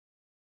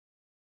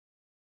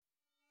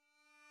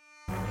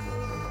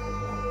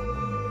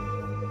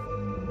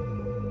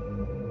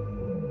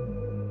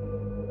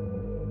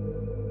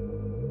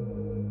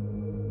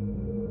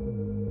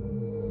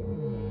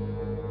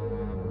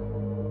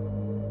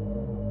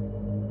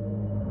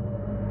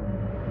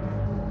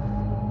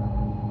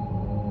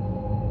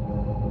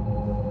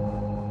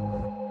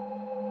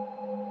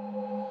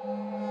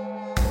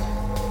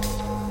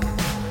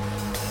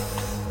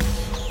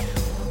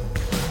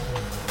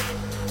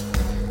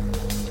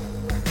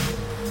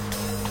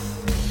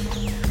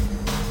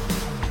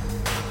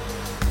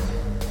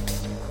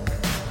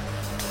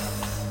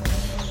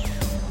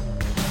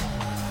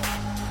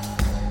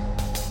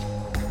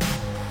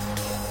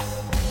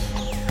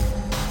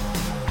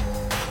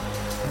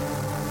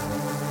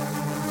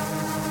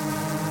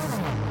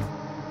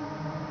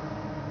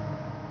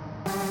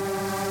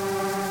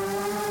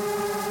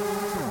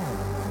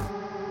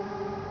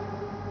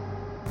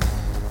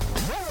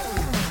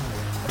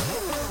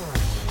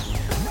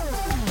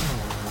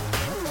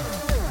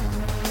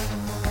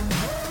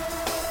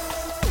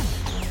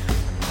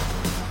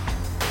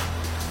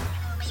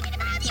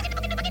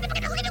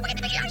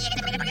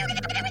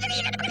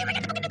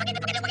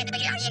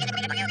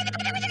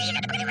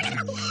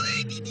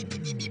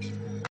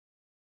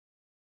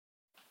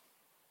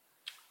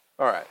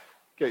All right.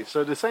 Okay,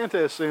 so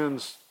DeSantis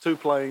sends 2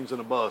 planes and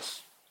a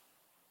bus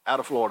out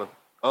of Florida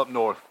up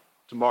north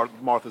to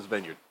Martha's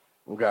Vineyard.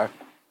 Okay.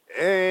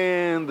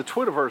 And the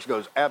Twitterverse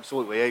goes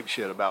absolutely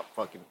apeshit about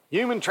fucking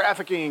human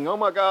trafficking. Oh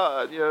my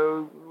God,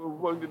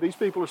 these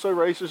people are so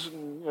racist,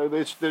 and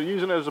they're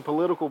using it as a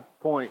political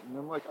point. And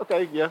I'm like,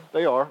 okay, yeah,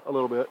 they are a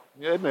little bit,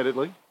 yeah,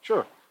 admittedly,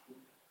 sure.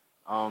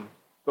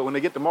 But when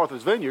they get to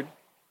Martha's Vineyard,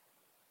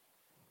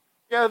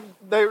 yeah,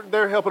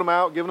 they're helping them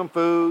out, giving them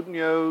food,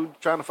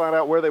 trying to find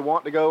out where they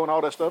want to go and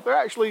all that stuff. They're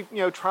actually,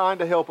 trying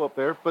to help up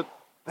there, but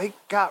they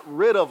got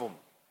rid of them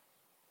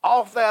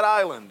off that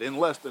island in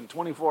less than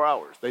 24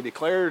 hours. They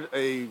declared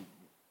a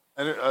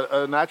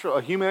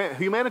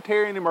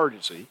humanitarian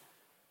emergency,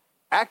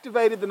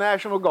 activated the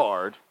National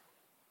Guard,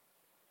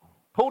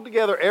 pulled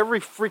together every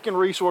freaking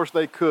resource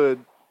they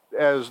could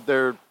as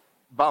their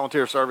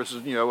volunteer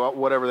services,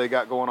 whatever they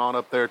got going on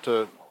up there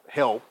to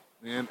help.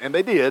 And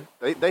they did.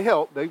 They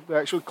helped. They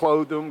actually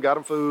clothed them, got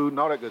them food, and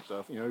all that good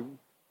stuff.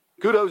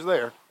 Kudos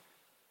there.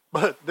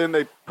 But then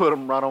they put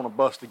them right on a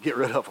bus to get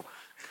rid of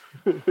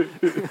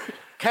them.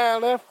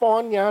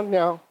 California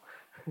now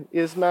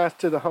is nice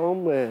to the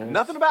homeless.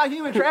 Nothing about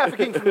human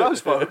trafficking from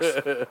those folks.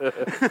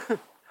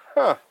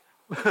 Huh.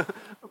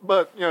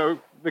 But,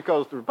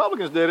 because the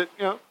Republicans did it,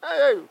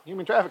 hey,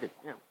 human trafficking.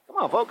 Yeah.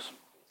 Come on, folks.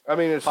 I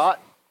mean, it's pot,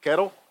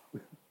 kettle.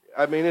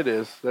 I mean, it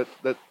is. That.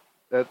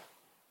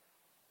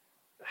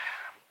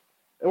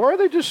 And why are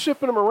they just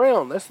shipping them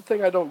around? That's the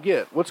thing I don't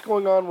get. What's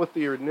going on with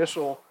the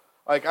initial,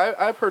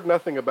 I've heard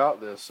nothing about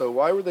this, so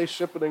why were they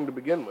shipping them to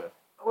begin with?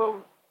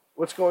 Well,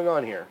 what's going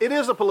on here? It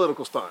is a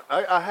political stunt.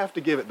 I have to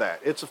give it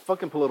that. It's a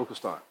fucking political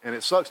stunt, and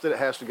it sucks that it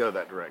has to go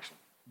that direction.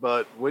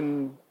 But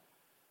when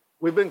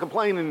we've been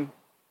complaining,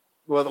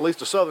 well, at least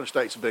the southern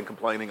states have been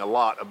complaining a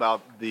lot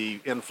about the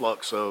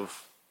influx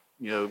of,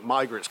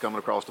 migrants coming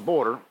across the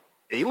border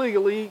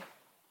illegally.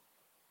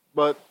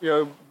 But,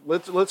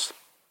 let's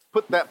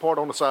put that part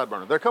on the side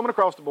burner. They're coming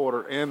across the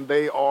border, and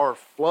they are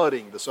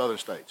flooding the southern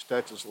states,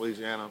 Texas,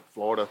 Louisiana,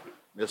 Florida,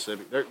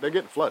 Mississippi. They're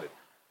getting flooded.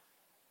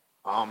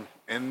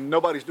 And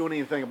nobody's doing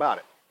anything about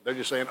it. They're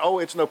just saying, oh,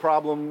 it's no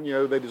problem.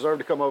 They deserve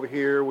to come over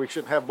here. We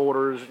shouldn't have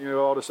borders,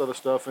 all this other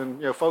stuff.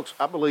 And, folks,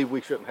 I believe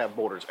we shouldn't have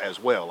borders as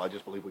well. I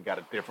just believe we got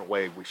a different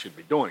way we should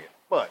be doing it.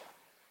 But,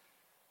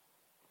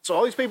 so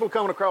all these people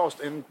coming across,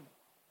 and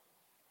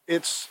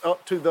it's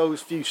up to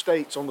those few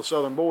states on the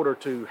southern border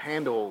to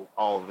handle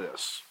all of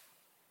this.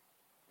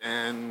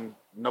 And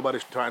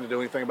nobody's trying to do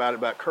anything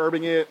about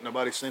curbing it.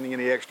 Nobody's sending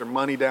any extra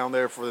money down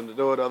there for them to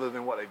do it other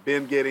than what they've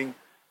been getting.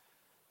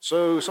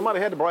 So somebody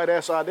had the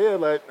bright-ass idea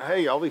that,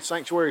 hey, all these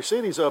sanctuary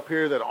cities up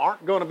here that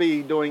aren't going to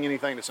be doing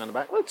anything to send them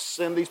back, let's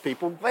send these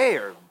people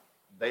there.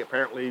 They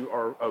apparently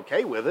are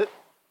okay with it.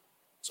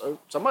 So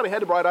somebody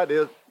had the bright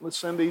idea, let's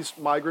send these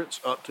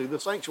migrants up to the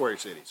sanctuary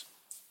cities.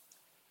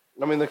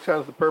 I mean, that's kind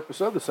of the purpose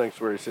of the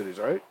sanctuary cities,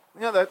 right?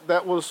 Yeah,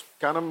 that was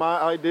kind of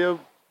my idea,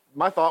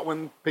 my thought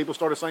when people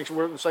started saying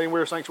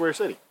we're a sanctuary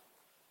city.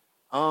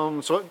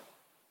 So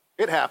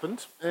it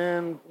happened,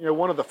 and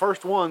one of the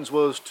first ones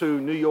was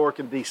to New York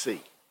and D.C.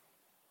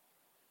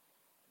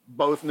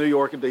 Both New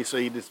York and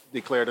D.C.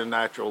 declared a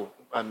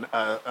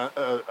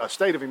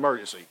state of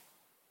emergency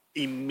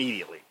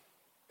immediately,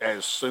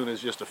 as soon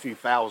as just a few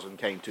thousand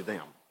came to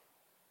them.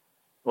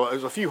 Well, it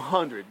was a few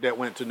hundred that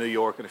went to New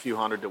York and a few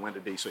hundred that went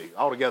to D.C.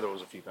 Altogether, it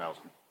was a few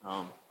thousand.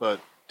 But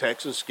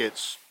Texas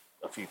gets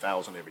a few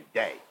thousand every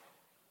day.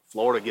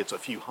 Florida gets a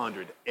few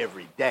hundred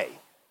every day.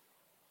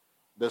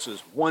 This is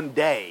one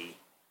day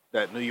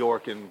that New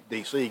York and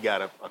D.C.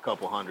 got a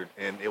couple hundred,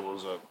 and it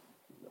was a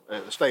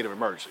state of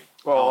emergency.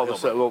 Well,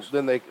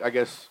 then I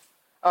guess,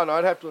 I don't know,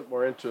 I'd have to look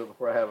more into it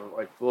before I have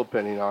a full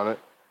opinion on it.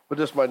 But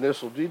just my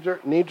initial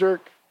knee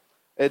jerk,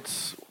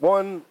 it's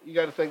one, you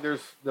got to think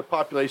there's the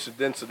population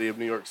density of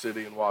New York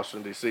City and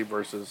Washington, D.C.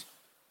 versus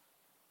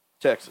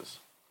Texas.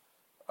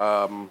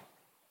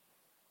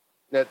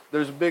 That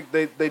there's a big,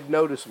 they'd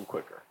notice them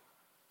quicker.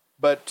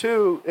 But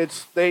two,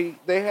 it's they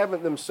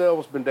haven't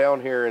themselves been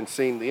down here and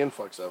seen the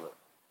influx of it.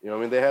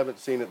 They haven't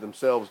seen it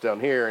themselves down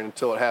here, and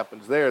until it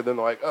happens there, then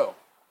they're like, oh,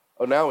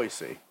 now we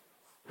see.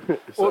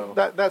 So,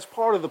 well, that's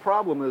part of the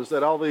problem is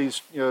that all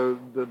these,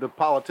 the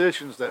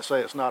politicians that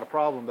say it's not a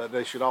problem, that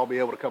they should all be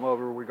able to come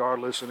over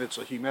regardless, and it's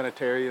a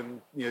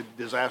humanitarian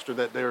disaster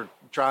that they're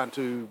trying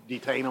to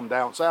detain them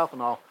down south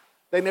and all.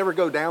 They never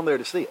go down there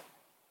to see it.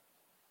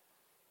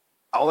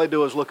 All they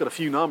do is look at a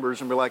few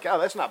numbers and be like, oh,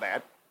 that's not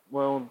bad.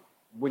 Well,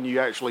 when you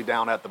actually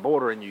down at the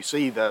border and you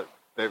see that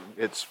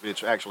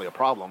it's actually a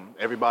problem,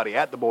 everybody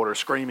at the border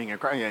screaming and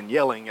crying and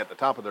yelling at the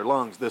top of their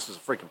lungs, this is a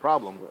freaking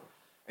problem.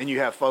 And you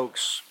have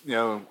folks,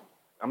 I'm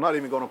not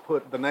even going to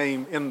put the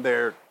name in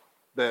there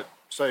that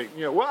say,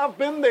 well, I've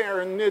been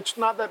there and it's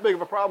not that big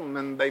of a problem,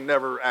 and they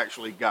never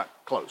actually got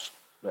close.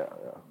 Yeah.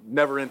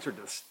 Never entered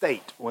the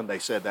state when they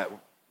said that.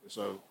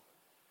 So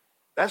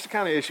that's the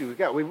kind of issue we've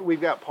got. We've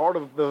got part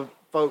of the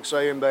folks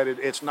saying that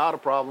it's not a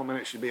problem and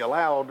it should be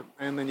allowed,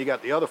 and then you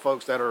got the other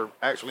folks that are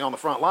actually on the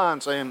front line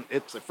saying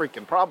it's a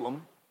freaking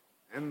problem,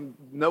 and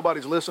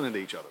nobody's listening to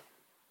each other.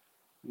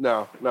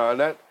 No,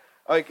 and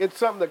Like, it's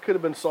something that could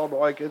have been solved.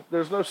 Like,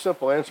 there's no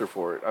simple answer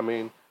for it. I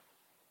mean,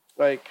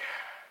 like,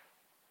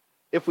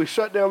 if we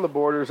shut down the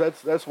borders,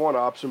 that's one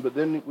option. But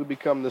then we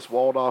become this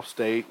walled-off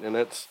state, and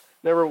it's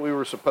never what we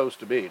were supposed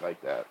to be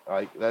like that.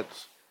 Like,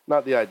 that's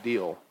not the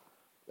ideal.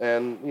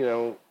 And, you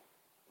know,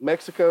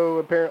 Mexico,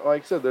 apparently,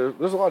 like I said,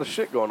 there's a lot of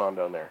shit going on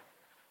down there.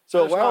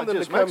 So allowing them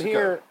to come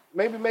here,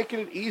 maybe making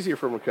it easier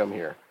for them to come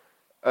here,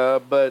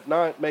 but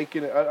not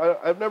making it.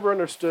 I've never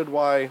understood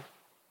why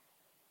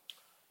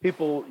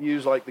people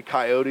use like the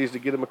coyotes to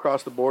get them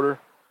across the border.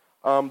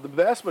 The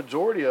vast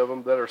majority of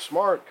them that are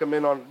smart come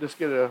in on just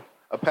get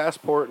a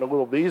passport and a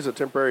little visa,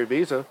 temporary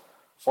visa,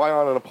 fly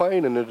on a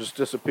plane, and then just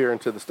disappear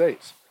into the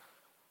States.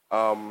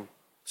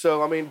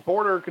 So I mean,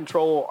 border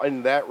control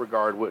in that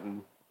regard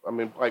wouldn't. I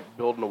mean, like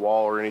building a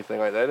wall or anything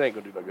like that, ain't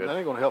gonna do no good. That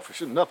ain't gonna help for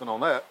shit. Nothing on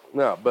that.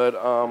 No, but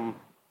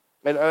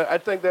and I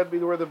think that'd be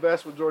where the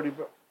vast majority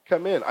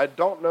come in. I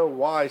don't know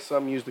why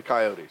some use the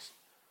coyotes.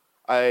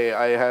 I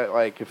had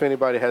like if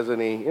anybody has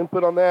any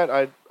input on that,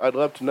 I'd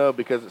love to know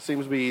because it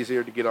seems to be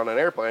easier to get on an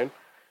airplane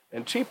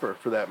and cheaper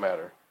for that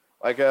matter.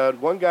 Like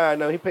one guy I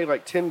know, he paid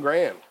like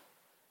 $10,000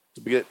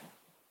 to get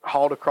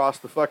hauled across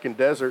the fucking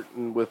desert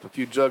and with a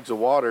few jugs of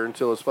water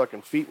until his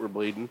fucking feet were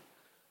bleeding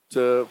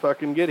to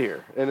fucking get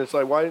here. And it's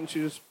like, why didn't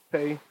you just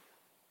pay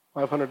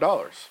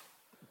 $500?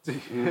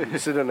 You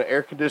sit in an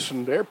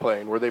air-conditioned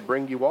airplane where they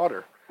bring you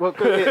water. Well,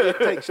 it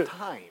takes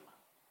time.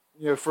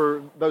 You know,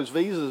 for those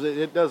visas,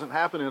 it doesn't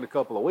happen in a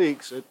couple of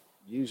weeks. It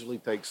usually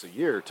takes a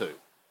year or two,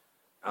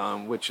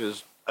 which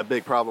is a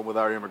big problem with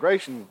our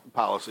immigration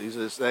policies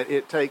is that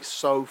it takes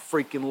so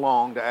freaking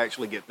long to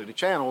actually get through the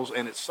channels,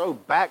 and it's so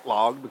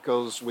backlogged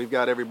because we've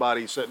got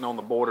everybody sitting on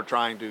the border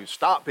trying to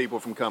stop people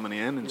from coming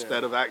in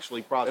instead of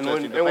actually processing the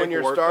paperwork. And when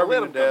you're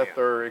starving to death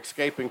or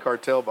escaping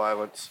cartel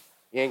violence,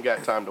 you ain't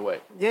got time to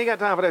wait. You ain't got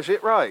time for that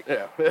shit, right?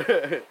 Yeah.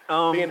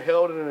 Being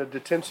held in a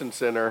detention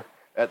center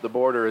at the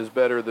border is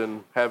better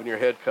than having your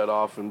head cut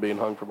off and being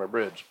hung from a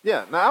bridge.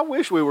 Yeah. Now, I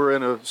wish we were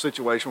in a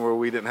situation where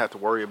we didn't have to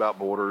worry about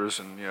borders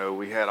and, you know,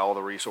 we had all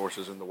the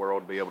resources in the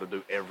world to be able to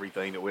do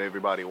everything that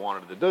everybody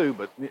wanted to do.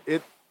 But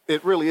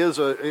it really is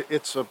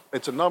it's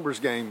a numbers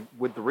game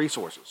with the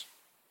resources.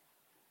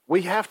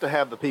 We have to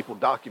have the people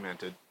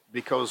documented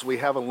because we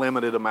have a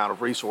limited amount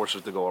of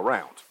resources to go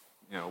around.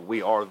 You know,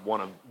 we are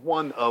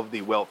one of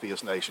the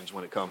wealthiest nations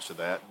when it comes to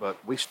that,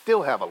 but we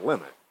still have a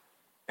limit.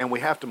 And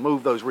we have to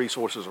move those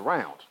resources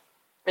around.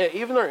 Yeah,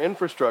 even our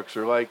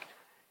infrastructure. Like,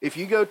 if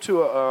you go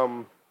to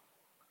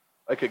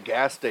a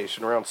gas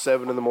station around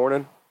 7 in the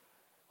morning,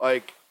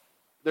 like,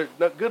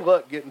 good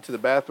luck getting to the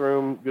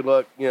bathroom. Good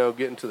luck, you know,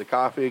 getting to the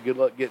coffee. Good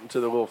luck getting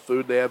to the little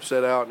food they have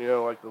set out. You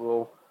know, like the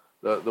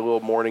little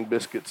morning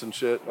biscuits and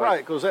shit. Like, right,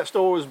 because that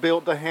store was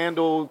built to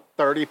handle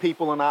 30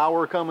 people an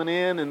hour coming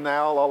in, and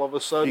now all of a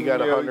sudden you got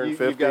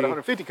 150. You've got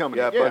 150 coming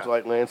in. You got a bunch of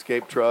like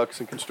landscape trucks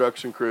and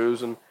construction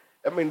crews, and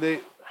I mean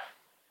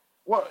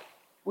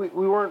we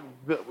weren't.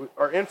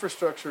 Our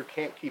infrastructure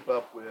can't keep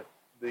up with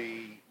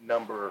the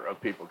number of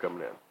people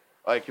coming in.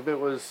 Like if it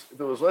was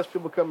less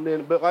people coming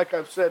in, but like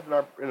I've said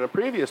in a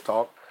previous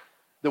talk,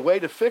 the way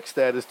to fix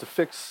that is to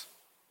fix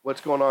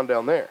what's going on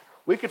down there.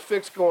 We could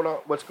fix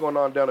what's going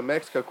on down in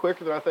Mexico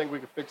quicker than I think we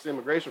could fix the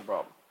immigration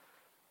problem.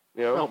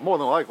 You know, well, more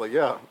than likely,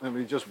 yeah. I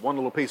mean, just one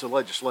little piece of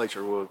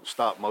legislature will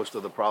stop most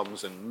of the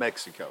problems in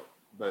Mexico.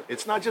 But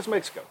it's not just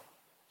Mexico.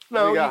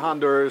 No, we got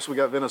Honduras, we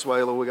got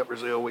Venezuela, we got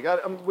Brazil, we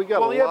got a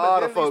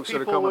lot of folks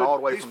that are coming all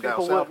the way from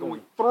down south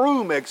going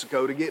through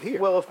Mexico to get here.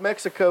 Well, if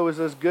Mexico is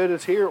as good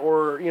as here,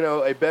 or you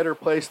know, a better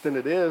place than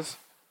it is,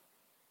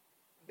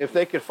 if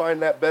they could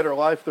find that better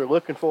life they're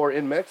looking for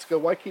in Mexico,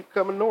 why keep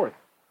coming north?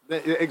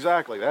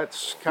 Exactly.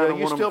 That's kind of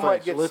one of the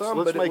things.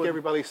 Let's make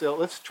everybody sell.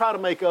 Let's try to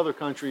make other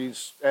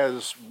countries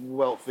as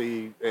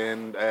wealthy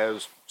and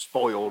as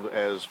spoiled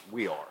as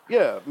we are.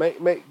 Yeah,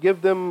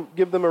 give them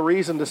a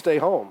reason to stay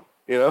home.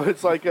 You know,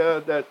 it's like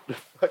that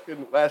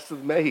fucking Last of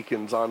the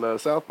Mexicans on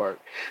South Park.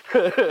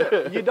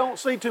 You don't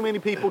see too many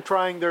people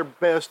trying their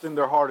best and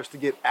their hardest to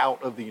get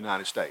out of the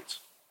United States.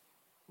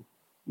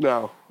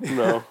 No.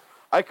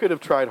 I could have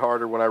tried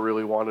harder when I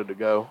really wanted to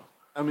go.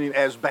 I mean,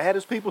 as bad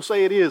as people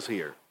say it is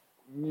here,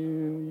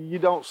 you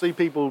don't see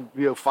people,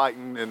 you know,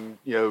 fighting and,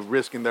 you know,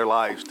 risking their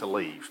lives to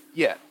leave.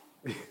 Yet.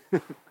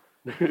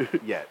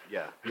 Yeah.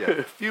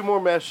 A few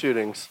more mass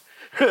shootings.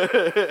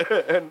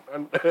 and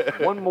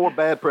one more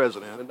bad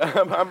president.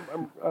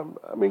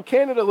 I mean,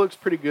 Canada looks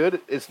pretty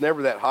good. It's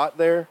never that hot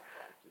there.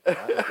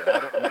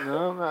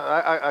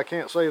 I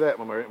can't say that,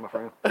 my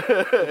friend.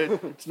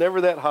 It's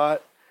never that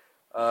hot.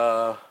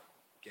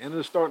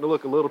 Canada's starting to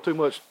look a little too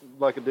much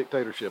like a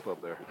dictatorship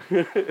up there.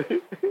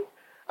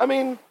 I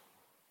mean,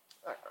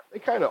 they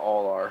kind of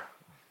all are.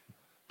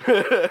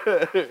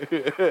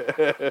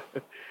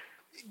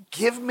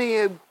 Give me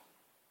a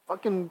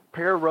fucking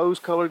pair of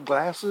rose-colored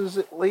glasses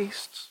at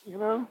least, you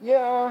know?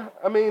 Yeah,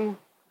 I mean,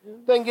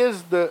 thing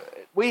is,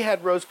 we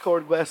had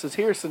rose-colored glasses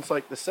here since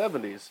like the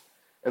 70s,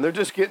 and they're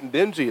just getting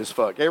dingy as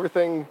fuck.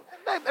 Everything...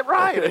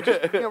 Right.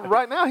 Just, you know,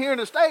 right now here in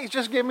the States,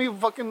 just give me a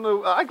fucking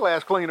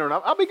eyeglass cleaner, and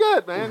I'll be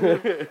good,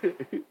 man.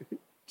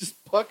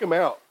 Just pluck them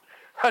out.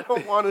 I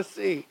don't want to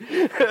see.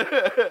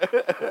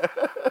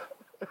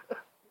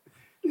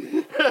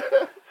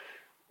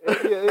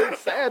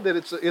 It's sad that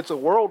it's a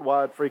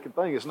worldwide freaking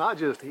thing. It's not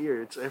just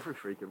here; it's every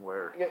freaking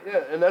where.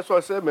 Yeah, and that's what I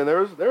said, man.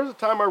 There was a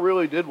time I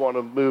really did want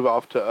to move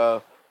off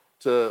to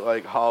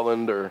like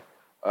Holland or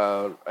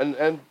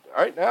and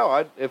right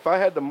now, if I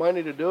had the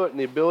money to do it and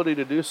the ability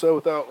to do so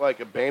without like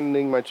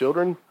abandoning my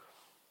children,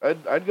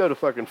 I'd go to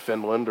fucking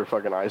Finland or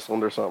fucking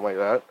Iceland or something like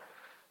that.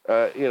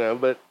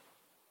 But.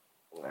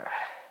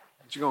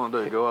 What you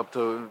gonna do? Go up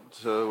to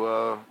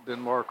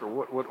Denmark or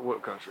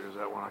what country is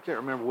that one? I can't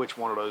remember which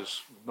one of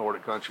those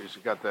Nordic countries.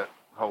 You got that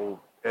whole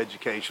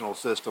educational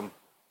system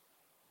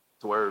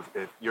to where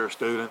if you're a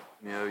student,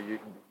 you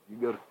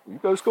go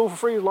to school for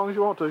free as long as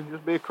you want to.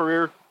 Just be a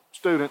career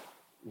student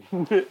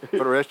for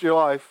the rest of your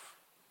life.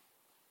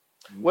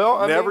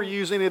 Well, never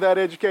use any of that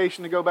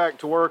education to go back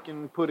to work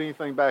and put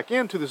anything back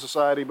into the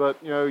society.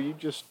 But you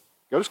just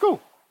go to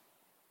school.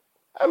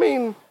 I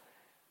mean.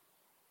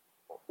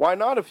 Why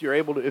not? If you're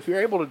able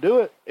to do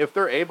it, if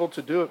they're able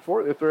to do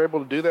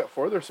that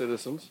for their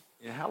citizens.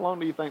 Yeah, how long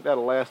do you think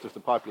that'll last if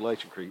the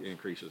population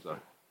increases, though?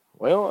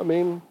 Well, I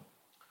mean,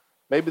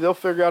 maybe they'll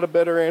figure out a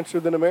better answer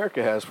than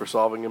America has for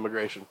solving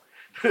immigration.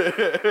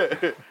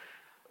 Maybe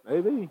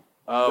they're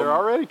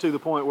already to the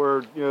point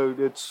where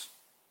it's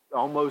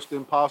almost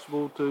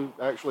impossible to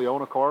actually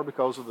own a car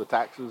because of the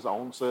taxes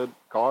on said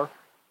car.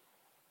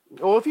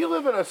 Well, if you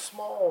live in a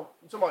small,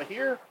 you talking about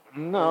here?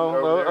 No,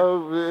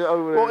 over there.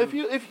 Well, if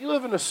you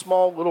live in a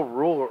small little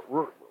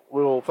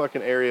rural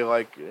fucking area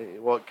like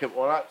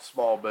not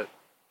small but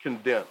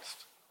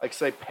condensed, like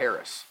say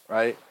Paris,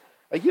 right?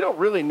 Like you don't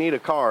really need a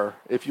car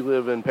if you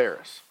live in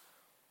Paris.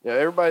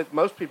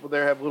 Most people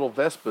there have little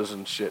Vespas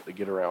and shit to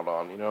get around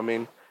on. You know what I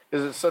mean?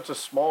 Because it's such a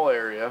small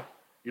area,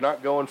 you're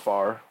not going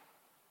far.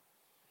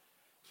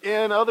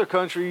 In other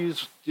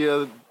countries,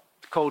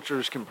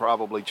 cultures can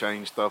probably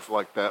change stuff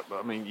like that. But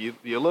I mean, you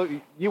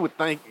would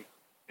think.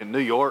 In New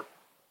York,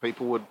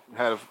 people would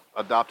have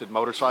adopted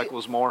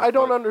motorcycles more. I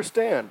don't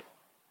understand.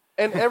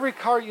 And every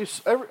car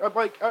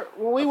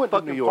when we went to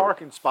New York,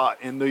 parking spot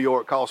in New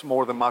York costs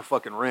more than my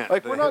fucking rent.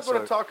 Like we're not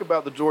going to talk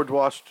about the George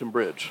Washington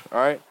Bridge, all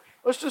right?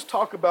 Let's just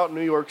talk about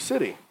New York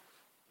City.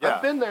 Yeah.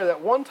 I've been there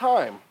that one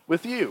time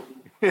with you,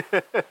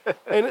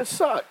 and it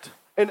sucked.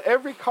 And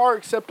every car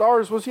except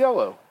ours was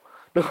yellow.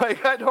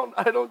 Like I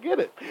don't get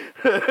it.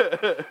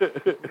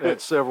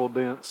 Had several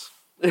dents.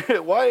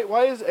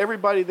 Why is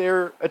everybody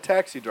there a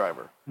taxi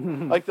driver?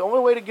 Like the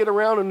only way to get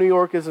around in New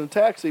York is in a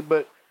taxi,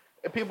 but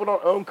people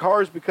don't own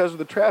cars because of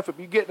the traffic.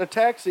 You get in a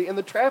taxi and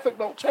the traffic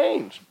don't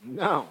change.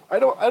 No. I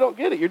don't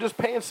get it. You're just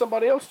paying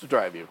somebody else to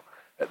drive you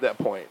at that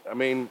point. I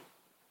mean,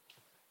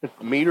 if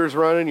the meter's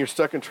running, you're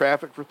stuck in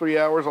traffic for 3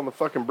 hours on the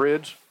fucking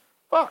bridge.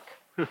 Fuck.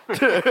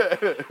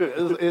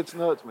 It's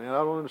nuts, man. I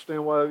don't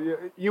understand why.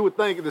 You would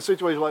think in a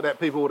situation like that,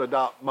 people would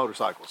adopt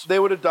motorcycles. They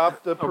would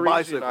adopt the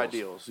Parisian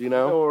ideals,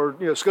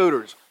 or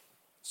scooters,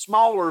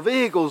 smaller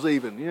vehicles,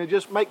 even.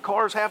 Just make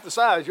cars half the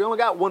size. You only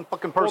got one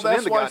fucking person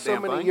in the goddamn thing. That's why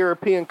so many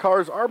European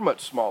cars are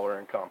much smaller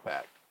and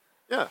compact.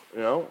 Yeah,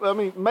 I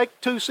mean, make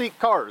 2-seat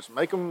cars.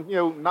 Make them,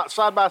 not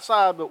side by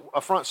side, but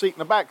a front seat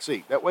and a back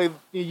seat. That way,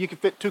 you can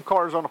fit 2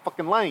 cars on a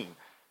fucking lane.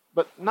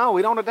 But no,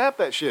 we don't adapt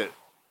that shit.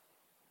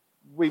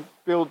 We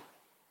build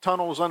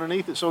tunnels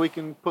underneath it so we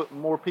can put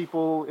more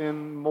people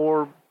in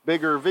more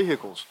bigger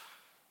vehicles.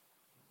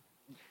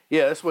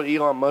 Yeah, that's what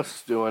Elon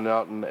Musk's doing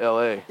out in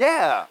L.A.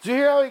 Yeah. Did you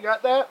hear how he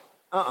got that?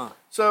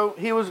 So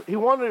he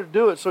wanted to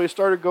do it, so he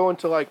started going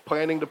to like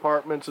planning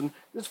departments and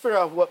just figure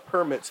out what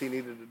permits he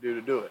needed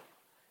to do it.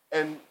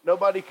 And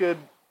nobody could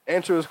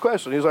answer his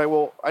question. He's like,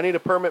 well, I need a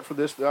permit for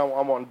this. I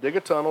want to dig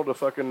a tunnel to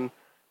fucking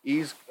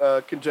ease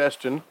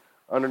congestion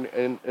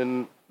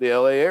in the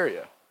L.A.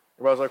 area.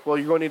 Everybody's like, well,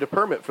 you're going to need a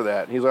permit for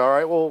that. And he's like, all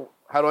right, well,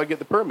 how do I get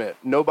the permit?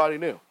 Nobody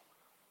knew.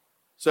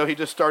 So he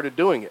just started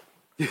doing it.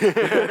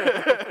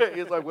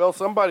 He's like, well,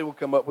 somebody will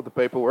come up with the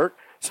paperwork.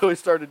 So he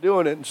started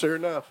doing it, and sure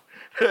enough,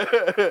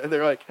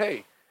 they're like,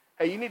 hey,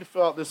 you need to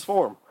fill out this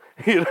form.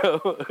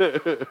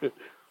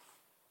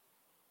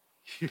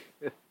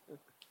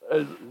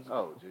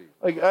 Oh, geez.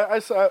 Like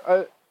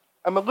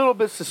I'm a little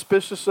bit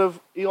suspicious of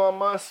Elon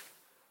Musk,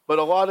 but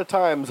a lot of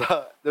times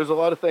there's a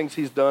lot of things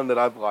he's done that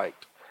I've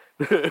liked.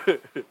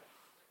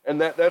 And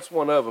that's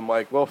one of them.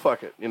 Like, well,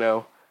 fuck it.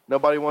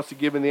 Nobody wants to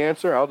give me the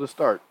answer. I'll just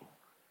start.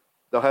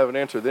 They'll have an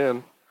answer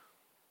then.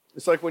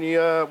 It's like when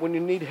you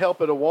need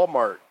help at a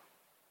Walmart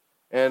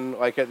and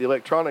like at the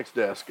electronics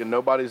desk and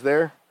nobody's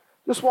there,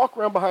 just walk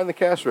around behind the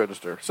cash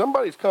register.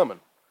 Somebody's coming.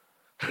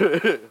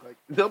 Like,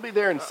 they'll be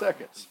there in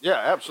seconds. Yeah,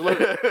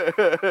 absolutely.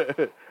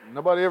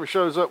 Nobody ever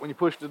shows up when you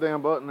push the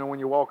damn button or when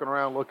you're walking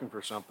around looking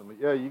for something. But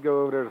yeah, you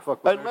go over there to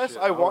fuck with Unless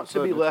I want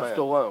to be left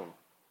alone.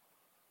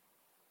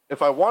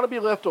 If I want to be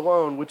left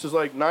alone, which is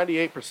like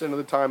 98% of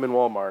the time in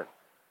Walmart,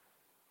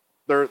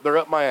 they're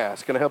up my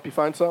ass. Can I help you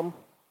find something?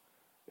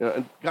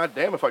 And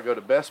goddamn, if I go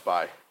to Best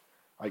Buy,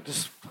 like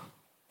just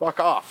fuck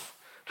off.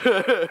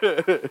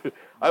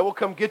 I will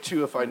come get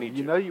you if I need you.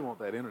 You know you want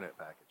that internet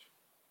package.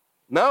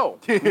 No,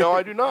 no,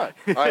 I do not.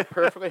 I'm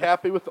perfectly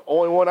happy with the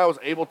only one I was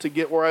able to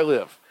get where I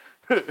live.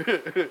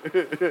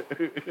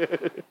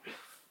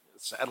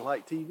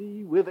 Satellite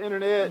TV with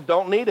internet.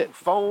 Don't need it.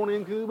 Phone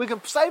include. We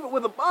can save it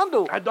with a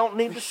bundle. I don't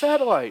need the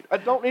satellite. I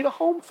don't need a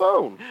home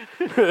phone.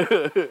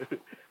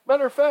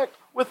 Matter of fact,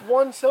 with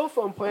one cell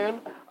phone plan,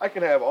 I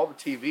can have all the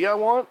TV I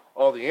want,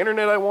 all the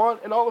internet I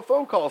want, and all the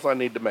phone calls I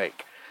need to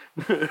make.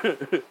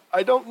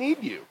 I don't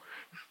need you.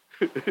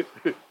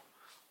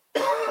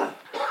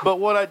 But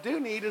what I do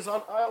need is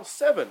on aisle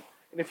 7.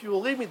 And if you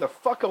will leave me the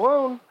fuck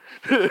alone.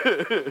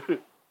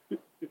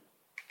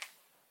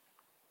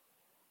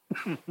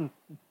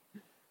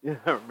 Yeah,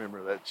 I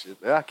remember that shit.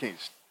 I can't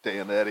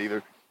stand that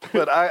either.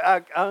 But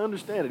I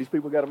understand it. These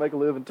people got to make a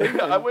living too.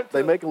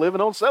 They make a living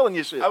on selling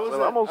you shit. I was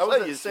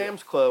at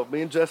Sam's Club.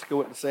 Me and Jessica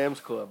went to Sam's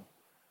Club.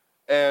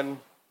 And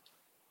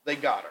they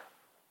got her.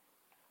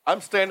 I'm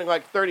standing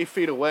like 30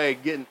 feet away,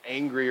 getting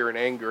angrier and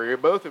angrier.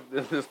 Both at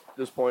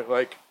this point,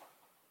 like,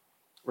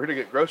 we're going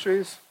to get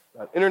groceries,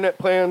 internet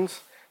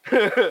plans.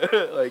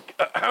 Like,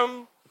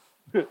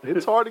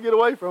 it's hard to get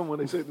away from when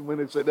they say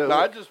that. No,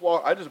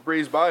 I just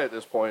breeze by at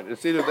this point.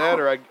 It's either that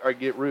or I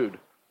get rude.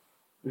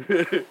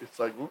 It's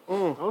like,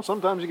 well,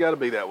 sometimes you got to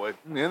be that way,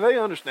 and they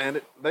understand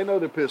it. They know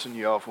they're pissing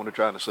you off when they're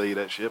trying to sell you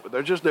that shit, but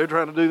they're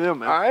trying to do them,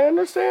 man. I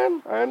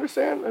understand,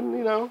 and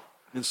you know,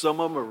 and some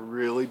of them are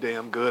really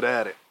damn good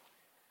at it.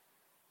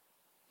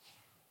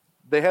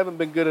 They haven't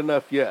been good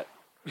enough yet.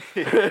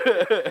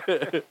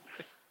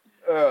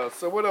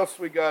 So what else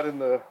we got in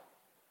the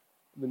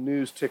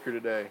news ticker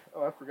today?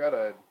 Oh, I forgot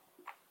I had.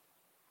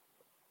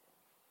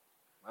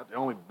 The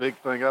only big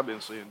thing I've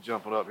been seeing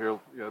jumping up here,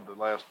 the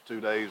last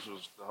 2 days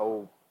was the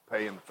whole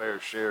paying the fair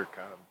share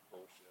kind of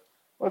bullshit.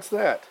 What's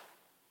that?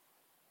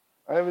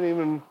 I haven't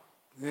even.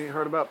 You ain't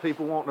heard about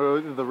people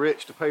wanting the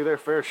rich to pay their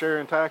fair share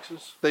in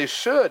taxes? They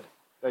should.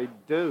 They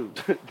do.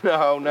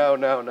 No.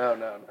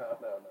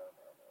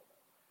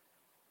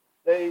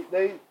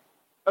 They.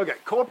 Okay,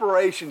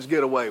 corporations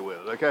get away with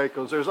it, okay?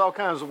 Because there's all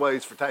kinds of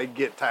ways to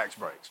get tax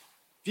breaks.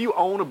 If you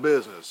own a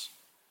business,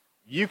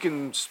 you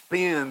can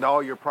spend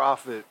all your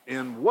profit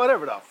in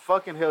whatever the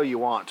fucking hell you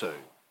want to.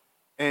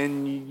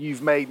 And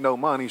you've made no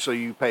money, so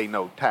you pay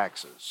no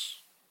taxes.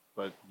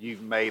 But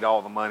you've made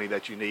all the money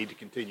that you need to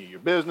continue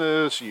your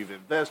business. You've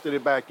invested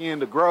it back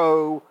in to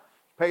grow.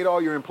 Paid all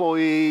your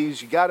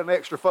employees. You got an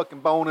extra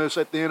fucking bonus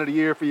at the end of the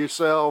year for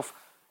yourself.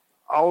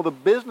 All the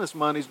business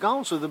money's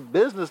gone, so the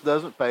business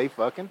doesn't pay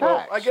fucking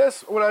tax. Well, I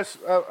guess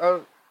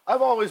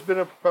I've always been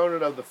a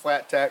proponent of the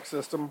flat tax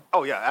system.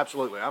 Oh yeah,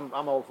 absolutely. I'm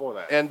all for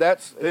that. And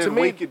that's then to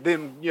me.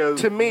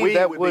 We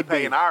that would would be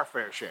paying our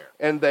fair share,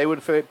 and they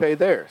would pay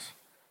theirs.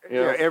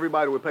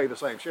 Everybody would pay the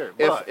same share.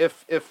 But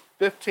if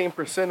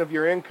 15% of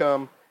your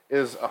income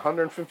is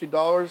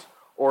 $150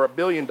 or $1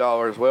 billion,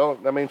 well,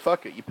 I mean,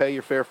 fuck it, you pay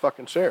your fair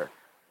fucking share.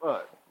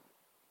 But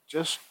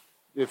just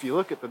if you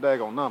look at the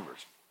daggone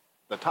numbers,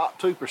 the top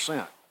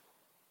 2%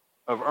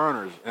 of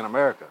earners in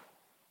America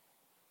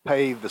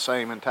pay the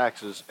same in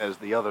taxes as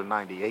the other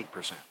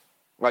 98%.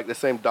 Like the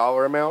same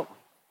dollar amount?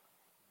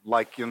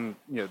 Like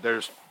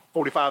there's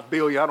 45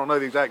 billion, I don't know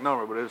the exact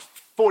number, but there's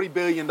 $40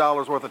 billion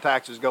worth of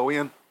taxes go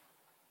in.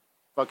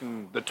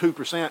 Fucking the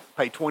 2%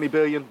 pay 20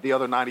 billion, the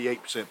other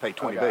 98% pay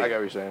 20 billion. I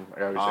got what you're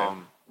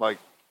saying. Like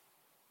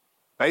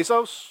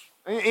Bezos,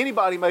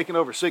 anybody making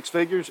over 6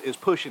 figures is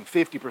pushing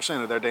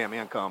 50% of their damn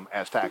income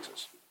as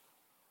taxes.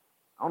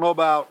 I don't know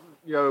about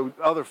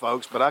other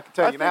folks, but I can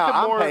tell you now,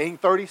 I'm paying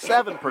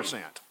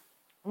 37%.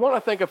 One, I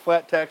think a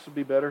flat tax would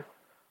be better,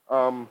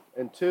 and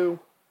two,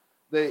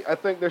 I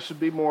think there should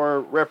be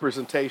more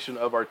representation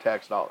of our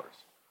tax dollars.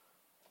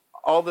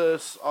 All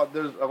this,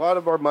 there's a lot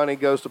of our money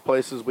goes to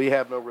places we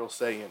have no real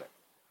say in it,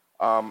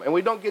 and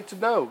we don't get to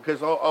know because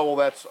well,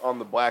 that's on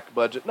the black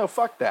budget. No,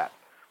 fuck that.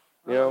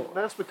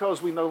 That's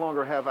because we no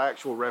longer have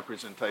actual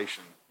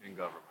representation in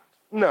government.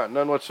 No,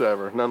 none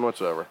whatsoever.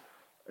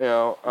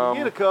 You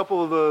get a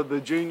couple of the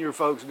junior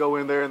folks go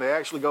in there and they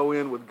actually go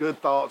in with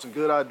good thoughts and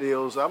good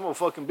ideals. I'm going to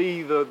fucking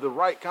be the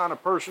right kind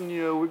of person.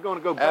 We're going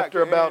to go back.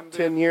 After about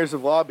 10 years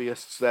of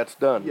lobbyists, that's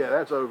done. Yeah,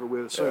 that's over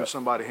with as soon as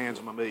somebody hands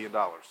them $1 million.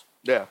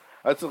 Yeah.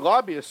 The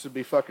lobbyists should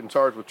be fucking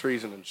charged with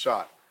treason and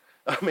shot.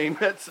 I mean,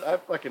 I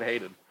fucking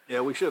hate it.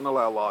 Yeah, we shouldn't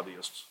allow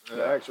lobbyists.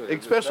 Actually,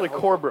 especially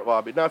corporate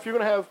lobby. Now, if you're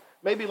going to have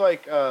maybe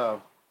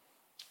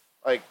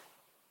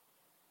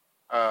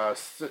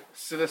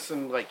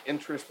citizen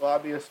interest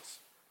lobbyists,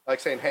 like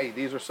saying, hey,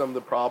 these are some of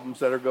the problems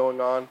that are going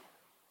on.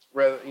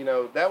 Rather,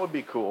 that would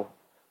be cool.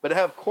 But to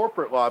have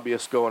corporate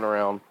lobbyists going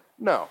around,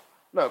 no,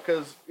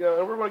 because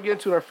and we're going to get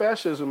into our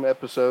fascism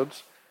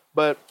episodes.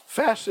 But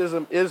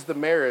fascism is the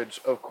marriage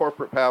of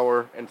corporate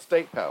power and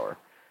state power,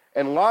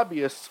 and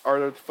lobbyists are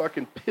the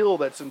fucking pill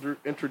that's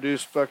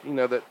introduced.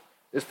 That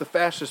it's the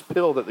fascist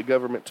pill that the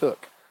government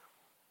took.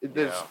 It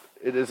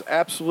is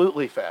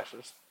absolutely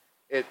fascist.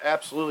 It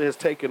absolutely has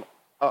taken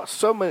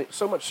so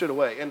much shit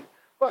away. And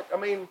look, I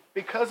mean,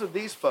 because of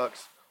these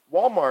fucks,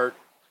 Walmart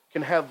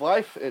can have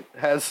life. It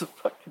has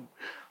fucking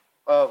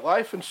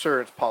life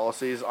insurance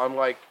policies on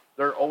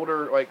they're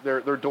older, like they're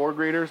door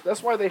greeters.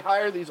 That's why they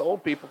hire these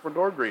old people for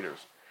door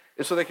greeters,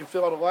 is so they can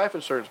fill out a life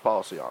insurance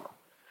policy on them.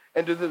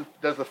 And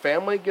does the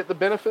family get the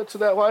benefits of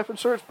that life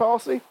insurance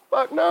policy?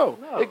 Fuck no.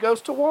 It goes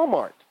to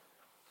Walmart.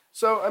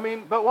 So, I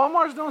mean... But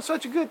Walmart's doing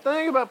such a good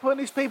thing about putting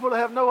these people that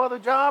have no other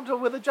jobs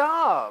with a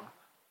job.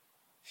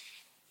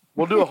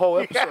 We'll do a whole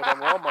episode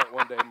on Walmart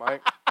one day,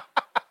 Mike.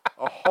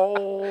 A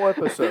whole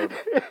episode.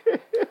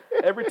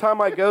 Every time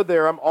I go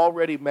there, I'm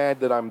already mad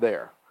that I'm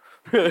there.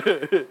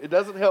 It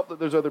doesn't help that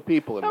there's other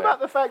people in there. How about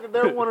the fact that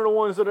they're one of the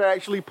ones that are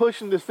actually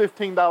pushing this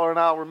 $15 an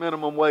hour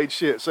minimum wage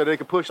shit so they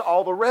can push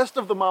all the rest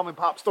of the mom and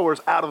pop stores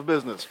out of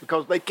business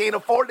because they can't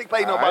afford to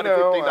pay nobody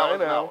 $15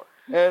 an hour.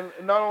 And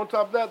not on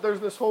top of that, there's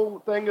this whole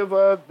thing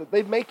of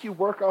they make you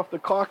work off the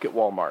clock at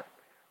Walmart.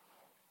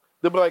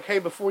 They'll be like, hey,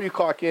 before you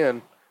clock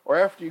in or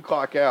after you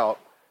clock out,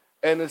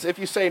 and if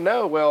you say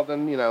no, well,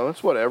 then,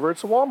 it's whatever.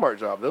 It's a Walmart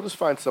job. They'll just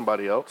find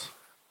somebody else.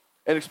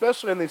 And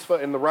especially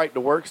in the right to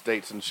work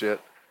states and shit,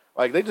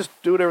 like they just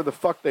do whatever the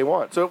fuck they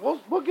want. So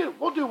we'll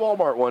do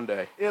Walmart one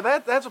day. Yeah,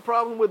 that's a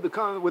problem with the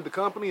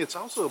company. It's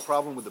also a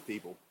problem with the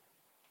people.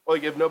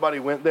 Like if nobody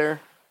went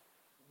there.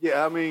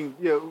 Yeah, I mean,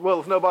 well,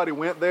 if nobody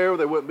went there,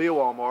 there wouldn't be a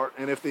Walmart.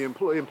 And if the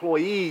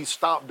employees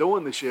stopped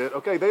doing the shit,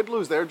 okay, they'd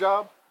lose their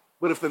job.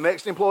 But if the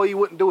next employee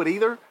wouldn't do it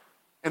either,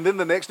 and then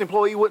the next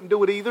employee wouldn't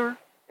do it either,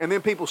 and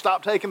then people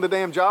stopped taking the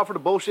damn job for the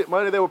bullshit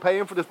money they were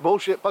paying for this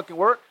bullshit fucking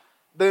work,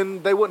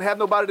 then they wouldn't have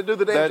nobody to do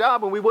the damn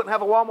job, and we wouldn't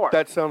have a Walmart.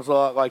 That sounds a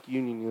lot like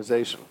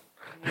unionization.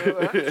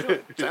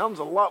 That sounds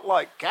a lot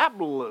like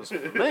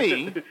capitalism to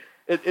me.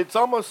 It's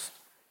almost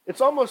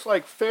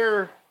like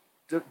fair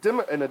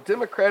in a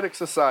democratic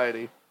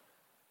society.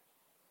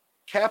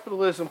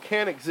 Capitalism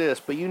can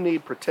exist, but you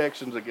need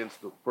protections you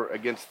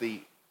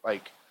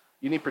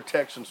need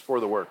protections for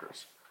the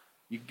workers.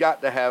 You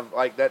got to have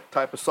like that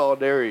type of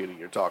solidarity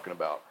you're talking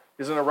about.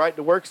 Is in a right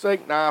to work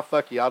sake? Nah,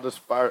 fuck you. I'll just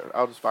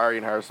fire you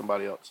and hire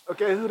somebody else.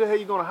 Okay, who the hell are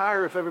you going to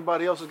hire if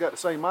everybody else has got the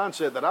same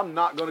mindset that I'm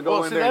not going to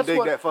go in there and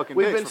dig that fucking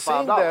ditch for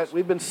 $5?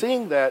 We've been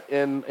seeing that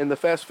in the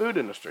fast food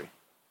industry.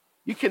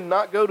 You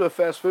cannot go to a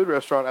fast food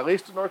restaurant, at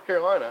least in North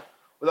Carolina,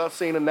 without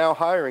seeing a now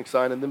hiring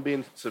sign and them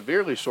being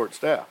severely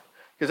short-staffed.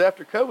 Because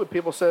after COVID,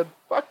 people said,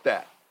 fuck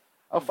that.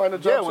 I'll find a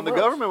job somewhere when the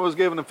government was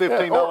giving them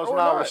 $15 an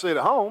hour to sit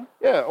at home.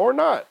 Yeah, or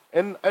not.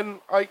 And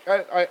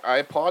I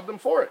applaud them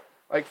for it.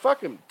 Like,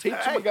 fuck them. Teach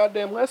them a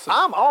goddamn lesson.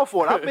 I'm all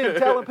for it. I've been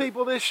telling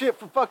people this shit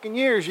for fucking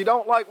years. You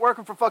don't like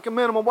working for fucking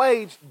minimum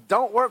wage,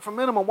 don't work for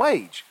minimum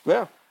wage.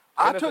 Yeah.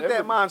 I took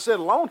that mindset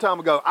a long time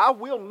ago. I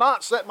will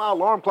not set my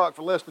alarm clock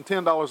for less than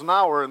 $10 an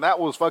hour, and that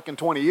was fucking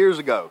 20 years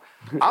ago.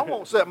 I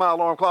won't set my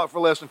alarm clock for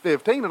less than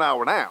 $15 an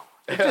hour now.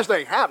 It just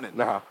ain't happening.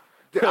 Nah.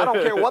 I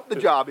don't care what the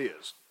job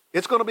is.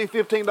 It's going to be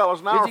 $15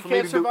 an hour for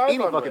me to do any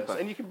fucking thing.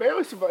 And you can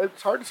barely survive.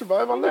 It's hard to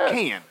survive on that. You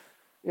can.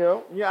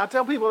 Yeah, I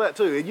tell people that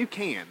too. You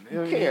can.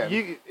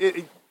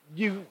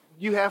 You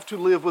have to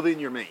live within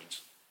your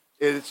means.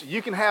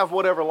 You can have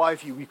whatever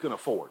life you can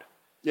afford.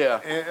 Yeah.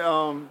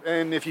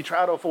 And if you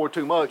try to afford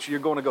too much, you're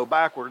going to go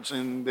backwards,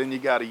 and then you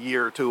got a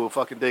year or two of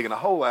fucking digging a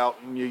hole out,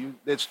 and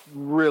it's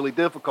really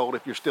difficult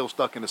if you're still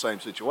stuck in the same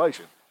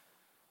situation.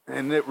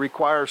 And it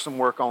requires some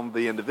work on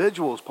the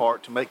individual's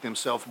part to make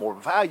themselves more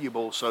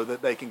valuable so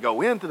that they can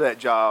go into that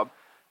job.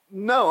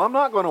 No, I'm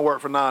not going to work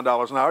for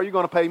 $9 an hour. You're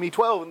going to pay me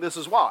 $12, and this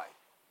is why.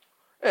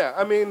 Yeah,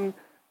 I mean,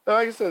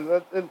 like I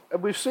said,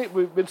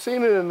 we've been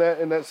seeing it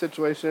in that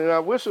situation, and I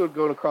wish it would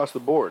go across the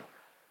board.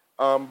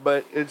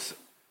 But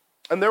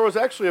and there was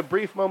actually a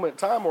brief moment in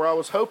time where I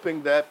was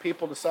hoping that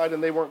people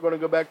deciding they weren't going to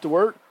go back to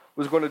work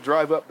was going to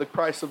drive up the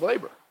price of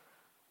labor.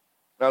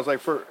 And I was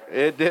like,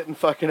 it didn't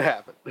fucking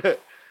happen.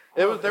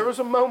 There was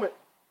a moment.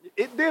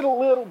 It did a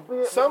little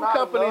bit. Some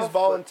companies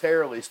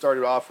voluntarily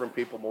started offering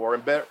people more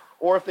and better,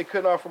 or if they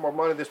couldn't offer more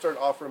money, they started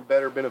offering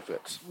better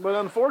benefits. But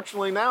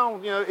unfortunately, now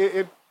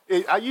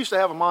I used to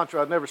have a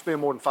mantra: I'd never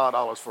spend more than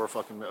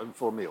 $5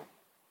 for a meal.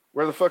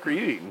 Where the fuck are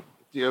you eating?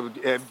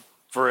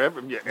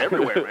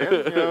 Everywhere,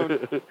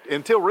 man.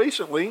 Until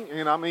recently,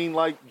 and I mean,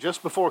 like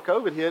just before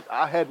COVID hit,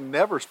 I had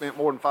never spent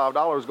more than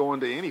 $5 going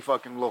to any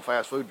fucking little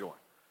fast food joint.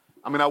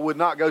 I mean, I would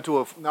not go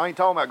to I ain't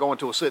talking about going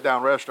to a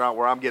sit-down restaurant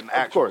where I'm getting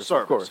actual service.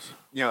 Of course.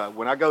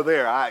 When I go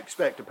there, I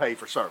expect to pay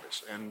for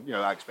service, and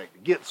I expect to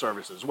get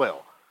service as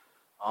well.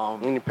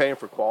 And you're paying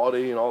for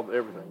quality and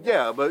everything.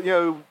 Yeah, but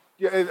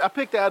I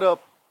picked that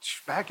up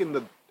back in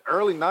the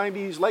early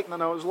 '90s, late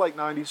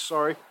 '90s.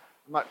 Sorry,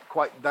 I'm not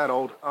quite that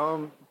old.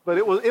 But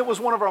it was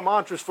one of our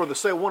mantras for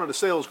one of the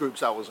sales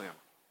groups I was in.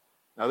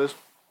 Now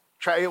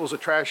it was a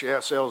trashy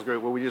ass sales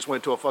group where we just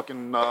went to a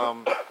fucking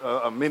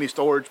a mini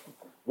storage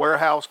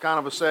warehouse kind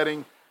of a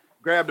setting,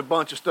 grabbed a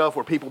bunch of stuff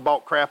where people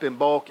bought crap in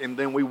bulk, and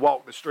then we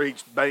walked the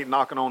streets,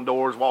 knocking on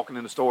doors, walking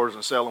into stores,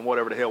 and selling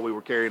whatever the hell we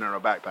were carrying in our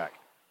backpack.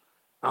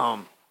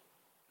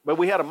 But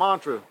we had a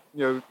mantra,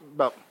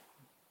 about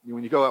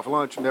when you go out for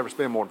lunch, you never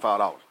spend more than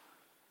 $5.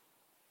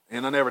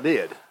 And I never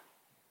did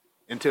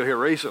until here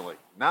recently.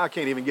 Now I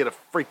can't even get a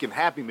freaking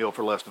Happy Meal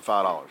for less than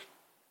 $5.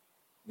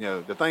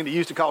 The thing that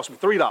used to cost me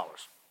 $3.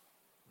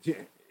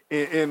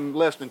 in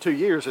less than 2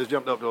 years has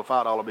jumped up to a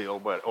 $5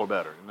 bill or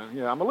better. And,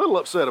 yeah, I'm a little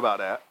upset about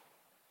that.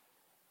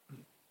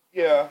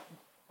 Yeah,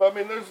 but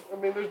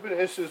there's been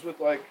issues with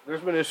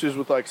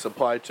like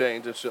supply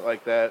chains and shit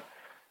like that,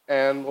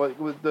 and like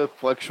with the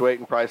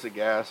fluctuating price of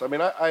gas. I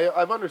mean,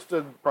 I've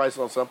understood prices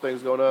on some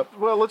things going up.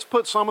 Well, let's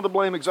put some of the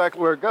blame exactly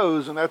where it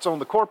goes, and that's on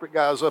the corporate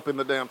guys up in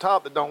the damn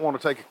top that don't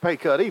want to take a pay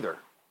cut either.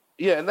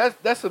 Yeah, and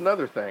that's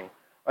another thing.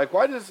 Like,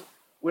 why does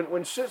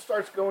when shit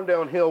starts going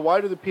downhill,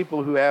 why do the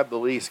people who have the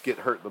least get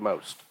hurt the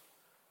most?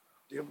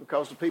 Yeah,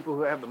 because the people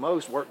who have the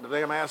most work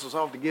their damn asses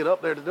off to get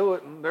up there to do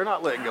it, and they're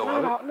not letting go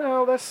of it.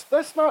 No,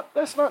 that's not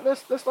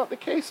the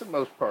case in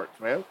most parts,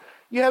 man.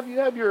 You have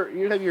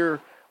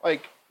your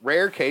like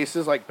rare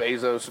cases like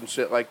Bezos and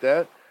shit like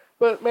that,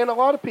 but man, a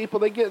lot of people,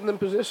 they get in them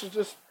positions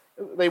just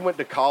they went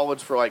to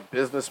college for like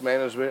business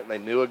management and they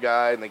knew a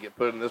guy and they get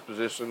put in this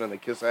position and they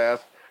kiss ass.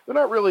 They're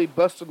not really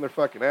busting their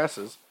fucking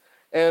asses,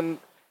 and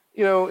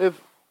if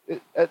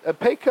a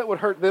pay cut would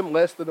hurt them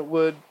less than it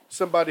would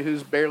somebody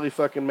who's barely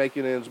fucking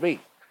making ends meet.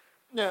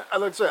 Yeah,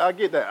 like I say, I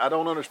get that. I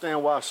don't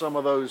understand why some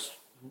of those,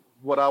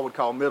 what I would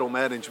call middle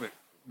management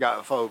guy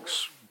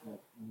folks,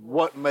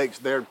 what makes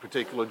their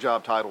particular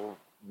job title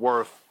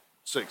worth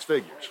six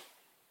figures.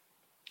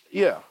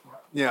 Yeah.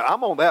 Yeah,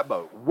 I'm on that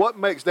boat. What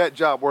makes that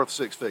job worth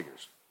six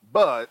figures?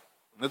 But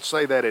let's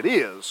say that it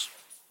is.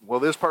 Well,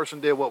 this person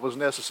did what was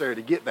necessary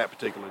to get that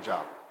particular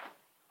job.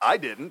 I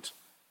didn't.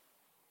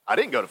 I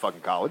didn't go to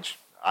fucking college.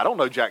 I don't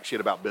know jack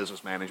shit about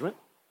business management,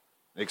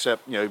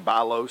 except, buy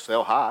low,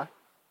 sell high.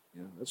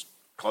 That's the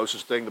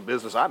closest thing to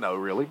business I know,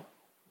 really. It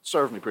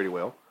served me pretty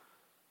well.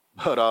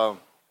 But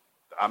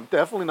I'm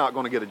definitely not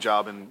going to get a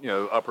job in,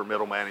 upper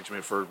middle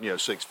management for,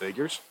 six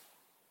figures.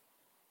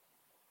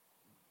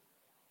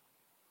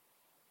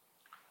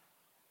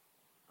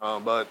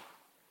 But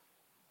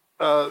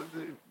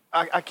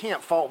I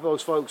can't fault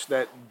those folks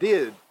that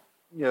did,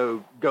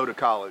 go to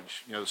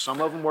college.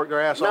 Some of them worked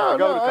their ass off to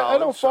go to college. I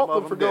don't fault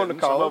them for going to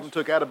college. Some of them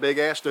took out a big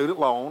ass student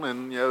loan,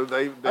 and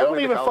they I don't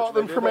even fault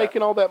them for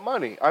making all that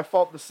money. I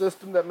fault the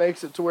system that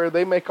makes it to where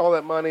they make all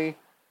that money,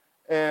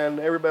 and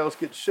everybody else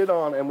gets shit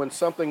on. And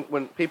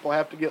when people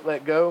have to get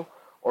let go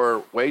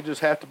or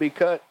wages have to be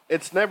cut,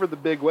 it's never the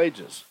big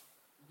wages.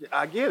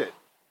 I get it,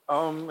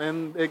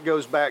 and it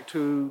goes back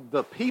to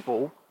the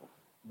people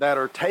that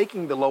are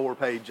taking the lower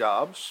paid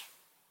jobs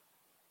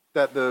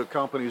that the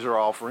companies are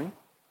offering.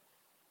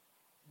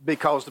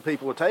 Because the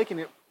people are taking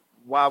it,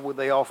 why would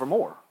they offer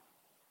more?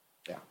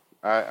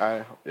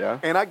 Yeah, yeah.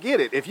 And I get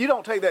it. If you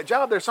don't take that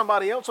job, there's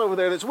somebody else over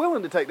there that's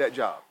willing to take that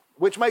job,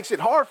 which makes it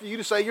hard for you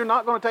to say you're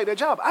not going to take that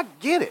job. I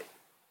get it.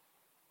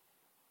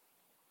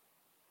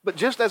 But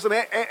just as an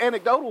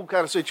anecdotal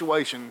kind of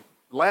situation,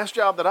 last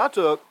job that I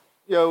took,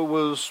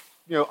 was,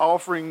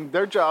 offering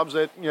their jobs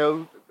at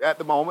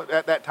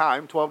that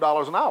time,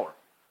 $12 an hour.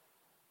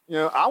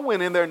 I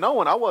went in there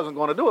knowing I wasn't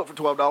going to do it for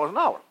 $12 an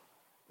hour.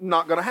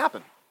 Not going to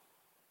happen.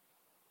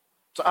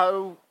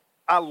 So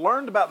I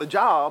learned about the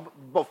job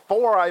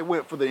before I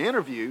went for the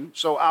interview,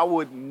 so I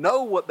would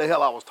know what the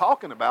hell I was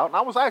talking about, and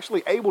I was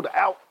actually able to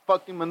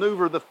out-fucking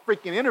maneuver the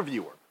freaking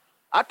interviewer.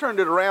 I turned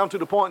it around to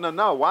the point of,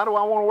 no, why do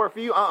I want to work for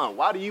you?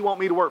 Why do you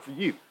want me to work for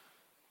you?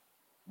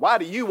 Why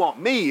do you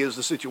want me is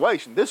the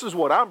situation. This is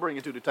what I'm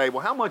bringing to the table.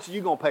 How much are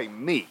you going to pay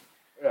me?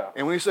 Yeah.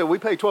 And when he said, we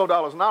pay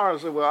 $12 an hour, I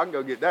said, well, I can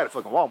go get that at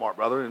fucking Walmart,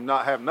 brother, and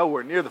not have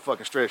nowhere near the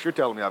fucking stress you're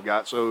telling me I've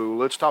got, so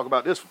let's talk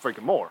about this for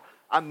freaking more.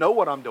 I know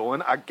what I'm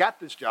doing. I got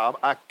this job.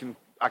 I can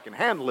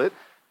handle it.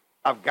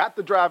 I've got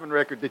the driving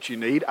record that you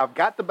need. I've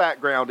got the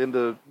background in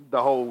the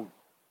whole,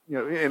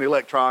 in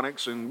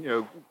electronics.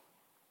 And,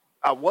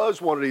 I was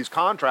one of these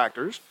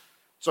contractors.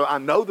 So I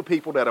know the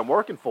people that I'm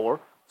working for.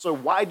 So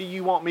why do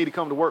you want me to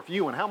come to work for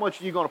you? And how much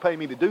are you going to pay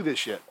me to do this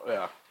shit?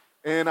 Yeah.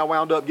 And I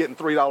wound up getting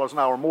 $3 an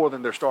hour more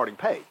than their starting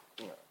pay.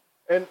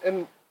 Yeah.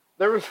 And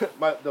there was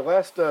the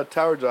last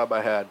tower job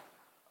I had.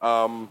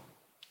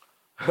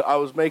 I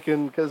was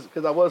making, because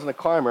I wasn't a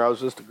climber, I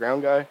was just a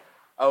ground guy.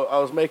 I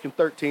was making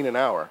 $13 an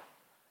hour.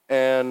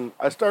 And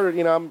I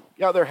started, I'm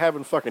out there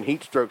having fucking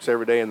heat strokes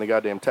every day in the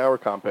goddamn tower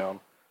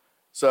compound.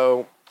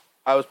 So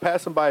I was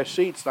passing by a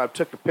Sheetz and I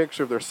took a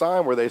picture of their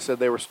sign where they said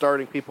they were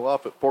starting people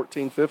off at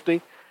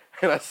 $14.50,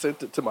 and I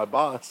sent it to my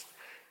boss.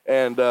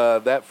 And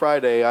that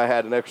Friday I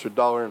had an extra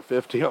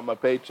 $1.50 on my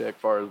paycheck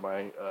as far as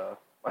my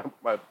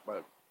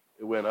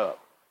it went up.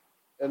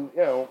 And,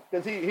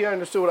 because he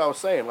understood what I was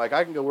saying. Like,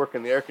 I can go work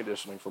in the air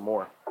conditioning for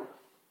more.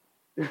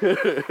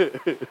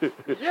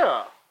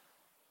 Yeah.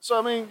 So,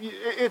 I mean,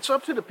 it's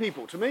up to the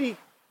people. To me,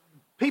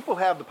 people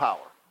have the power.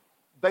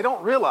 They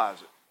don't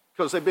realize it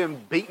because they've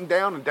been beaten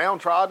down and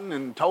downtrodden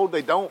and told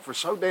they don't for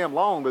so damn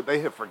long that they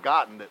have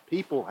forgotten that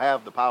people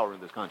have the power in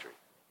this country,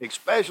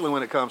 especially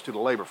when it comes to the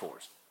labor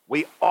force.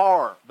 We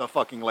are the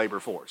fucking labor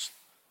force.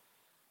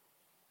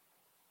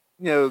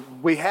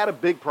 We had a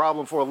big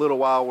problem for a little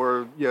while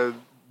where,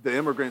 the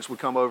immigrants would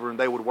come over and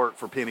they would work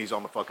for pennies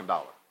on the fucking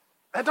dollar.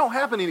 That don't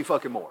happen any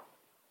fucking more.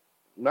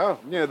 No.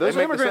 Those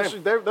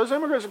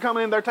immigrants are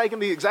coming in, they're taking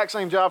the exact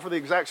same job for the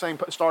exact same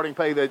starting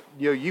pay that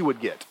you would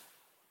get.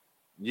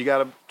 You got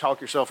to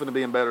talk yourself into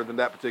being better than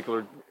that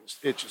particular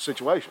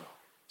situation.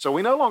 So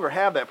we no longer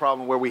have that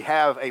problem where we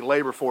have a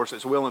labor force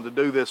that's willing to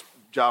do this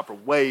job for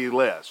way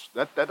less.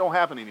 That don't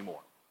happen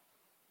anymore.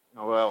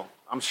 Well,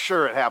 I'm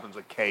sure it happens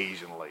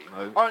occasionally.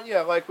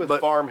 Yeah, like with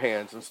farm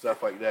hands and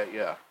stuff like that,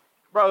 yeah.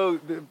 Bro,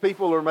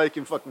 people are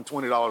making fucking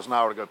 $20 an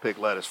hour to go pick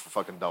lettuce for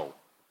fucking dough.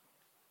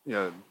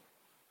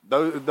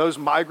 Those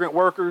migrant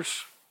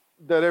workers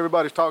that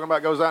everybody's talking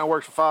about goes out and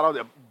works for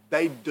 $5,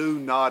 they do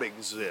not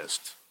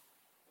exist.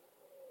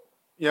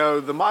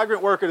 The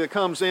migrant worker that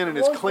comes in and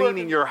is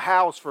cleaning your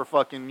house for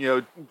fucking,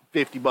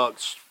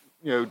 $50,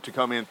 to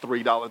come in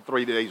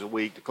 $3 days a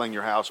week to clean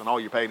your house, and all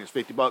you're paying is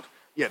 $50.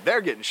 Yeah,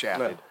 they're getting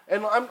shafted. No.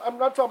 And I'm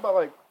not talking about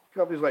like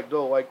companies like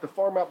Dole, like the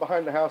farm out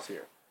behind the house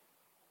here.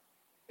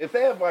 If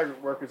they have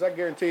migrant workers, I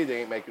guarantee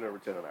they ain't making over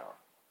 10 an hour.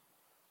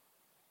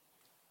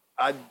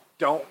 I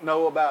don't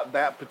know about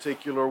that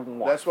particular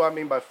one. That's what I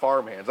mean by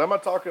farm hands. I'm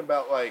not talking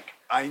about like...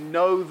 I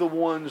know the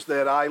ones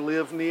that I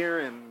live near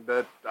and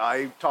that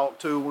I talk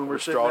to when we're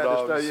sitting at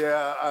the stuff.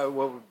 Yeah,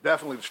 well,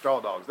 definitely the straw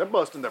dogs. They're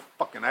busting their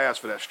fucking ass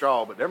for that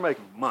straw, but they're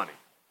making money.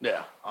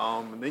 Yeah.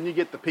 And then you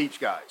get the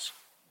peach guys.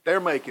 They're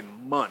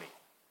making money.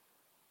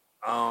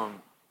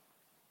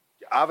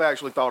 I've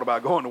actually thought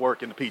about going to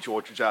work in the peach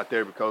orchards out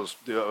there because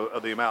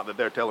of the amount that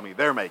they're telling me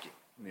they're making.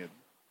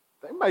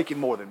 They're making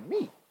more than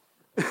me.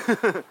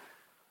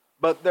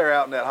 But they're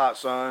out in that hot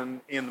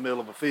sun in the middle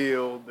of a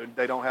field.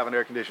 They don't have an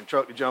air-conditioned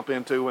truck to jump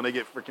into when they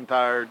get freaking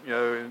tired,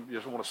 and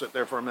just want to sit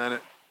there for a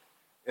minute.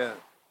 Yeah.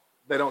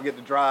 They don't get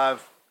to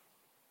drive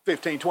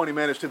 15, 20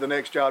 minutes to the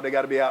next job. They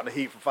got to be out in the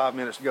heat for 5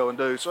 minutes to go and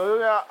do. So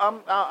yeah,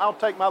 I'll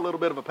take my little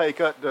bit of a pay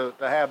cut to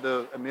have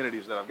the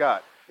amenities that I've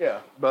got.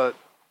 Yeah. But,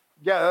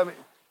 yeah, I mean,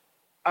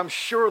 I'm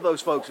sure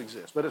those folks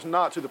exist, but it's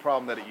not to the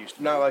problem that it used to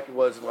be. Not like it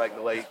was in like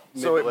the late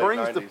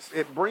 90s.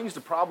 It brings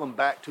the problem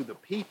back to the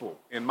people,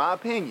 in my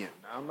opinion.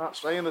 Now, I'm not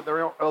saying that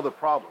there aren't other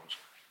problems.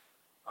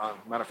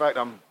 Matter of fact,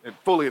 I'm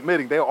fully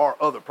admitting there are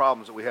other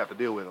problems that we have to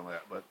deal with on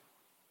that. But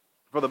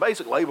for the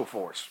basic labor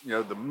force,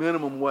 the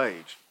minimum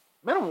wage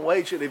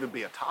shouldn't even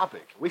be a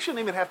topic. We shouldn't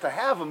even have to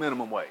have a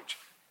minimum wage.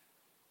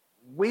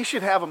 We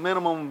should have a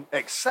minimum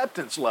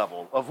acceptance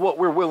level of what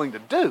we're willing to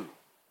do.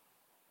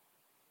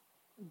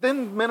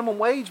 Then minimum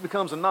wage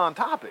becomes a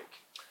non-topic.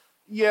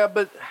 Yeah,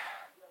 but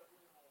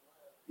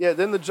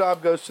then the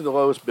job goes to the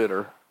lowest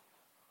bidder,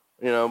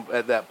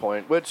 at that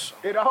point, which...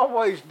 It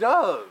always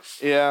does.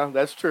 Yeah,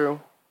 that's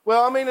true.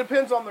 Well, I mean, it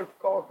depends on their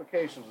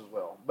qualifications as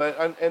well.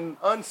 But an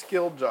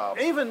unskilled job...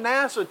 Even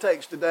NASA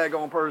takes the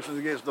daggone person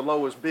that gets the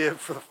lowest bid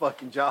for the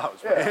fucking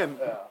jobs, man.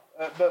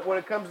 Yeah. But when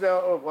it comes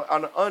down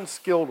on an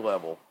unskilled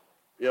level,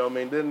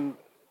 then...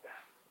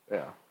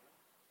 Yeah.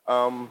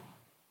 I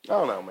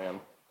don't know, man.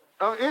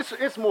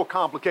 It's more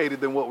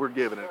complicated than what we're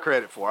giving it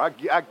credit for.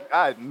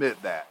 I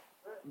admit that.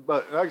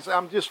 But like I said,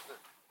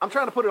 I'm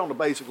trying to put it on the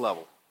basic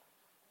level.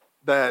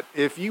 That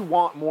if you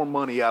want more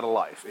money out of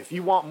life, if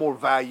you want more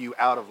value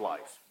out of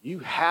life, you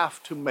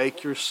have to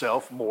make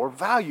yourself more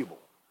valuable.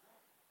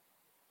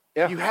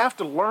 Yeah. You have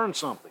to learn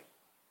something.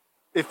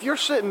 If you're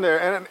sitting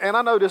there, and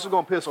I know this is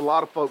going to piss a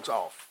lot of folks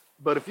off,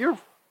 but if you're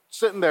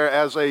sitting there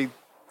as a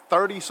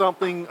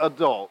 30-something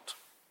adult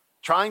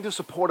trying to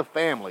support a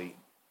family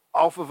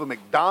off of a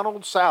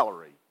McDonald's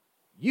salary,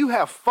 you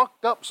have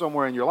fucked up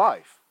somewhere in your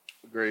life.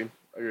 Agreed.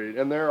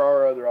 And there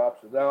are other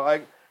options.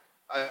 Now,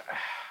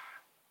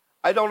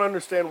 I don't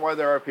understand why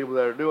there are people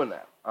that are doing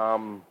that.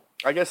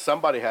 I guess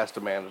somebody has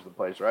to manage the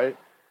place, right?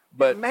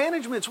 But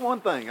management's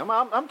one thing.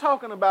 I'm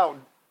talking about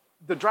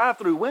the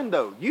drive-through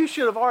window. You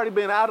should have already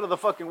been out of the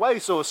fucking way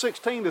so a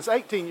 16 to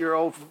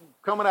 18-year-old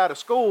coming out of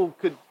school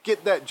could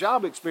get that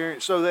job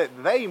experience so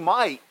that they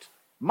might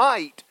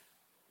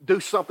do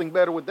something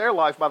better with their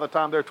life by the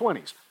time they're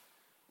 20s.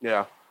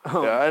 Yeah.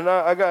 Yeah, and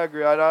I gotta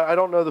agree. I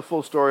don't know the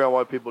full story on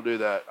why people do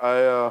that.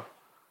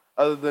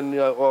 Other than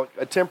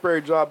a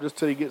temporary job just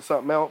till you get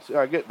something else.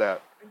 I get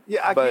that.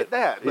 Yeah, I get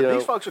that. But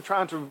these folks are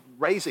trying to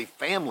raise a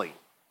family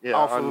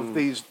off of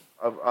these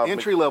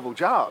entry-level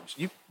jobs.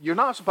 You're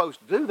not supposed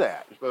to do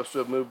that. You're supposed to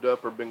have moved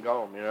up or been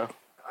gone.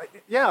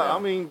 I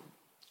mean,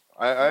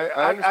 I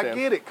understand. I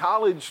get it.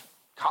 College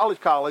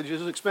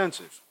is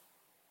expensive.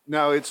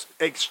 Now, it's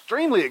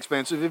extremely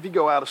expensive if you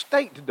go out of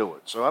state to do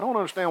it. So I don't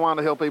understand why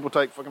the hell people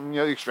take fucking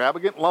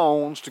extravagant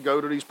loans to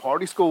go to these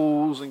party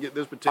schools and get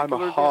this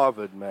particular... I'm a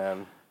Harvard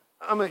man.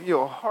 I mean,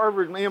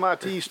 Harvard and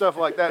MIT, stuff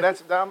like that.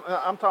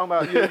 I'm talking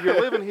about, you're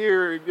living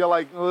here, you're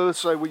like, let's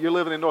say you're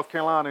living in North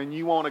Carolina and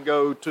you want to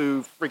go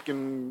to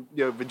freaking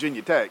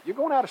Virginia Tech. You're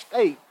going out of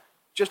state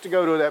just to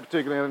go to that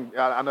particular...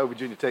 I know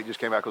Virginia Tech just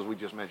came out because we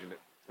just mentioned it.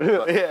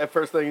 But, yeah,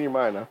 first thing in your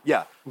mind, huh?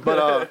 Yeah,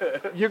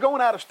 but you're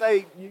going out of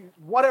state,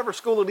 whatever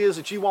school it is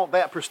that you want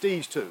that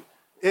prestige to,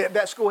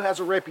 that school has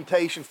a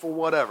reputation for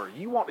whatever.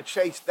 You want to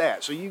chase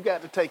that, so you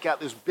got to take out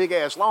this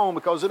big-ass loan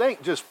because it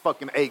ain't just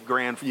fucking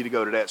 $8,000 for you to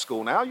go to that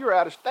school now. You're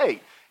out of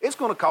state. It's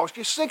going to cost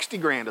you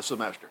 $60,000 a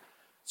semester.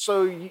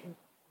 So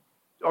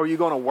are you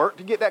going to work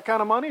to get that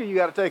kind of money, or you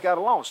got to take out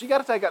a loan? So you got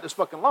to take out this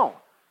fucking loan.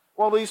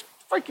 Well, these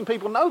freaking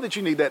people know that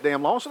you need that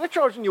damn loan, so they're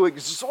charging you an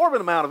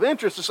exorbitant amount of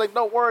interest to say,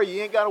 don't worry,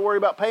 you ain't got to worry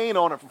about paying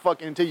on it for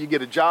fucking until you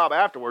get a job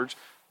afterwards.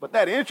 But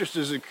that interest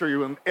is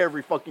accruing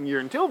every fucking year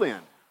until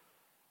then.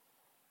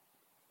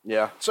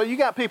 Yeah. So you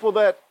got people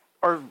that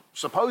are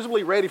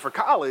supposedly ready for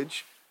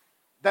college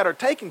that are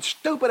taking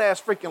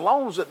stupid-ass freaking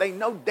loans that they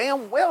know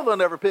damn well they'll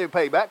never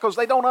pay back because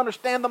they don't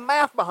understand the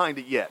math behind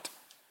it yet.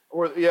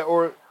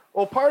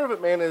 Well, part of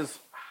it, man, is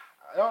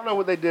I don't know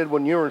what they did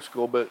when you were in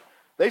school, but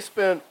they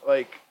spent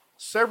like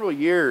several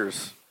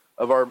years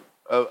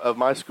of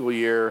my school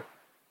year,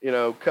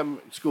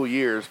 school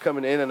years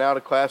coming in and out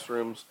of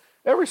classrooms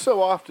every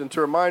so often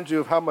to remind you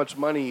of how much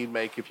money you'd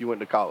make if you went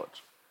to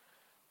college.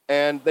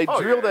 And they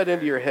drill that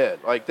into your head.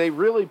 Like, they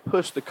really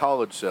push the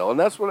college sell. And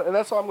that's how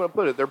I'm going to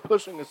put it. They're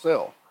pushing the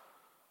sell.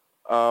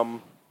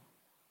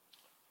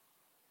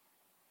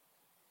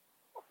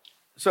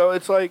 So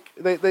it's like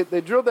they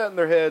drill that in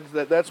their heads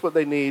that that's what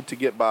they need to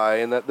get by,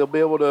 and that they'll be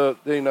able to,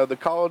 the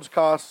college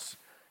costs,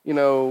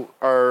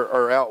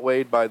 are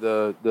outweighed by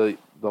the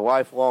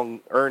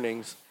lifelong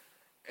earnings.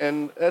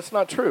 And that's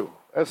not true.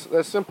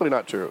 That's simply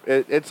not true.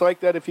 It's like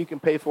that if you can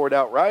pay for it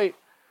outright.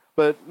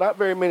 But not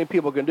very many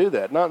people can do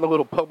that. Not in the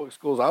little public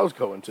schools I was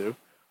going to.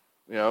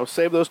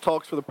 Save those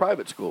talks for the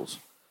private schools.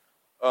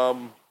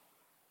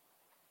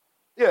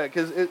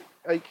 Because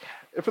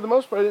for the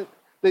most part,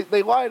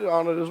 they lied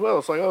on it as well.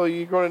 It's like, oh,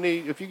 you're going to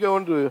need, if you go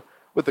into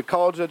with the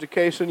college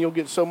education, you'll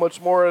get so much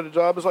more at a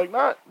job. It's like,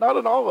 not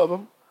in all of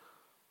them.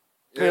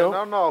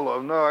 Not in all of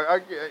them.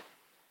 No,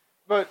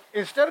 but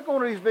instead of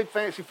going to these big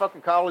fancy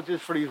fucking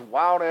colleges for these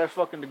wild ass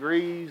fucking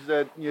degrees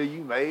that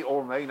you may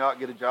or may not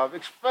get a job,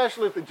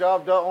 especially if the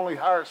job does only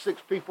hire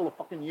 6 people a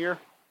fucking year.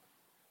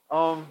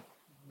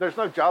 There's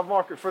no job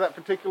market for that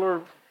particular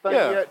thing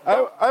yet.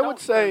 I would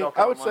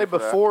say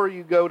before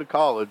you go to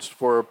college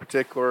for a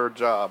particular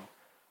job,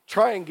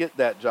 try and get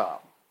that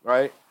job,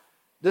 right?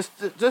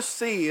 Just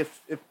see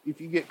if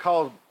you get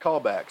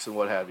callbacks and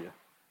what have you.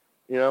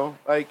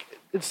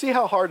 And see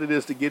how hard it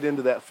is to get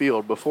into that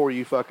field before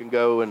you fucking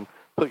go and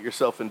put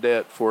yourself in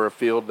debt for a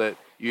field that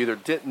you either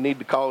didn't need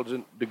the college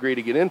degree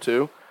to get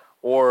into,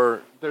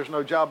 or there's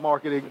no job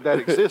market that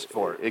exists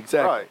for it.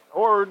 Exactly. Right.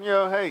 Or,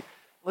 hey,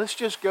 let's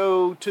just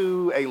go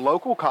to a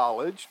local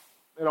college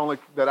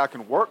that I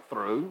can work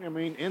through. I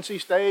mean, NC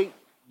State,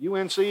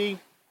 UNC,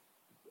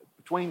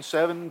 between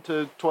 $7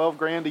 to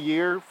 $12 a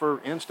year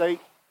for in-state.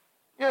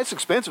 Yeah, it's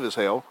expensive as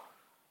hell,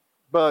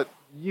 but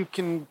you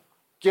can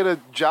get a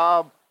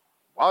job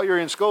while you're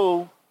in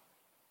school.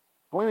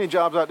 Plenty of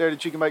jobs out there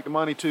that you can make the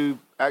money to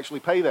actually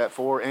pay that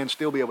for and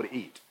still be able to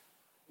eat.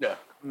 Yeah.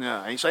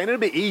 No, I ain't saying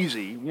it'll be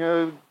easy,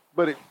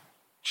 but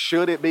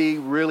should it be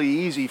really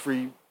easy for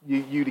you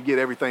to get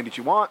everything that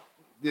you want?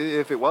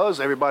 If it was,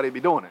 everybody would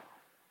be doing it.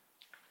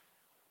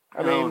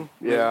 I mean,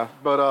 yeah.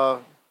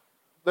 But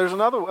there's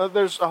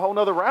a whole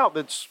other route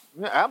that's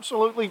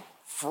absolutely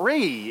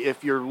free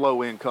if you're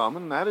low income,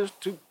 and that is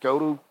to go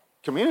to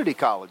community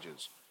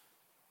colleges.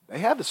 They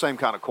have the same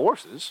kind of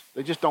courses.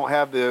 They just don't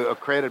have the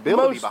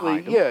credibility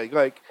behind them. Yeah,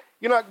 like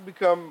you're not going to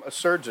become a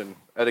surgeon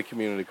at a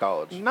community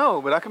college.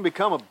 No, but I can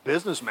become a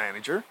business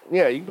manager.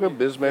 Yeah, you can become a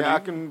business manager. I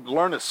can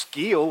learn a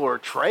skill or a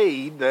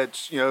trade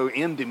that's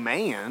in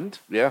demand.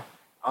 Yeah.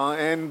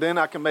 And then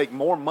I can make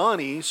more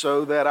money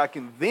so that I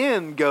can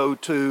then go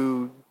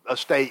to a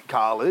state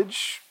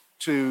college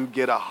to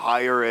get a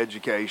higher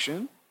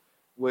education,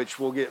 which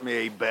will get me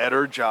a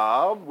better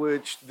job,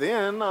 which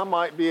then I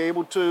might be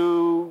able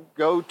to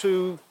go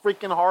to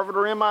freaking Harvard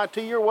or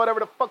MIT or whatever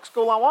the fuck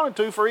school I wanted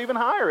to for even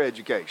higher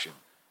education.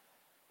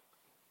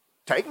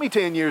 Take me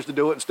 10 years to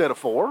do it instead of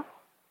 4,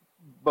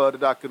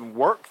 but I can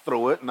work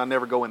through it and I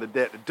never go into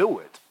debt to do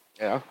it.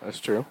 Yeah, that's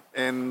true.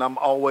 And I'm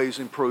always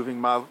improving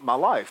my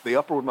life. The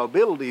upward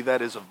mobility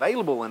that is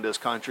available in this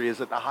country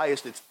is at the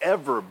highest it's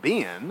ever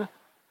been,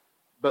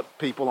 but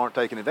people aren't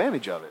taking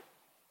advantage of it.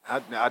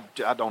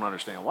 I don't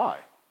understand why.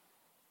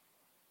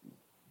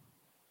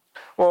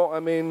 Well,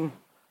 I mean,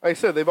 like I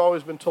said, they've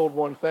always been told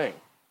one thing.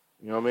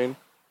 You know what I mean?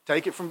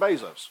 Take it from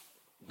Bezos.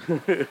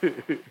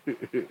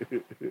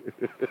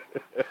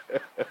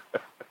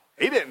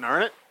 He didn't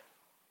earn it.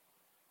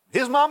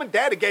 His mom and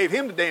daddy gave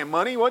him the damn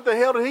money. What the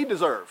hell did he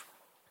deserve?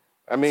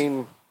 I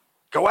mean,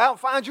 go out and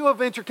find you a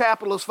venture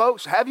capitalist,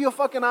 folks. Have you a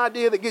fucking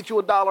idea that gets you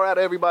 $1 out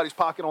of everybody's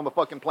pocket on the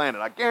fucking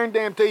planet? I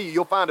guarantee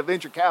you'll find a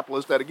venture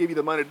capitalist that'll give you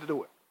the money to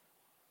do it.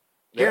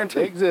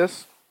 Guarantee. They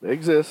exist. They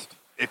exist.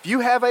 If you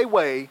have a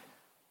way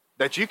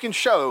that you can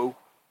show,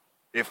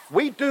 if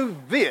we do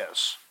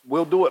this,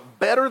 we'll do it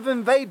better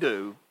than they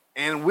do,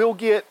 and we'll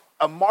get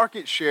a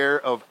market share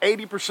of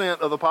 80%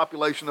 of the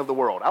population of the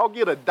world. I'll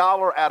get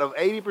 $1 out of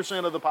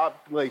 80% of the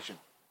population.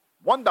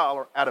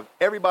 $1 out of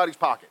everybody's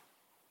pocket.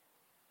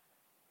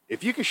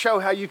 If you can show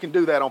how you can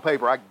do that on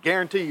paper, I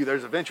guarantee you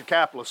there's a venture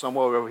capitalist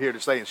somewhere over here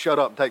that's saying, shut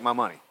up and take my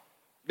money.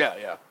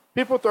 Yeah.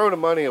 People throw the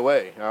money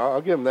away.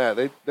 I'll give them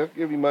that. They'll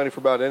give you money for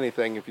about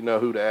anything if you know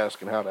who to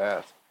ask and how to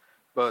ask.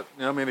 But,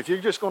 I mean, if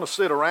you're just going to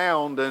sit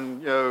around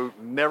and,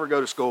 never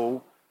go to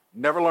school,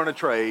 never learn a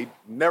trade,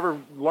 never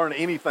learn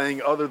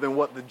anything other than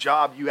what the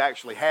job you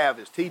actually have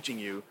is teaching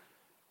you,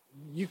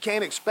 you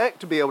can't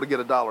expect to be able to get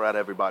 $1 out of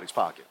everybody's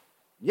pocket.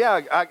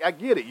 Yeah, I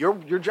get it.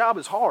 Your job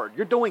is hard.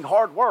 You're doing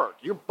hard work.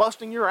 You're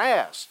busting your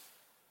ass.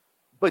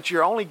 But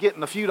you're only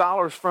getting a few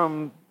dollars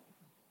from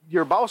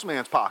your boss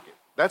man's pocket.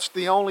 That's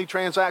the only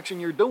transaction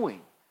you're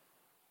doing.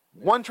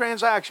 One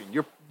transaction.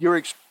 You're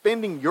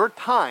expending your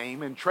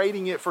time and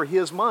trading it for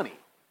his money.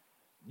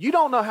 You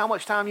don't know how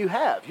much time you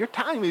have. Your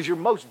time is your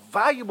most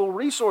valuable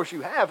resource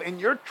you have,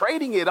 and you're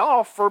trading it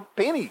off for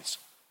pennies.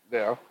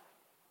 Yeah.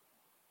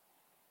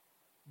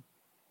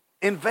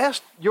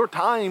 Invest your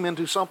time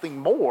into something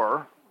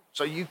more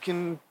so you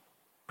can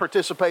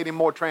participate in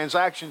more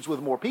transactions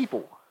with more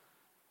people.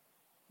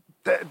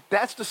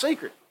 That's the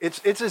secret.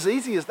 It's as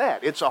easy as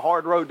that. It's a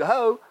hard road to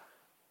hoe,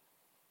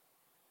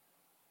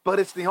 but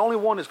it's the only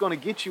one that's going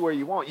to get you where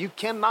you want. You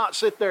cannot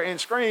sit there and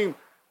scream,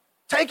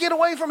 take it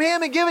away from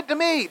him and give it to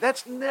me.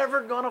 That's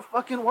never going to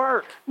fucking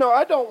work. No,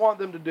 I don't want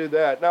them to do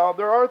that. Now,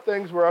 there are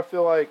things where I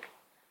feel like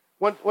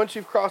once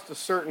you've crossed a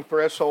certain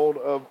threshold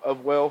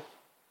of wealth,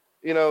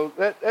 you know,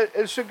 that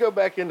it should go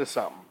back into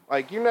something.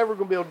 Like, you're never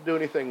going to be able to do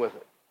anything with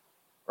it,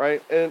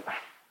 right? And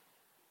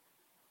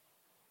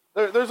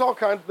there's all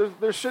kinds,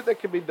 there's shit that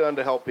can be done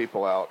to help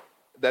people out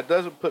that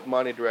doesn't put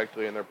money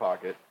directly in their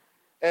pocket.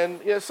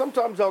 And, yeah,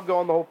 sometimes I'll go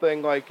on the whole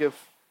thing, like,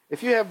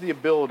 if you have the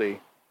ability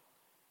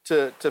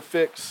to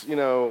fix, you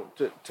know,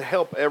 to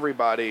help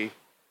everybody,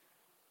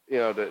 you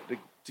know,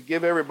 to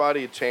give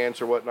everybody a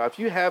chance or whatnot, if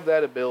you have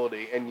that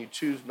ability and you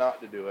choose not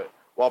to do it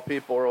while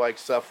people are, like,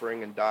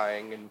 suffering and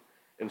dying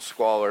and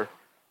squalor,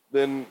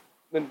 then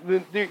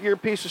you're a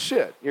piece of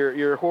shit.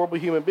 You're a horrible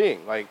human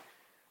being. Like,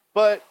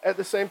 but at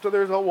the same time,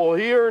 there's well,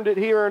 he earned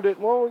it.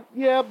 Well,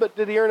 yeah, but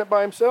did he earn it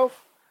by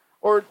himself,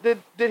 or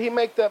did he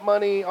make that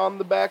money on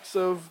the backs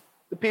of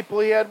the people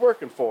he had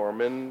working for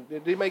him, and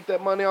did he make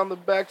that money on the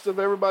backs of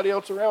everybody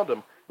else around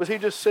him? Was he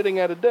just sitting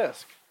at a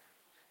desk?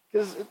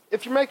 Because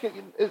if you're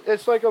making,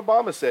 it's like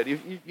Obama said, you're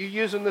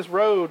using this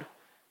road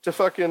to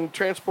fucking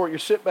transport your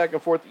shit back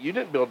and forth. You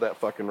didn't build that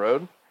fucking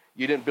road.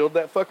 You didn't build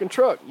that fucking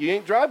truck. You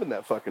ain't driving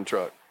that fucking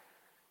truck.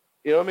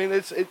 You know what I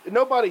mean?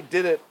 Nobody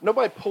did it.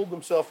 Nobody pulled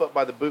themselves up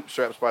by the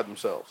bootstraps by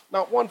themselves.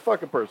 Not one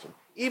fucking person.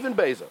 Even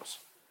Bezos.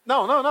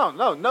 No.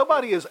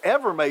 Nobody has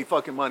ever made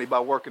fucking money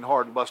by working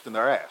hard and busting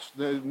their ass.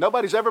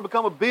 Nobody's ever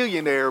become a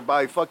billionaire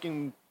by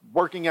fucking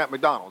working at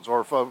McDonald's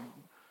or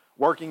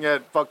working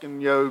at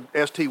fucking, you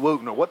know, ST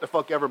Wooten or what the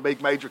fuck ever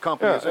big major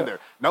company is in there.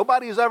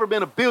 Nobody has ever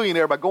been a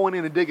billionaire by going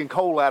in and digging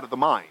coal out of the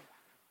mine.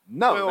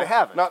 No, well, they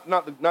haven't.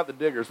 Not the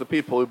diggers, the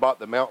people who bought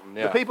the mountain.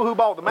 Yeah. The people who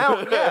bought the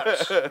mountain,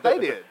 yes, they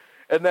did.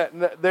 And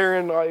that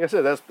therein, like I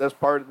said, that's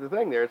part of the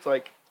thing there. It's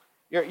like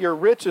you're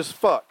rich as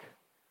fuck,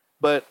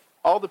 but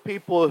all the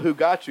people who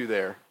got you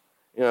there,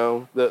 you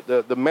know,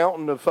 the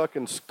mountain of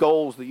fucking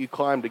skulls that you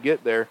climbed to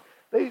get there,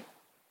 you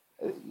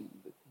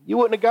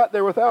wouldn't have got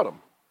there without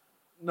them.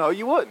 No,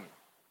 you wouldn't.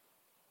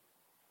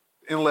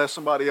 Unless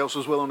somebody else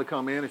was willing to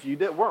come in if you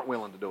weren't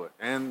willing to do it.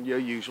 And you know,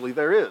 usually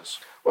there is.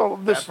 Well,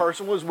 that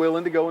person was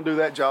willing to go and do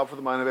that job for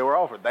the money they were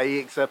offered. They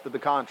accepted the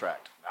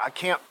contract. I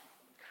can't.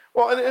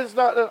 Well, and it's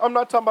not. I'm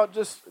not talking about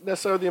just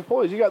necessarily the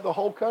employees. You got the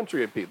whole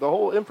country of people, the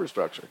whole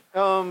infrastructure.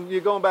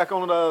 You're going back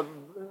on the.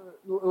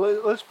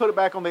 Let's put it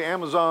back on the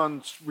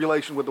Amazon's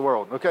relation with the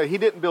world. Okay, he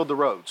didn't build the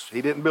roads.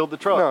 He didn't build the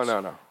trucks. No.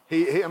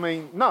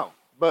 No.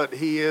 But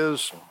he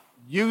is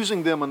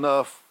using them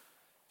enough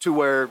to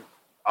where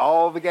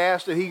all the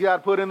gas that he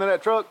got put into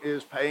that truck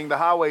is paying the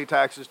highway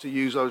taxes to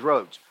use those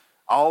roads.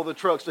 All the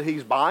trucks that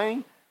he's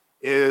buying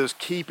is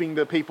keeping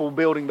the people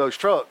building those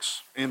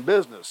trucks in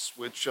business,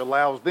 which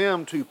allows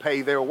them to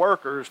pay their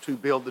workers to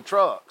build the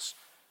trucks,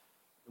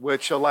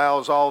 which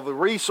allows all the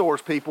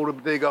resource people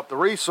to dig up the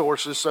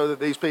resources so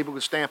that these people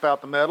can stamp out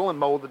the metal and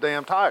mold the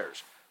damn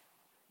tires.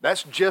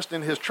 That's just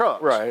in his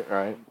trucks.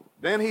 Right.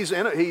 Then he's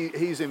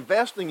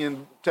investing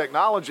in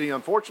technology.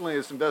 Unfortunately,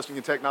 it's investing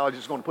in technology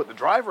that's going to put the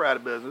driver out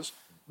of business.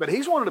 But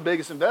he's one of the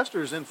biggest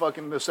investors in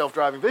fucking the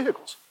self-driving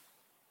vehicles,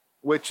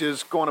 which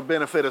is going to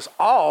benefit us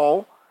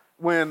all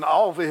when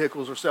all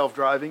vehicles are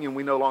self-driving and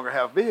we no longer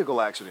have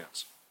vehicle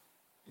accidents.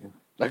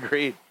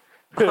 Agreed.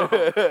 We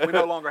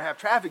no longer have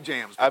traffic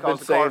jams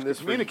because the cars can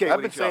communicate with each other.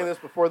 I've been saying this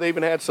before they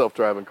even had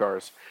self-driving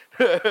cars.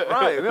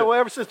 Right. Well,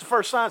 ever since the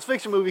first science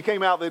fiction movie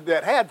came out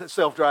that had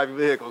self-driving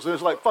vehicles, it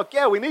was like, fuck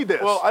yeah, we need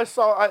this. Well,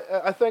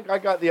 I think I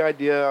got the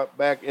idea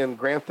back in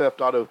Grand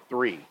Theft Auto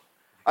 3.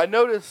 I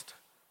noticed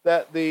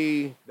that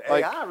the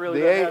AI really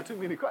doesn't have too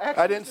many accidents.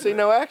 I didn't see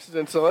no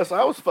accidents unless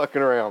I was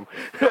fucking around.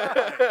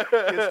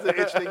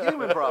 It's the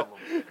human problem.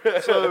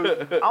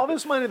 So all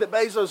this money that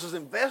Bezos is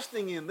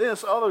investing in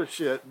this other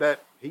shit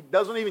that he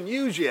doesn't even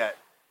use yet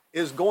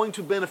is going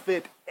to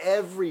benefit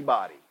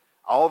everybody.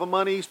 All the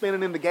money he's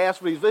spending in the gas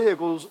for these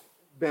vehicles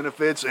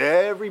benefits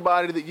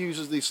everybody that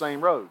uses these same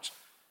roads.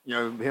 You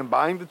know, him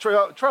buying the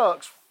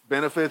trucks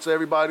benefits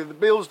everybody that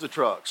builds the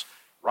trucks.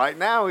 Right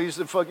now, he's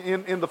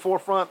in the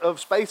forefront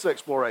of space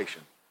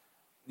exploration.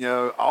 You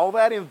know, all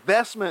that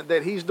investment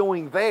that he's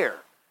doing there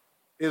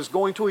is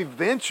going to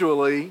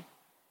eventually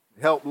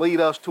help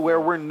lead us to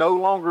where we're no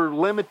longer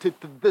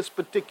limited to this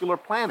particular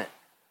planet.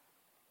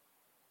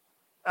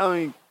 I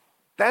mean,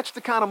 That's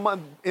the kind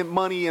of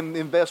money and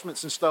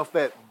investments and stuff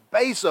that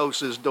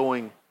Bezos is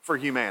doing for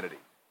humanity.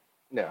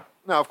 Yeah.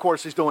 Now, of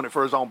course, he's doing it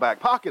for his own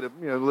back pocket.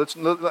 Let's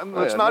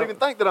not even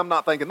think that I'm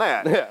not thinking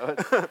that.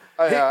 Yeah.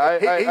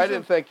 I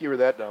didn't think you were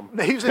that dumb.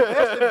 He's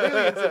invested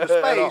billions into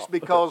space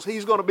because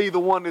he's going to be the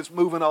one that's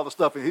moving all the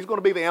stuff in. He's going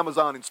to be the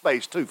Amazon in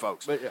space too,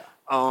 folks. But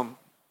yeah.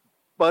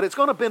 But it's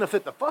going to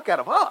benefit the fuck out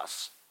of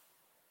us.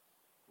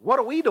 What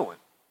are we doing?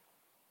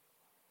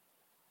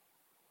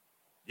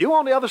 You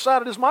on the other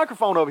side of this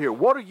microphone over here,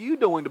 what are you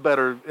doing to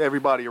better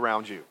everybody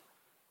around you?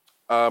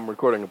 I'm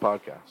recording a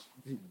podcast.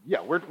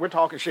 Yeah, we're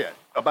talking shit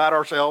about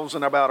ourselves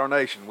and about our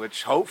nation,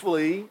 which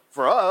hopefully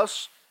for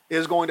us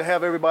is going to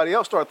have everybody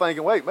else start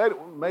thinking, wait,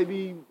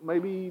 maybe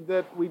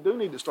that we do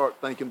need to start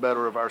thinking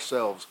better of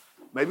ourselves.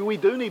 Maybe we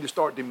do need to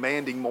start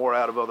demanding more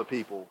out of other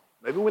people.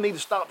 Maybe we need to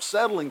stop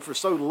settling for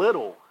so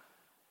little.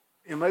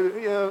 And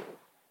maybe,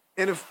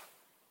 and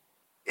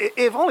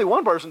if only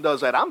one person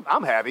does that,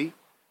 I'm happy.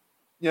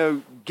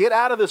 Get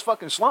out of this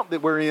fucking slump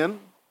that we're in.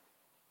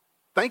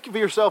 Think of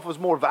yourself as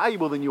more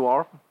valuable than you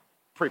are.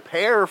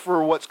 Prepare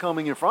for what's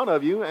coming in front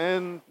of you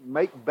and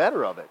make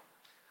better of it.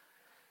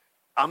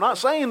 I'm not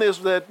saying this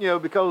that,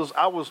 because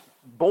I was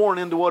born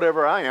into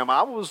whatever I am.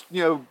 I was,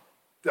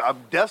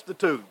 I'm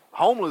destitute,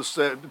 homeless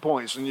at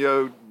points, and,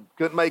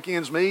 couldn't make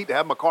ends meet,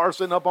 have my car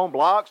sitting up on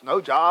blocks,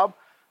 no job,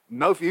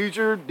 no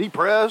future,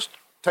 depressed,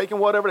 taking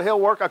whatever the hell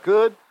work I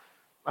could.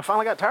 I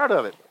finally got tired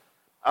of it.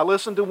 I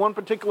listened to one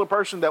particular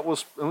person that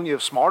was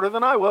smarter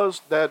than I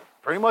was that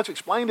pretty much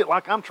explained it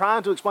like I'm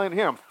trying to explain it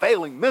here. I'm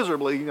failing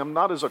miserably. I'm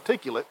not as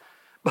articulate.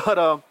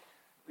 But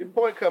the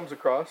point comes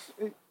across.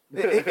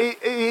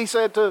 he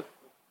said to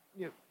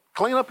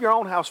clean up your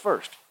own house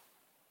first.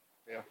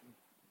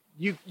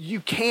 Yeah. You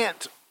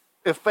can't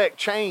affect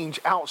change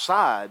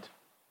outside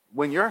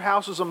when your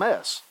house is a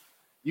mess.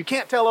 You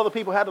can't tell other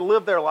people how to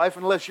live their life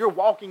unless you're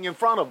walking in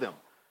front of them.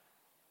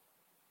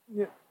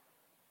 Yeah.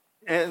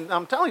 And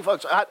I'm telling you,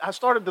 folks, I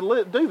started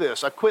to do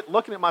this. I quit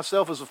looking at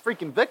myself as a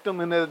freaking victim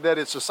and that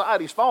it's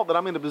society's fault that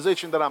I'm in the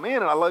position that I'm in.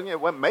 And I look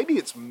at, well, maybe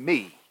it's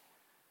me.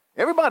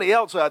 Everybody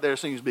else out there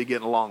seems to be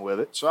getting along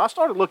with it. So I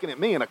started looking at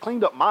me and I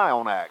cleaned up my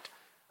own act.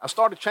 I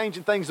started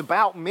changing things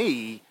about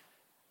me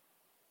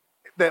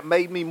that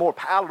made me more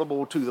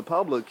palatable to the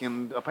public.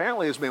 And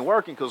apparently it's been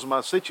working because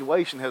my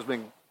situation has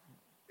been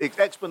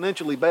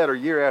exponentially better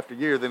year after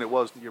year than it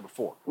was the year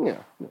before. Yeah.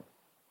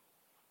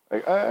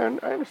 I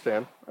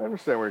understand. I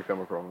understand where you're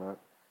coming from on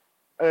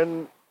that.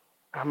 And,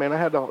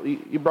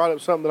 you brought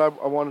up something that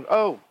I wanted.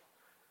 Oh,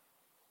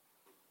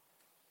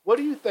 what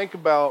do you think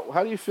about,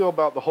 how do you feel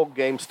about the whole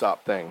GameStop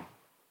thing?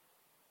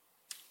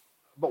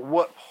 But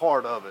what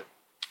part of it?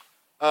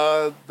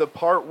 The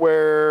part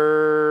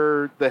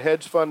where the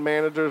hedge fund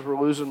managers were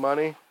losing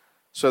money,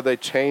 so they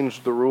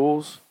changed the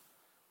rules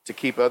to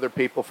keep other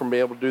people from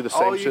being able to do the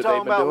same shit they've been doing. Oh, you're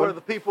talking about where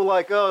the people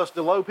like us,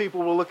 the low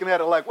people, were looking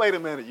at it like, wait a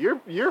minute,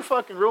 you're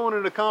fucking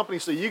ruining the company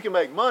so you can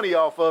make money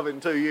off of it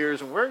in 2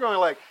 years, and we're going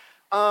like,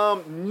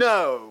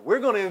 no, we're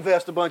going to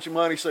invest a bunch of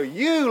money so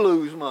you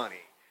lose money.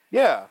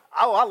 Yeah.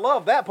 Oh, I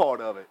love that part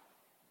of it.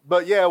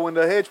 But yeah, when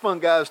the hedge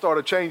fund guys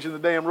started changing the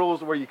damn rules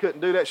to where you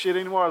couldn't do that shit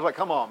anymore, I was like,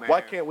 come on, man.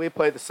 Why can't we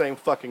play the same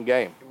fucking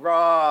game?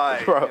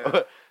 Right. Bro,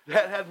 yeah.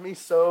 That had me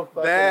so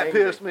fucking That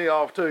angry. pissed me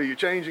off too. You're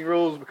changing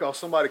rules because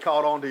somebody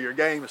caught on to your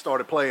game and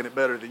started playing it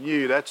better than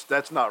you.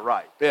 That's not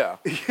right. Yeah.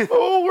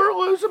 Oh, we're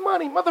losing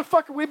money.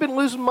 Motherfucker, we've been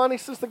losing money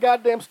since the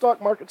goddamn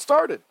stock market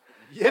started.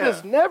 Yeah. It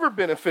has never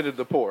benefited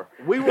the poor.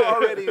 We were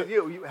already,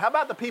 how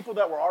about the people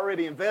that were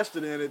already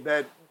invested in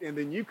it and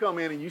then you come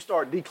in and you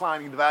start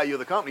declining the value of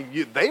the company.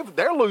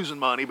 They're losing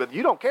money, but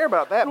you don't care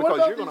about that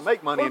because you're going to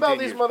make money in 10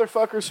 years. What about these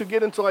motherfuckers who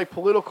get into like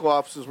political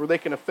offices where they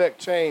can affect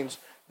change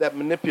that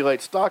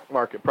manipulate stock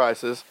market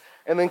prices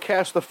and then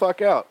cash the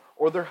fuck out?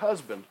 Or their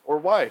husband or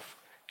wife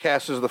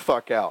cashes the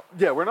fuck out.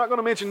 Yeah, we're not going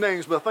to mention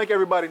names, but I think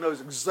everybody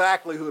knows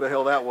exactly who the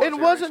hell that was. It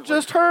wasn't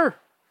just her.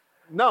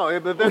 No,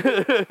 but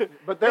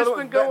that's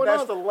been going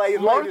on. The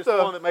latest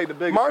one that made the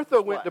biggest Martha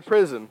splash. went to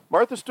prison.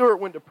 Martha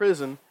Stewart went to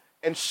prison,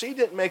 and she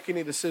didn't make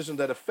any decision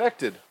that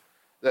affected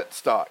that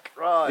stock.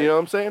 Right. You know what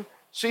I'm saying?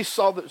 She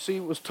saw that she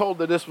was told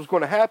that this was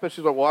going to happen.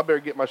 She's like, well, I better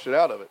get my shit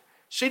out of it.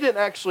 She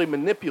didn't actually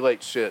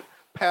manipulate shit,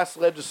 pass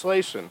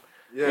legislation.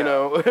 Yeah. You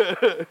know?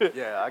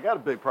 Yeah, I got a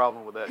big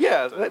problem with that.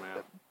 Yeah. Shit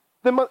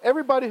too, man.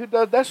 Everybody who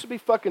does that should be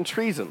fucking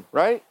treason,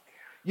 right?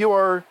 You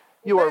are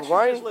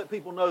lying. Just let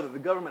people know that the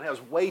government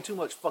has way too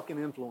much fucking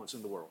influence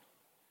in the world.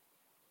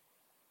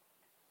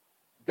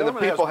 And the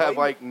people have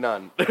like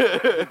none.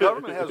 The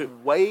government has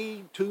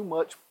way too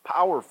much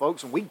power,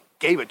 folks, and we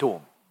gave it to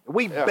them.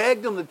 We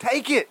begged them to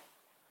take it.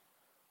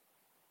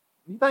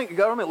 You think the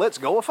government lets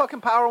go of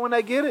fucking power when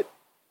they get it?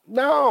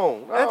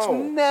 No. That's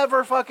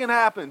never fucking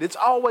happened. It's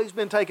always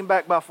been taken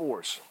back by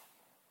force.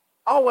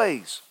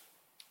 Always.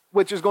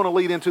 Which is going to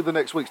lead into the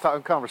next week's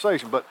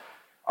conversation, but...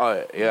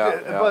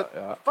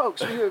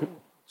 folks,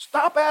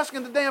 stop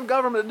asking the damn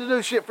government to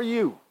do shit for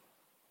you.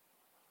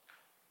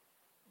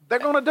 They're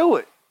going to do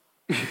it.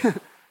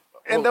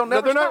 And they'll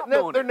never stop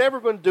doing it. They're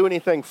never going to do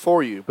anything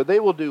for you, but they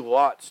will do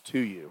lots to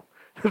you.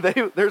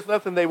 There's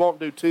nothing they won't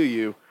do to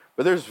you,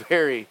 but there's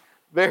very,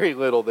 very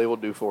little they will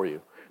do for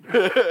you.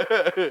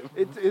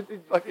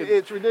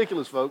 It's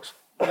ridiculous, folks.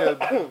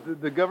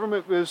 The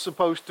government is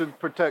supposed to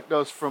protect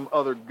us from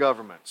other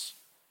governments.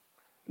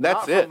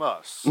 That's not it. From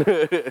us.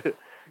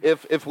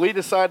 If we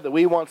decide that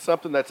we want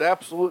something that's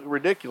absolutely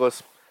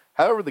ridiculous,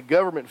 however the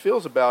government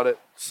feels about it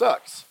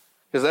sucks.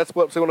 Because that's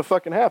what's going to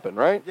fucking happen,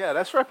 right? Yeah,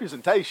 that's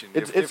representation.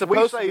 It's if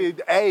we say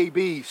A,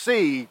 B,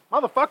 C,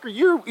 motherfucker,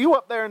 you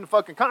up there in the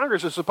fucking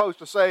Congress is supposed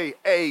to say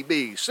A,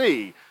 B,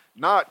 C,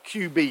 not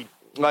Q, B.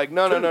 Like,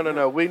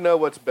 no. We know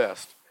what's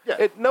best.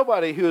 Yeah.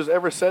 Nobody who has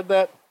ever said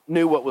that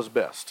knew what was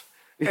best.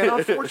 And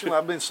unfortunately,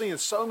 I've been seeing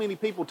so many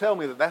people tell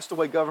me that that's the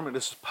way government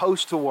is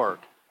supposed to work.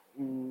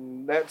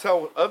 That's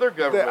how other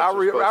governments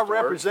our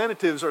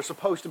representatives are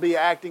supposed to be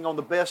acting on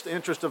the best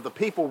interest of the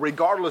people,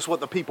 regardless what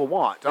the people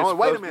want.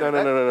 Wait a minute.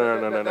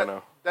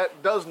 No.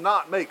 That does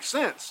not make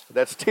sense.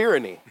 That's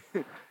tyranny.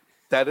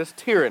 That is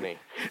tyranny.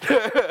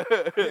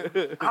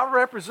 Our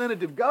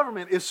representative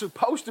government is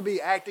supposed to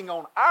be acting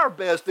on our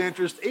best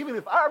interest, even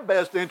if our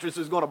best interest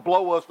is going to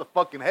blow us to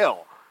fucking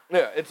hell.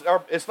 Yeah,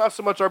 it's not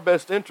so much our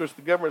best interest.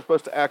 The government's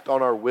supposed to act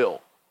on our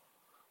will.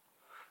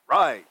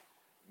 Right.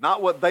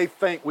 Not what they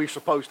think we're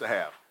supposed to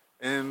have.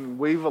 And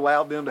we've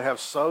allowed them to have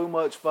so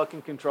much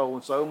fucking control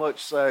and so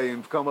much say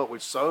and come up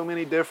with so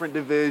many different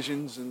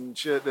divisions and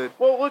shit that...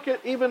 Well, look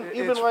at even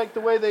like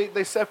the way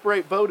they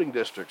separate voting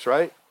districts,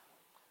 right?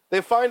 They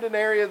find an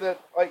area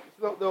that, like,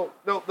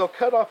 they'll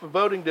cut off a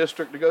voting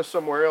district to go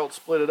somewhere else,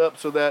 split it up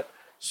so that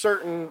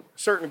certain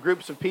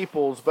groups of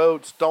people's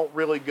votes don't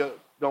really get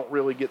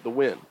the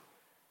win.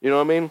 You know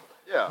what I mean?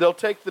 Yeah. They'll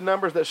take the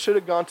numbers that should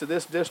have gone to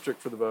this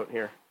district for the vote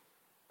here.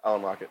 I'll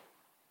unlock it.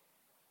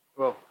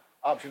 Well,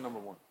 option number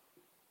 1.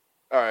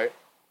 All right.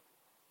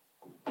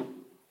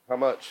 How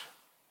much?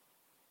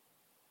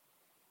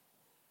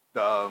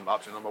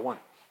 Option number 1.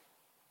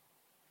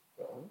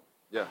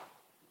 Yeah.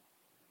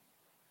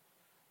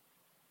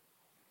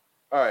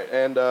 All right,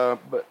 and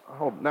but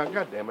hold now,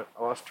 God damn it,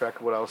 I lost track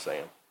of what I was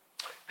saying.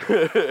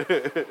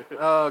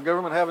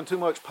 Government having too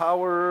much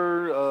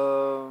power.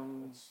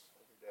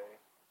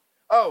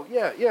 Oh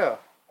yeah.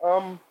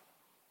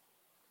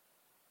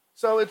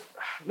 So it's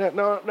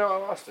no, I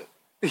lost it.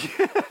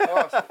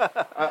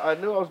 I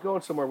knew I was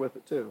going somewhere with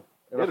it too.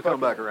 It'll come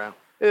back around.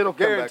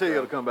 Guarantee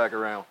it'll come back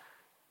around.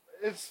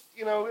 It's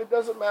it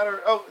doesn't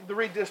matter. Oh, the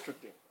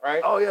redistricting,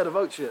 right? Oh yeah, the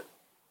vote shit.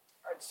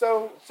 All right,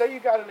 so say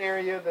you got an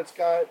area that's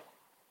got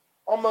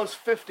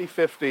almost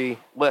 50-50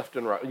 left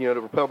and right,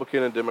 the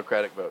Republican and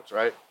Democratic votes,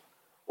 right?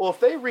 Well, if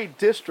they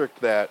redistrict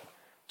that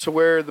to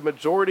where the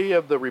majority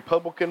of the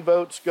Republican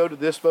votes go to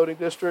this voting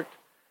district,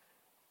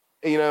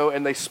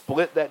 and they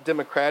split that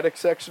Democratic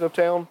section of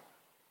town,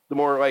 the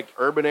more like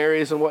urban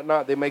areas and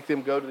whatnot, they make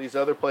them go to these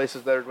other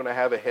places that are going to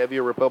have a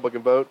heavier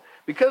Republican vote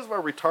because of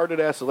our retarded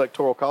ass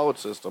electoral college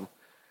system.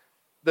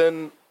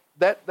 Then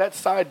that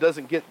side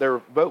doesn't get their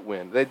vote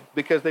win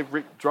because they've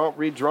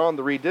redrawn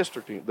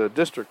the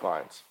district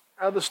lines.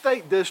 The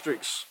state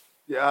districts,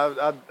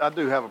 yeah, I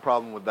do have a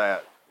problem with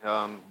that.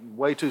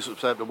 Way too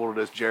susceptible to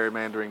this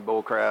gerrymandering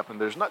bullcrap, and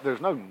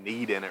there's no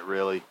need in it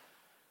really.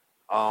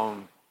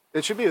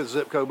 It should be a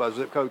zip code by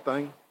zip code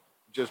thing,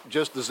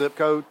 just the zip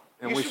code.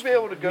 And should be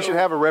able to go. You should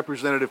have a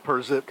representative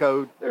per zip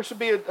code. There should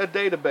be a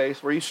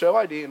database where you show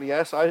ID, and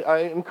yes, I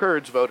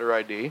encourage voter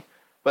ID,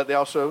 but they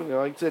also,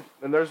 like I said,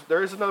 and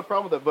there is another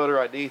problem with that voter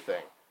ID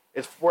thing.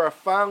 It's where I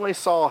finally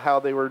saw how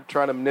they were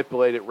trying to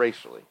manipulate it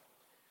racially.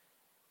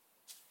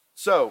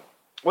 So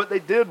what they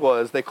did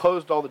was they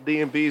closed all the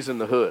DMVs in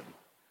the hood.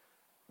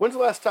 When's the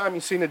last time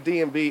you've seen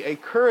a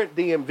current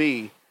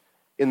DMV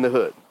in the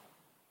hood?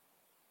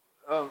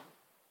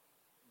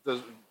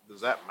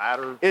 Does that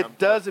matter? It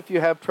does if you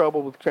have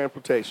trouble with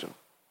transportation.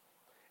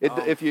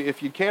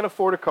 If you can't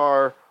afford a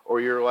car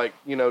or you're like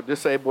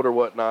disabled or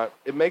whatnot,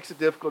 it makes it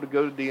difficult to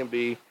go to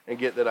DMV and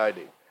get that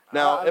ID.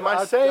 Now,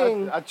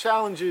 I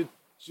challenge you.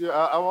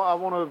 I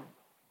want to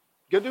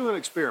go do an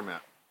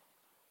experiment.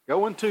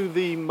 Go into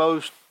the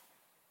most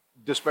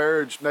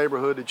disparaged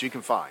neighborhood that you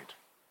can find.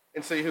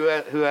 And see who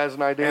has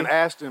an ID? And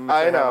ask them if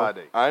they have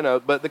ID. I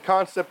know, but the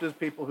concept is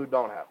people who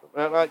don't have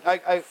them.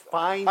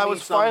 I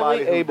was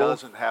somebody who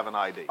doesn't have an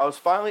ID. I was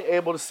finally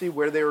able to see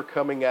where they were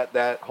coming at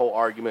that whole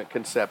argument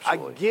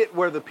conceptually. I get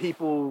where the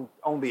people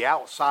on the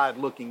outside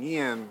looking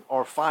in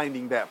are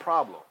finding that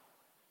problem,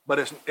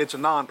 but it's a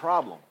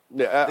non-problem.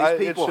 Yeah,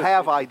 these people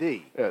have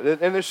ID. Yeah,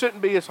 and it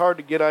shouldn't be as hard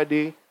to get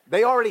ID.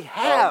 They already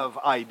have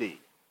ID.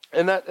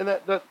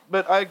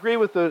 But I agree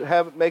with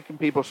making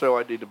people show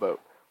ID to vote.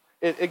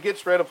 It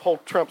gets rid of whole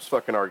Trump's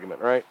fucking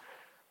argument, right?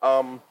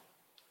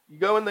 You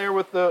go in there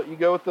with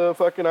the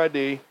fucking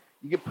ID,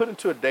 you get put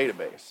into a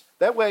database.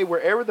 That way,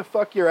 wherever the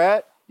fuck you're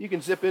at, you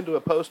can zip into a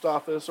post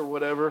office or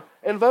whatever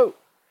and vote.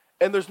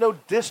 And there's no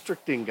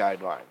districting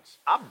guidelines.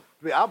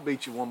 I'll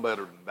beat you one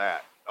better than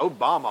that.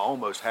 Obama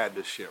almost had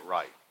this shit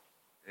right,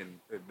 and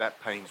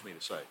that pains me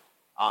to say,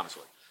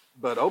 honestly.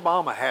 But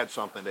Obama had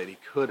something that he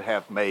could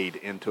have made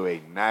into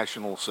a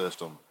national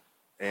system.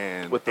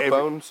 And with the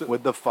phones?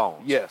 With the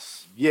phones.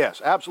 Yes.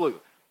 Yes, absolutely.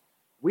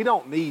 We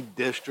don't need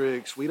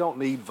districts. We don't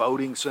need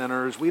voting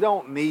centers. We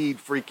don't need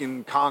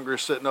freaking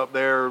Congress sitting up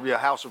there,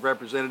 House of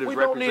Representatives We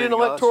don't need representing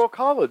an electoral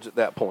college at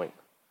that point.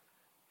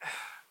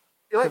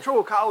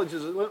 Electoral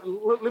colleges,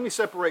 let me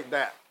separate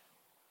that.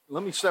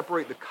 Let me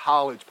separate the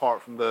college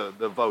part from the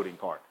voting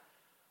part.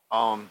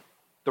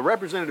 The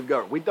representative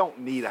government, we don't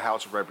need a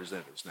House of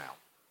Representatives now.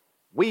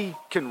 We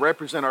can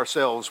represent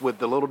ourselves with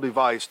the little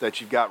device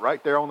that you've got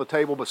right there on the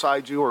table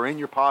beside you or in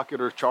your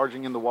pocket or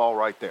charging in the wall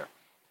right there.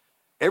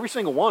 Every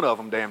single one of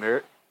them, damn near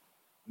it,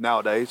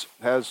 nowadays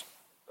has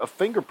a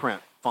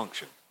fingerprint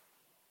function.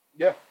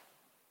 Yeah.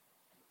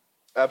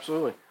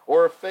 Absolutely.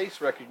 Or a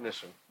face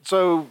recognition.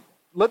 So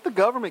let the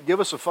government give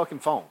us a fucking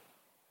phone.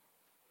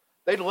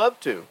 They'd love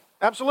to.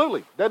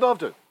 Absolutely. They'd love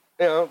to.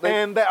 You know,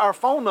 and that our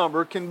phone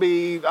number can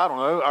be, I don't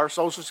know, our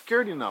social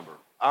security number,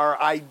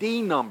 our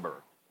ID number.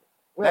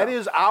 Yeah. That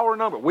is our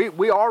number.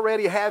 We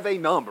already have a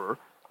number.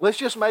 Let's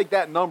just make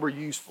that number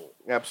useful.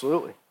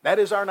 Absolutely. That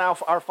is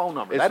our phone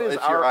number. That is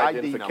our your ID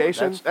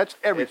identification. Number. That's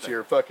everything. It's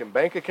your fucking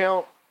bank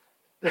account.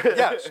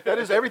 Yes, that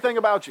is everything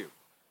about you.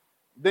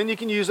 Then you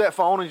can use that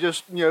phone and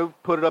just,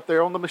 put it up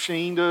there on the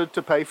machine to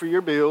pay for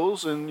your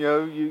bills. And,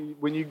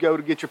 when you go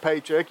to get your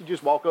paycheck, you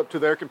just walk up to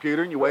their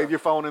computer and you wave your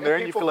phone in there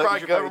and you collect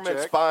your government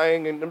paycheck.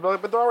 spying,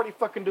 but they're already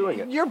fucking doing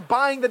it. You're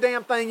buying the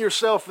damn thing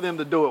yourself for them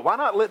to do it. Why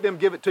not let them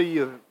give it to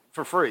you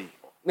for free?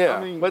 Yeah,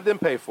 let them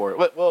pay for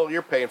it. Well,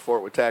 you're paying for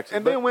it with taxes.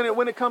 And then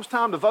when it comes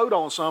time to vote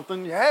on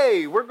something,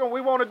 hey,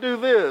 we want to do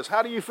this.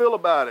 How do you feel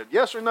about it?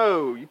 Yes or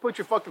no? You put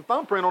your fucking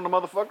thumbprint on the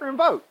motherfucker and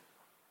vote.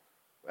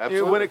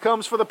 Absolutely. When it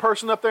comes for the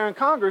person up there in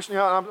Congress,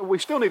 we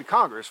still need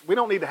Congress. We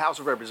don't need the House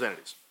of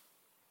Representatives.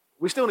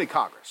 We still need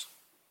Congress.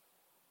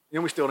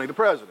 And we still need the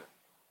president.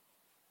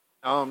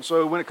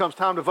 So when it comes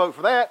time to vote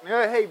for that,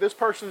 hey, this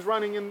person's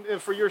running in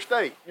for your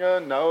state.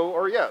 No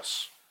or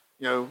yes.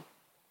 Your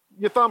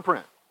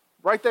thumbprint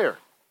right there.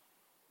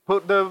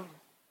 Put the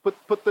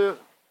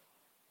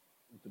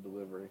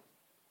delivery.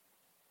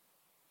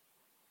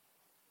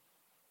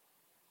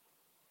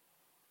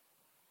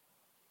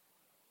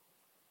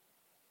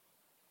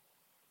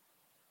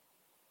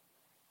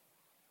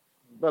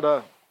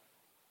 But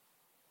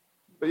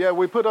yeah,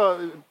 we put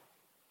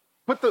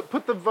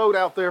the vote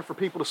out there for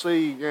people to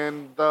see,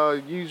 and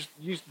use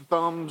the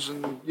thumbs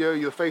and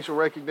your facial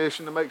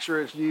recognition to make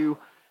sure it's you,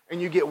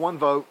 and you get one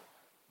vote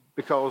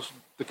because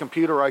the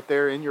computer right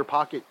there in your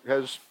pocket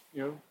has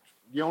you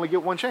only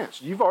get one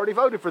chance. You've already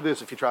voted for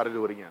this if you try to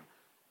do it again.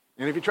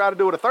 And if you try to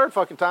do it a third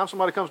fucking time,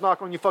 somebody comes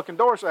knocking on your fucking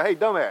door and say, hey,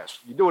 dumbass,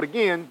 you do it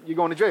again, you're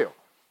going to jail.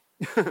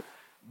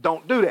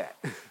 Don't do that.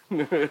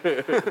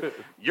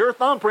 Your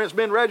thumbprint's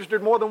been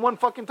registered more than one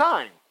fucking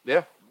time.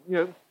 Yeah.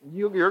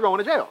 You're going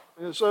to jail.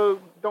 And so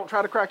don't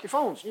try to crack your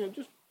phones.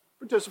 Just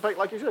participate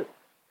like you should.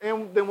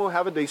 And then we'll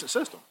have a decent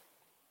system.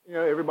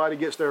 Everybody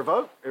gets their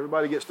vote,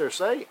 everybody gets their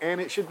say, and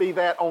it should be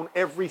that on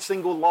every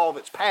single law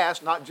that's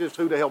passed, not just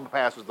who the hell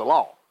passes the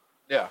law.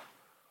 Yeah.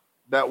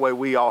 That way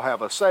we all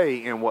have a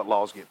say in what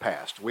laws get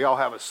passed. We all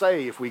have a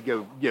say if we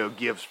go,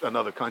 give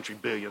another country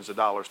billions of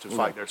dollars to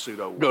fight their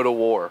pseudo war. Go to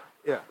war.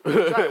 Yeah.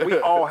 Exactly. We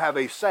all have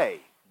a say.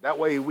 That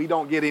way we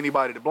don't get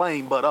anybody to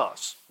blame but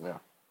us. Yeah.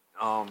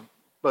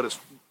 But it's,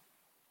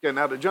 okay,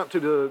 now to jump to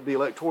the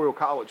electoral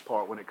college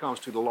part when it comes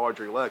to the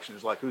larger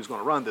elections, like who's going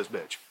to run this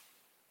bitch.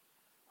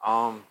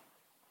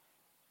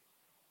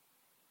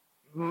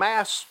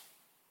 Mass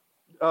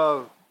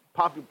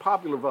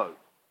popular vote,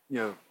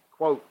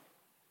 quote,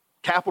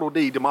 capital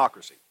D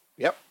democracy.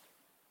 Yep.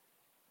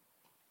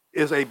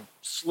 Is a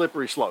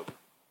slippery slope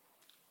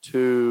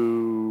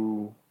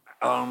to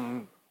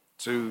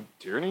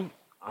tyranny,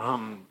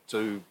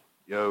 to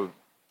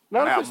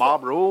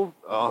mob rule.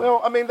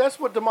 Well, I mean, that's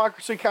what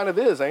democracy kind of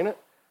is, ain't it?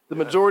 The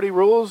majority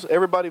rules,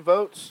 everybody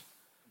votes.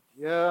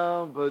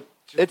 Yeah, but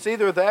it's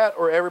either that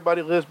or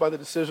everybody lives by the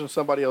decision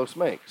somebody else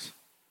makes.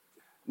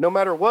 No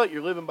matter what,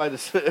 you're living by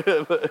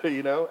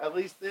the, at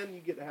least then you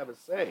get to have a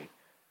say.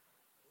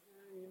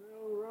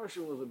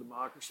 Russia was a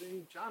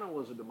democracy. China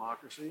was a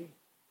democracy.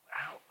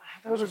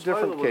 Those are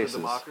different cases.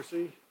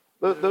 Democracy.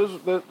 No,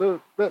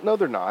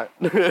 they're not.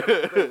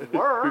 They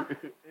were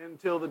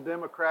until the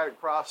democratic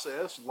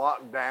process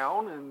locked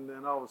down, and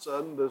then all of a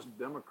sudden this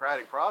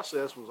democratic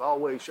process was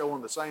always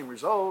showing the same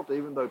result,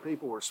 even though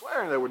people were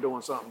swearing they were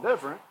doing something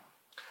different.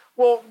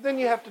 Well, then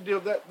you have to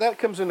deal that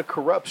comes into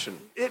corruption.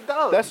 It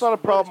does. That's not a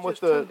problem with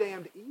the. Too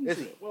damned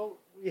easy. Well,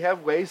 we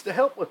have ways to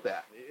help with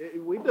that.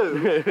 We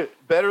do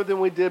better than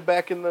we did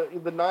back in the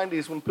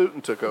 90s when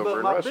Putin took over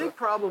in Russia. But my big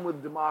problem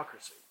with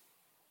democracy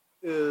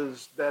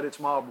is that it's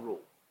mob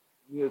rule.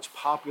 It's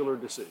popular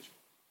decision.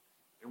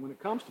 And when it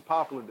comes to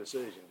popular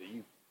decision, do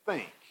you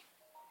think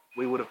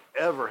we would have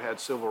ever had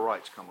civil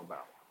rights come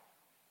about?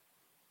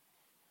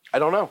 I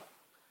don't know.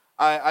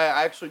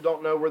 I actually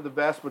don't know where the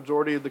vast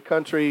majority of the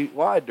country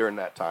lied during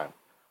that time.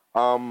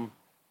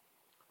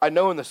 I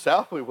know in the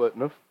South we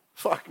wouldn't have.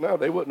 Fuck no,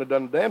 they wouldn't have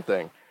done a damn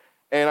thing.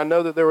 And I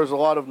know that there was a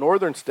lot of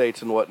northern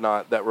states and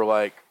whatnot that were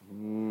like,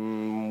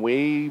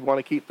 we want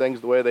to keep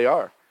things the way they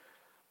are.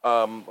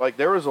 Like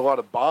there was a lot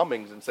of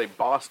bombings in, say,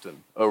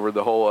 Boston over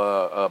the whole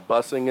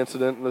busing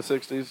incident in the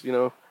 '60s. You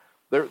know,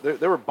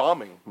 they were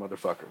bombing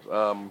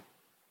motherfuckers.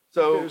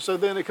 So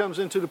then it comes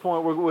into the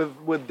point where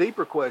with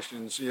deeper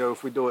questions, you know,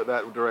 if we do it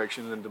that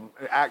direction, and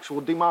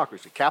actual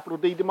democracy, capital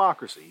D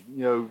democracy,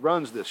 you know,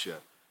 runs this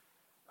shit.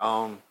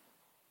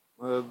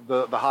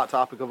 The hot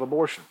topic of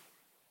abortion.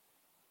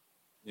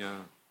 You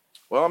know,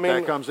 well, I mean,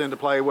 that comes into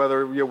play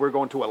whether we're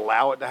going to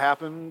allow it to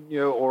happen, you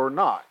know, or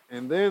not.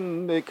 And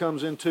then it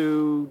comes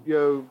into, you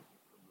know,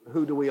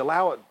 who do we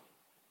allow it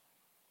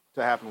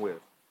to happen with?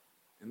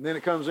 And then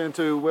it comes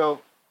into,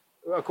 well,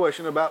 a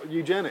question about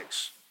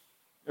eugenics.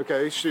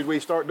 Okay, should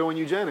we start doing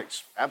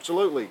eugenics?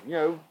 Absolutely. You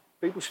know,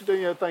 people should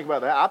think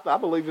about that. I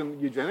believe in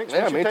eugenics.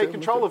 Yeah, we should take too,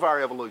 control of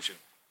our evolution.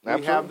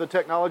 Absolutely. We have the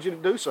technology to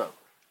do so.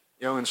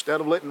 You know, instead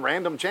of letting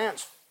random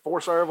chance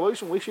force our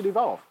evolution, we should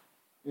evolve.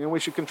 You know, we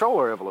should control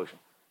our evolution.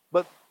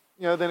 But,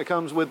 you know, then it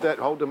comes with that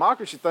whole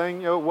democracy thing.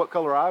 You know, what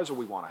color eyes do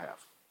we want to have?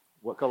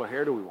 What color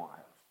hair do we want to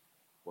have?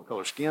 What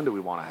color skin do we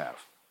want to have?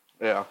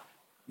 Yeah.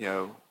 You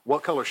know,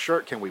 what color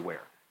shirt can we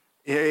wear?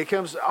 It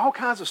comes, all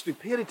kinds of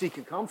stupidity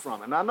can come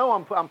from it. And I know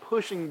I'm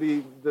pushing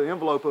the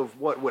envelope of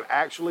what would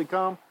actually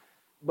come,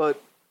 but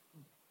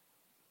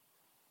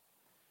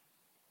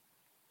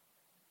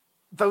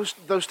those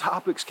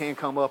topics can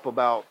come up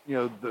about, you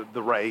know,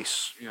 the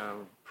race, you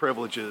know,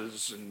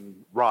 privileges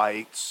and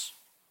rights,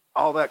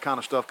 all that kind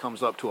of stuff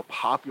comes up to a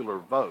popular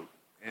vote.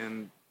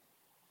 And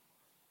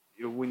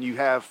you know, when you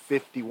have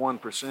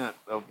 51%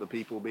 of the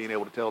people being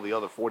able to tell the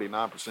other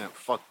 49%,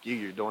 fuck you,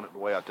 you're doing it the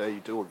way I tell you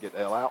to, or get the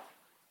hell out.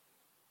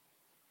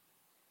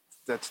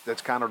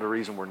 That's kind of the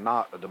reason we're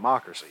not a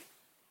democracy.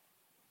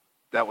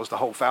 That was the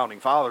whole founding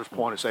fathers'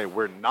 point of saying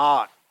we're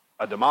not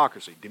a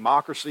democracy.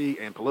 Democracy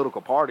and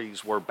political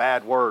parties were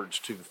bad words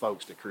to the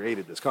folks that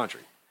created this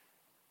country.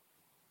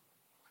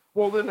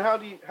 Well, then how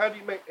do you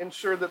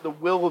ensure that the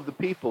will of the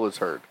people is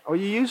heard? Oh,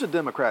 you use a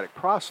democratic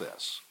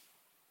process.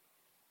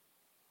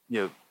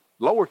 You know,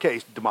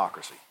 lowercase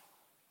democracy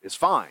is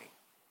fine.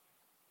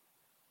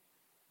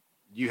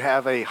 You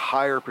have a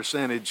higher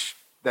percentage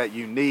that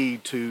you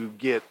need to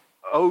get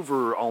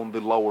over on the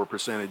lower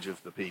percentage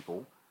of the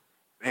people,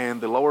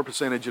 and the lower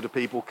percentage of the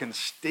people can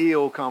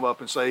still come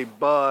up and say,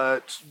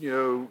 but, you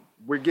know,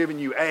 we're giving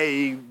you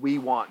A, we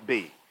want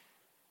B.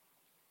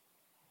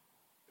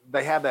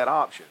 They have that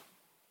option.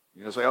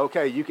 You know, say,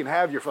 okay, you can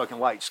have your fucking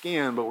light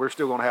skin, but we're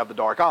still going to have the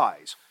dark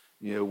eyes,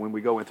 you know, when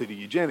we go into the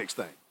eugenics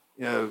thing.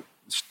 You know,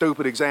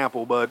 stupid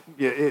example, but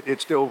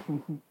it still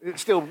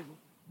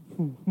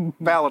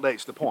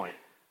validates the point.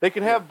 They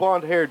can have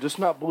blonde hair, just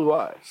not blue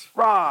eyes.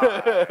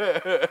 Right.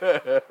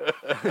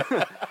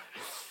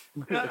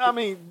 I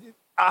mean,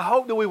 I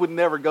hope that we would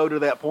never go to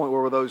that point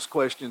where those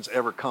questions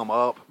ever come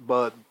up,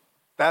 but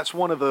that's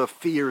one of the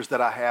fears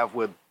that I have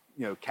with,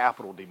 you know,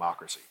 capital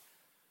democracy.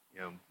 You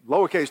know,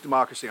 lowercase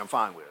democracy I'm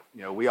fine with.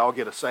 You know, we all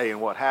get a say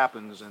in what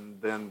happens,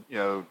 and then, you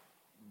know,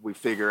 we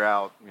figure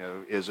out, you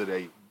know, is it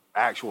a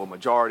actual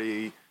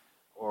majority,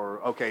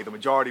 or, okay, the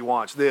majority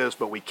wants this,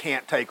 but we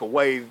can't take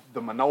away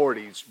the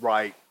minority's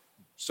right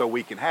so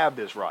we can have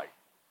this right.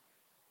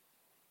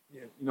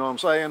 You know what I'm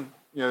saying?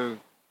 You know,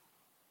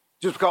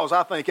 just because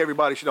I think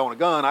everybody should own a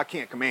gun, I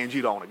can't command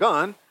you to own a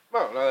gun.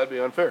 No, that'd be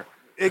unfair.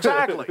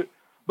 Exactly.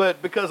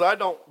 But because I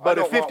don't, but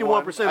I if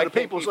 51% of the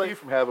people say you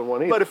from having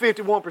one either. But if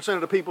 51%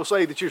 of the people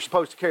say that you're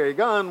supposed to carry a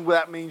gun, well,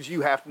 that means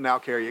you have to now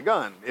carry a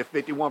gun. If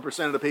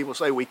 51% of the people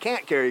say we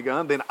can't carry a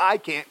gun, then I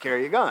can't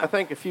carry a gun. I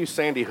think a few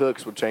Sandy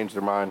Hooks would change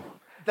their mind.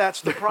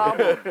 That's the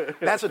problem.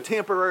 That's a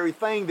temporary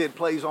thing that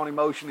plays on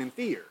emotion and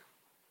fear.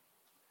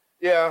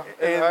 Yeah,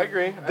 and I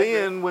agree.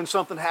 Then when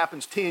something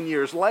happens 10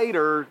 years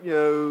later, you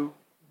know,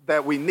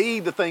 that we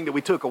need the thing that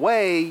we took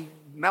away,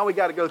 now we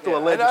got to go through a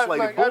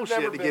legislative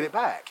bullshit to get it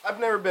back. I've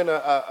never been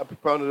a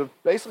proponent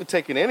of basically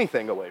taking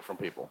anything away from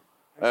people,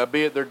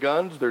 be it their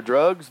guns, their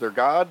drugs, their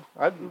God.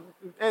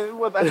 And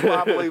well, that's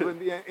why I believe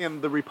in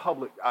the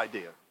republic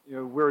idea. You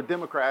know, we're a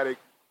democratic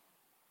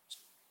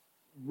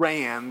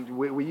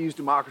we use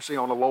democracy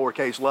on a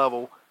lowercase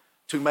level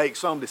to make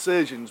some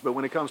decisions, but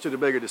when it comes to the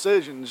bigger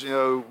decisions, you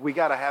know, we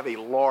got to have a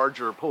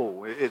larger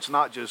pool. It's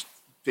not just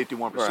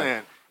 51%.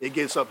 Right. It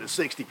gets up to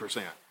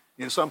 60%.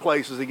 In some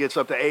places, it gets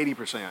up to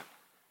 80%.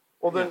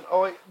 Well,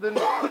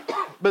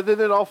 but then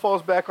it all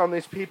falls back on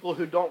these people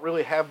who don't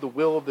really have the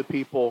will of the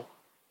people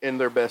in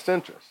their best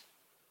interest.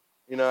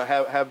 You know,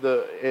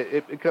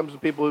 it comes to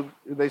people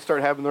who they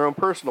start having their own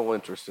personal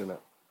interest in it.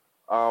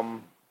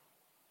 And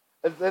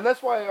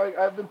that's why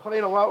I've been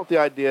playing a lot with the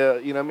idea,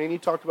 you know, I mean, you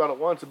talked about it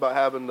once about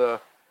having the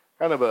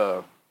kind of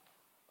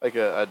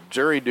a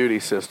jury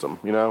duty system,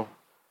 you know,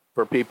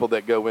 for people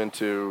that go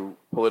into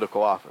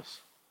political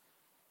office.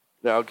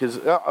 Now, because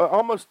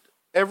almost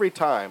every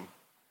time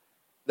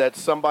that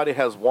somebody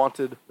has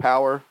wanted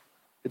power,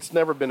 it's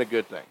never been a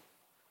good thing.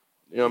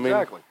 You know what I mean?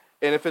 Exactly.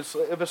 And if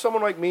it's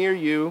someone like me or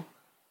you,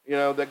 you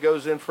know, that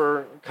goes in for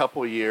a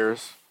couple of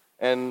years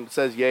and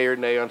says yay or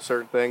nay on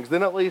certain things,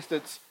 then at least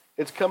it's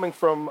coming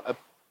from a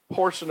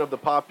portion of the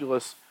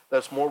populace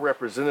that's more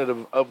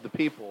representative of the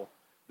people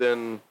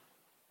than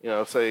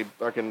say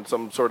like in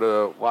some sort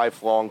of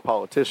lifelong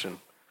politician.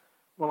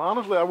 Well,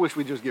 honestly, I wish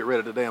we'd just get rid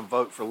of the damn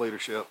vote for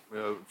leadership,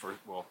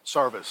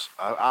 service,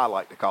 I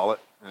like to call it,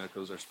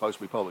 because they're supposed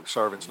to be public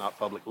servants, not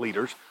public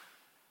leaders.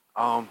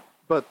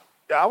 But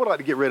I would like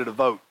to get rid of the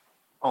vote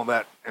on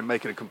that and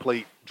make it a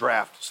complete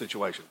draft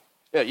situation.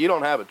 Yeah, you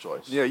don't have a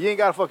choice. Yeah, you ain't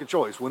got a fucking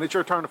choice. When it's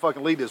your turn to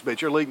fucking lead this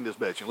bitch, you're leading this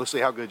bitch, and let's see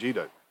how good you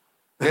do.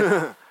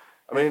 I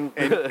mean,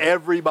 and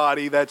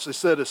everybody that's a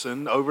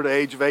citizen over the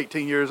age of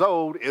 18 years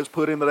old is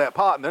put into that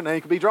pot, and their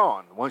name can be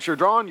drawn. Once you're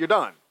drawn, you're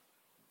done.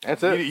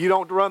 That's it. You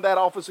don't run that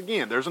office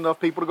again. There's enough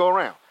people to go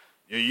around.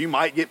 You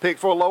might get picked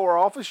for a lower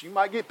office. You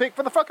might get picked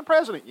for the fucking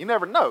president. You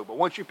never know. But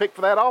once you pick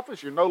for that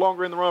office, you're no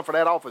longer in the run for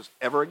that office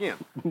ever again.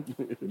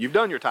 You've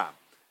done your time.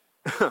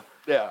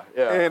 Yeah.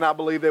 And I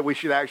believe that we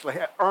should actually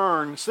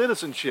earn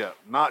citizenship,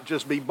 not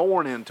just be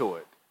born into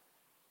it.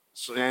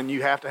 So, and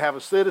you have to have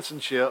a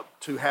citizenship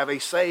to have a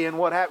say in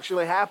what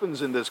actually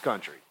happens in this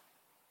country.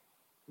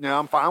 Now,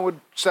 I'm fine with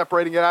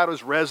separating it out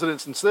as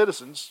residents and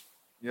citizens.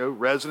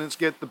 Residents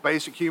get the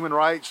basic human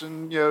rights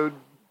and,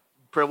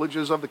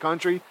 privileges of the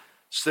country.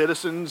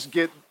 Citizens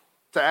get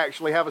to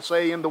actually have a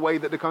say in the way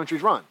that the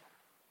country's run.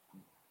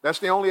 That's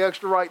the only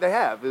extra right they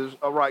have, is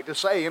a right to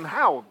say in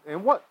how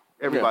and what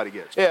everybody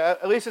gets. Yeah,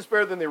 at least it's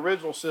better than the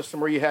original system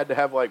where you had to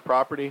have, like,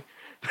 property.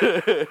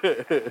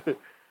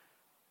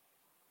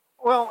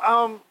 Well,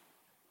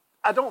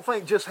 I don't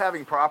think just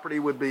having property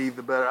would be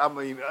the better. I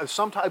mean,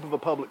 some type of a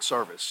public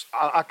service.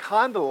 I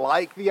kind of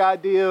like the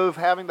idea of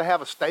having to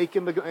have a stake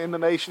in the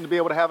nation to be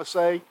able to have a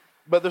say.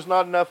 But there's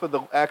not enough of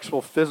the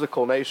actual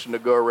physical nation to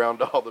go around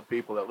to all the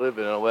people that live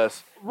in it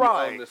unless you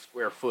own the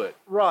square foot.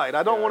 Right.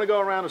 I don't want to go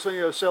around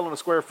and selling a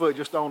square foot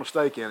just to own a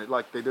stake in it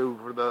like they do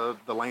for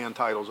the land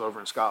titles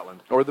over in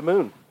Scotland. Or the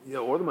moon. Yeah,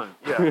 or the moon.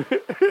 Yeah.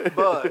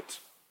 But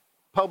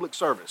public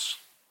service,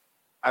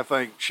 I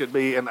think, should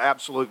be an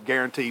absolute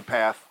guaranteed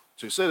path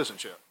to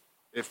citizenship.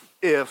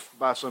 If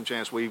by some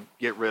chance we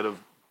get rid of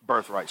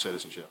birthright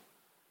citizenship.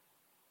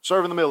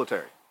 Serving the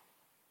military.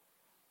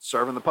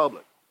 Serving the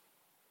public.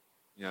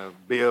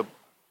 Be a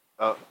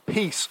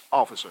peace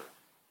officer,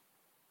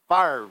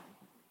 firefighter.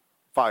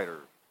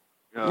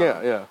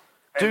 Yeah.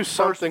 Do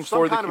something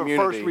for the community.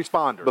 Of a first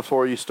responder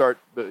before you start,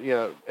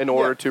 in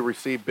order to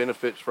receive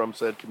benefits from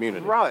said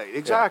community. Right,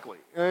 exactly.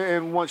 Yeah.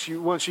 And once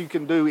you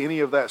can do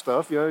any of that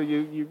stuff, you're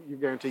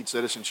guaranteed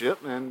citizenship,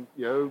 and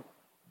you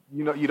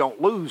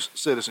don't lose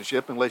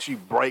citizenship unless you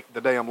break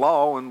the damn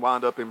law and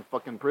wind up in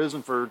fucking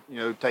prison for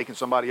taking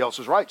somebody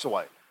else's rights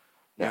away.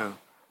 Yeah.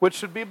 Which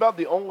should be about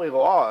the only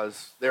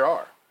laws there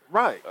are.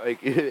 Right.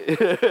 Like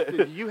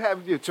you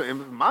have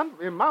in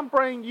my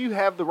brain, you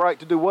have the right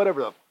to do whatever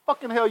the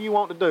fucking hell you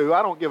want to do.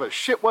 I don't give a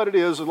shit what it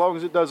is as long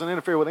as it doesn't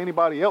interfere with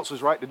anybody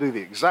else's right to do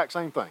the exact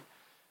same thing.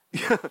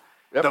 Yep.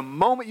 The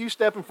moment you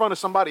step in front of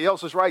somebody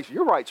else's rights,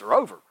 your rights are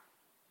over.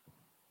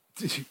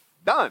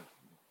 Done.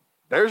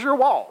 There's your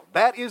wall.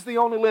 That is the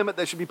only limit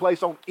that should be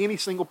placed on any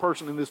single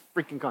person in this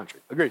freaking country.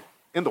 Agreed.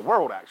 In the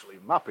world, actually,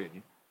 in my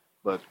opinion.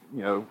 But,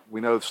 we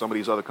know some of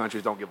these other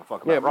countries don't give a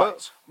fuck about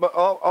rights. But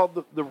all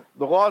the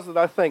laws that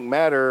I think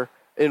matter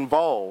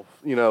involve,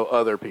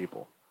 other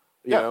people.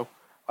 You know,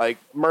 like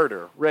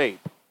murder, rape,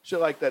 shit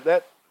like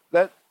that.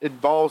 That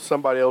involves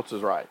somebody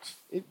else's rights.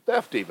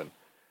 Theft even,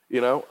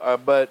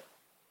 But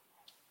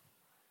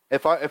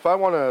if I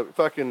want to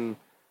fucking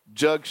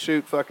jug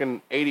shoot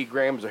fucking 80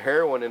 grams of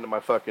heroin into my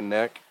fucking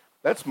neck,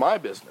 that's my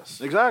business.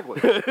 Exactly.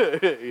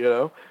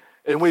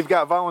 And we've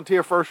got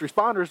volunteer first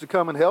responders to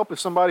come and help if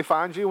somebody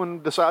finds you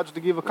and decides to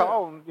give a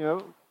call.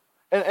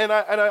 And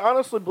I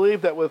honestly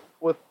believe that with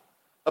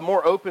a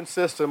more open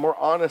system, more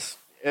honest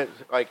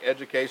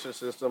education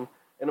system,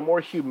 and a more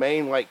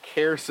humane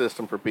care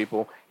system for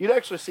people, you'd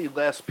actually see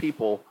less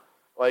people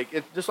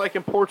just like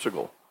in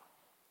Portugal.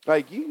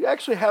 You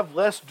actually have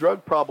less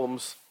drug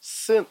problems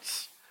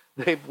since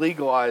they've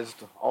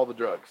legalized all the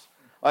drugs.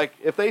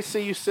 If they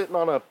see you sitting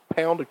on a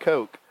pound of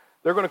coke,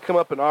 they're going to come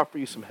up and offer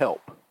you some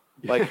help.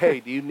 Hey,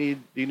 do you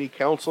need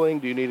counseling?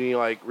 Do you need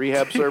any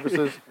rehab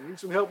services? You need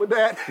some help with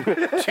that?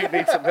 Do you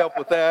need some help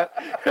with that?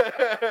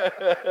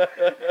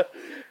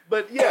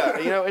 But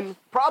yeah, and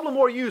problem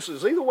or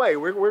uses. Either way,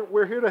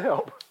 we're here to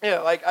help.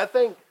 Yeah, I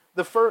think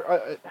the first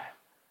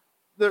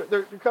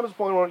there comes a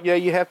point where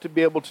you have to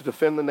be able to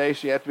defend the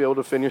nation. You have to be able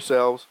to defend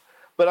yourselves.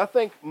 But I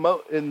think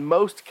in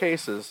most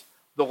cases,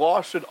 the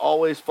law should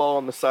always fall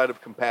on the side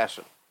of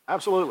compassion.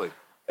 Absolutely.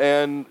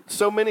 And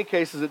so many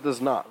cases it does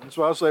not. That's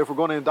why I say if we're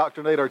going to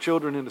indoctrinate our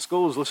children into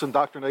schools, let's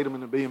indoctrinate them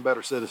into being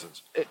better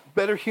citizens.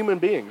 Better human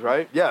beings,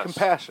 right? Yes.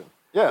 Compassion.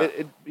 Yeah.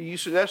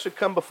 That should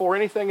come before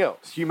anything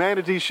else.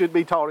 Humanity should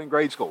be taught in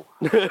grade school.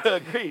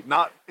 Agreed.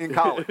 Not in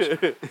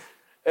college.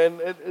 And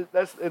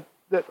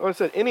like I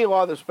said, any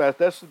law that's passed,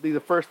 that should be the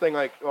first thing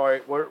all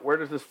right, where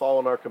does this fall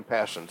on our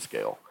compassion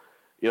scale?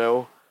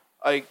 All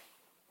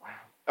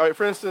right,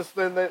 for instance,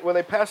 when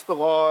they passed the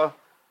law,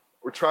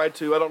 or tried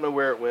to, I don't know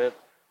where it went,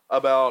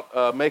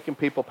 about making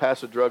people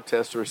pass a drug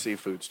test to receive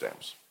food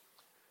stamps.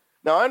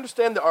 Now, I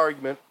understand the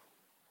argument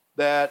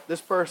that this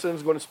person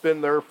is going to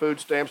spend their food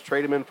stamps,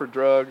 trade them in for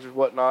drugs or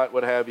whatnot,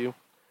 what have you.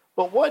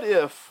 But what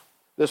if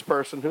this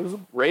person who's a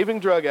raving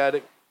drug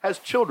addict has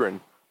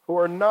children who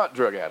are not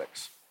drug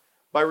addicts?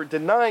 By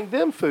denying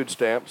them food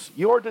stamps,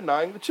 you're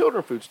denying the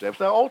children food stamps.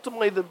 Now,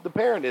 ultimately, the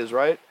parent is,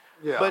 right?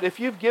 Yeah. But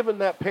if you've given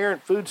that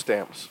parent food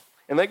stamps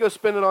and they go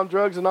spend it on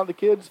drugs and not the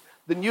kids,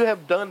 then you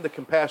have done the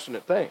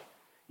compassionate thing.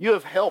 You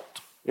have helped,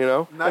 you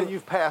know? Now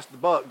you've passed the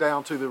buck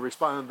down to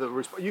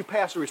you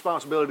passed the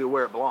responsibility to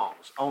where it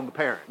belongs, on the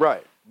parent.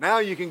 Right. Now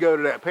you can go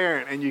to that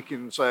parent and you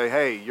can say,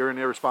 hey, you're an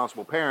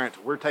irresponsible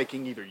parent. We're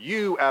taking either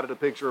you out of the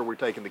picture or we're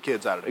taking the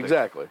kids out of the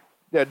exactly. picture.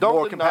 Yeah, don't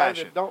More deny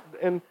compassion. that,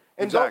 and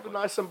Exactly. don't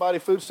deny somebody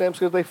food stamps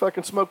because they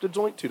fucking smoked a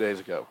joint 2 days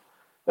ago.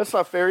 That's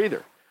not fair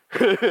either.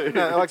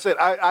 Now, like I said,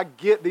 I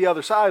get the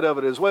other side of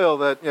it as well,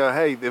 that, you know,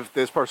 hey, if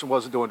this person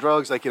wasn't doing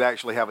drugs, they could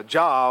actually have a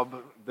job,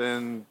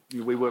 then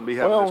we wouldn't be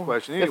having this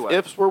question anyway.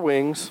 If ifs were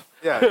wings.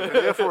 Yeah,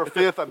 if we're a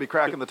fifth, I'd be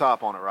cracking the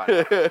top on it right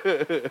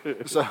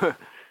now. So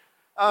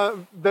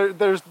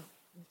there's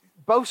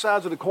both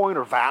sides of the coin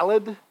are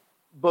valid,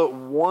 but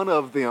one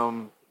of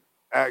them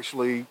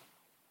actually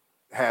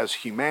has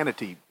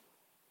humanity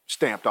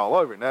stamped all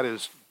over it, and that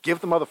is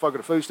give the motherfucker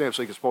the food stamp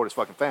so he can support his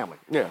fucking family.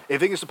 Yeah.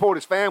 If he can support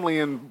his family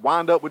and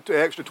wind up with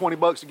the extra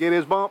 $20 to get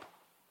his bump,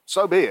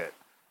 so be it.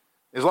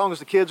 As long as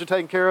the kids are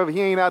taken care of, he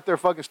ain't out there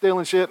fucking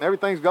stealing shit and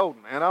everything's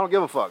golden, man. I don't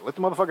give a fuck. Let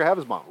the motherfucker have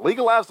his bump.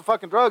 Legalize the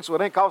fucking drugs so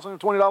it ain't costing him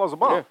 $20 a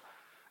bump.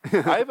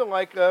 Yeah. I even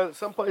like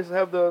some places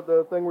have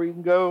the thing where you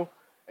can go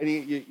and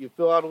you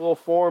fill out a little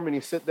form and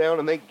you sit down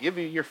and they give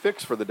you your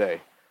fix for the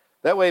day.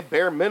 That way,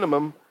 bare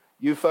minimum,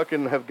 you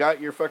fucking have got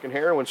your fucking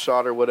heroin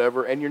shot or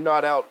whatever, and you're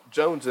not out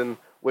jonesing,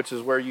 which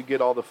is where you get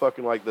all the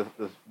fucking like the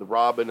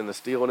robbing and the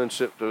stealing and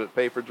shit to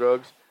pay for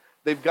drugs.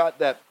 They've got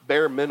that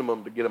bare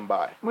minimum to get them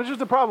by. Which is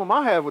the problem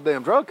I have with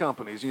damn drug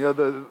companies. You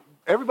know,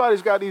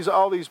 everybody's got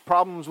all these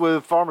problems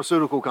with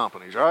pharmaceutical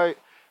companies, right?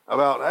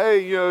 About,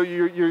 hey, you know,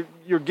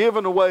 you're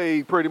giving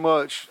away pretty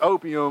much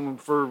opium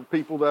for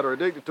people that are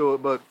addicted to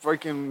it, but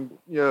freaking,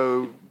 you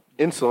know,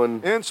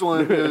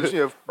 insulin is, you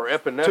know, or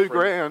epinephrine,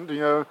 $2,000, you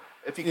know.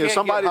 If you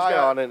can't get high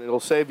on it,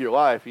 it'll save your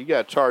life. You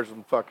got to charge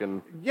them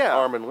fucking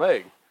arm and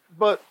leg.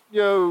 But,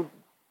 you know,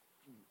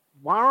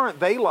 why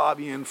aren't they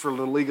lobbying for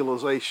the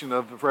legalization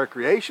of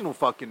recreational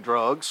fucking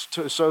drugs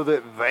so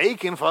that they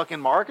can fucking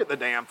market the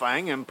damn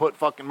thing and put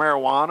fucking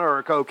marijuana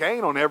or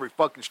cocaine on every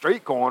fucking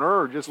street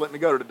corner, or just let me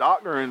go to the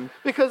doctor and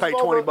pay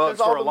 $20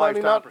 for a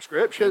lifetime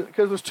prescription?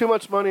 Because there's too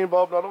much money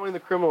involved, not only in the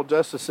criminal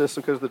justice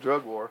system because of the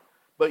drug war,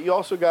 but you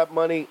also got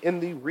money in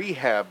the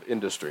rehab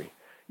industry,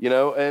 you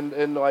know,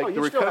 and like the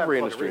recovery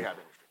industry.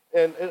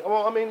 And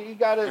well, I mean, you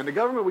got to... And the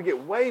government would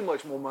get way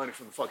much more money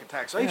from the fucking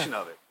taxation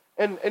of it.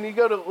 And you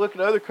go to look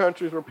at other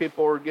countries where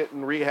people are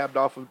getting rehabbed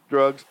off of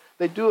drugs,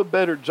 they do a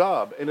better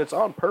job, and it's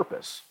on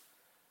purpose.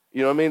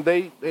 You know what I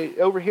mean? They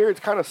over here, it's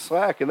kind of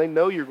slack, and they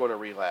know you're going to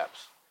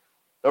relapse.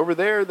 Over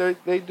there,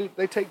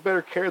 they take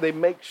better care. They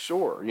make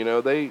sure, you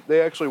know, they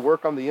actually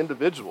work on the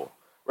individual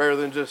rather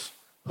than just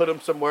put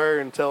them somewhere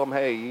and tell them,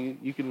 hey,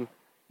 you can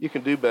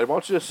do better. Why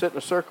don't you just sit in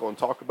a circle and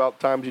talk about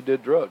the times you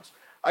did drugs?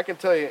 I can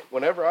tell you,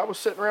 whenever I was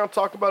sitting around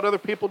talking about other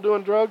people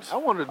doing drugs, I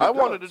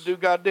wanted to do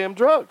goddamn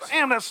drugs.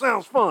 Damn, that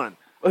sounds fun.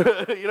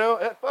 You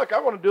know, fuck, I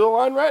want to do a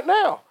line right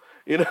now.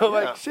 You know,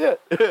 like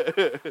shit.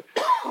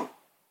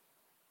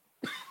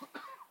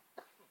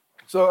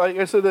 So like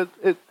I said,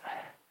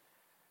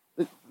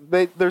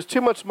 there's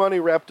too much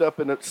money wrapped up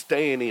in it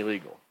staying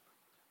illegal.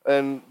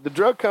 And the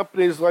drug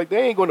companies, like,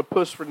 they ain't going to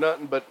push for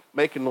nothing but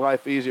making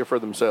life easier for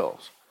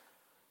themselves.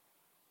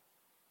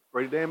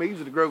 Pretty damn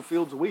easy to grow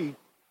fields of weed.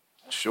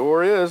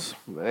 Sure is.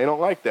 They don't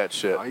like that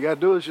shit. All you got to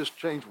do is just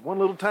change one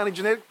little tiny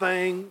genetic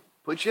thing,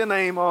 put your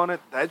name on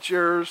it, that's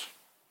yours.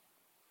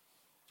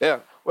 Yeah.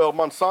 Well,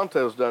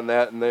 Monsanto's done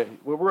that, and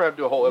we're going to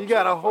do a whole episode. You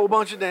got a whole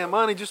bunch of damn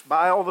money, just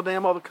buy all the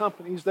damn other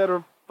companies that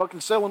are fucking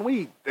selling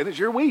weed. Then it's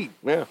your weed.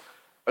 Yeah.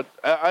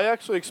 I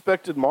actually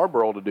expected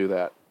Marlboro to do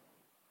that.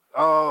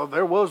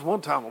 There was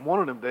one time when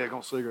one of them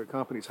daggone cigarette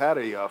companies had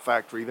a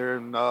factory there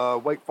in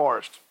Wake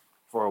Forest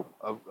for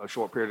a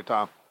short period of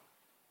time.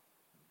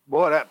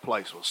 Boy, that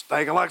place was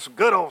stinking like some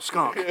good old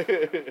skunk.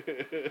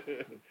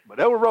 But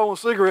they were rolling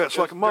cigarettes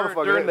like a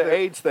motherfucker. During the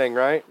AIDS thing,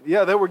 right?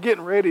 Yeah, they were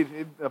getting ready.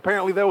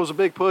 Apparently, there was a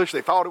big push.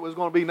 They thought it was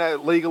going to be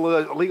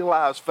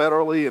legalized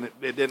federally, and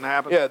it didn't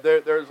happen. Yeah,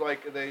 there's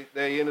like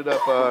they ended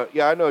up.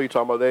 Yeah, I know what you're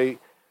talking about.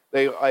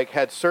 They like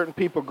had certain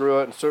people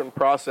grew it and certain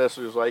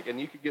processors, like, and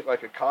you could get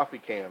like a coffee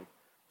can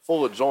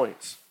full of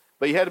joints,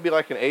 but you had to be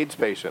like an AIDS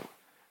patient.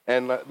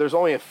 And there's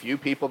only a few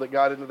people that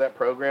got into that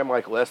program,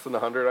 like less than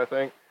 100, I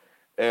think.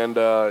 And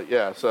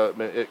yeah, so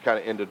it kind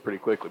of ended pretty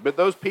quickly. But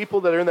those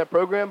people that are in that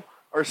program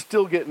are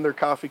still getting their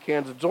coffee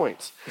cans of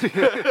joints.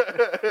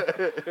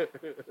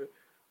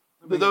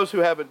 Those who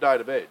haven't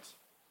died of AIDS.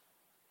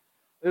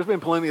 There's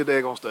been plenty of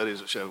daggone studies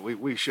that show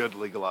we should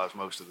legalize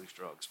most of these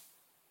drugs.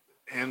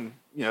 And,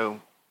 you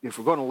know, if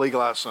we're going to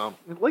legalize some,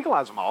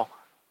 legalize them all.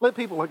 Let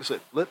people, like I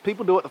said, let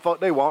people do what the fuck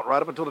they want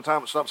right up until the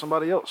time it stops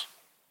somebody else.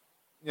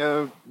 You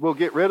know, we'll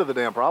get rid of the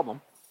damn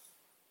problem.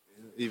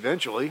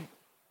 Eventually,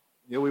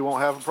 you know, we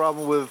won't have a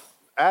problem with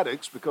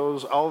addicts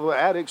because all the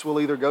addicts will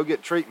either go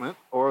get treatment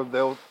or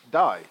they'll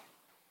die.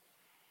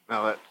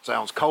 Now, that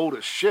sounds cold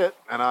as shit,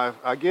 and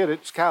I get it.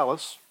 It's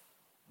callous.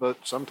 But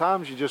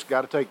sometimes you just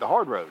got to take the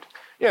hard road.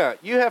 Yeah,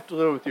 you have to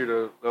live with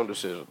your own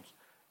decisions.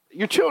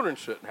 Your children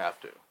shouldn't have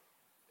to.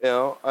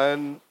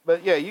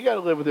 But yeah, you got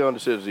to live with your own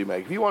decisions you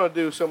make. If you want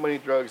to do so many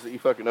drugs that you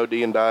fucking OD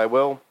and die,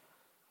 well,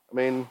 I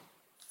mean,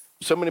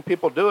 so many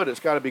people do it, it's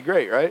got to be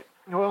great, right?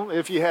 Well,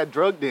 if you had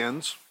drug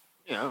dens,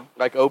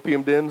 like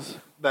opium dens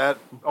that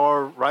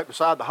are right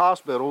beside the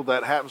hospital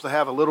that happens to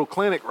have a little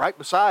clinic right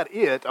beside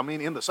it, I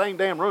mean, in the same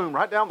damn room,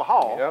 right down the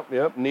hall.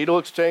 Yep. Needle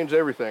exchange,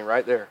 everything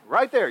right there.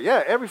 Right there,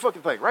 yeah, every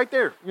fucking thing, right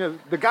there.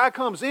 The guy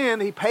comes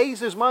in, he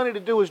pays his money to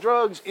do his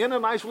drugs in a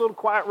nice little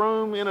quiet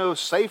room, in a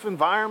safe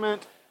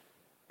environment.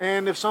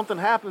 And if something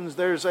happens,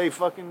 there's a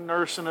fucking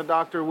nurse and a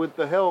doctor with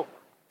the help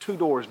 2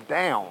 doors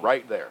down.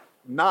 Right there.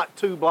 Not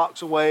 2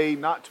 blocks away,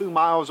 not 2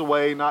 miles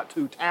away, not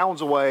 2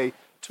 towns away,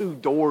 2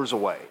 doors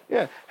away.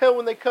 Yeah. Hell,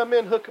 when they come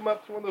in, hook them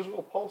up to one of those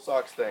little pulse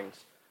ox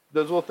things.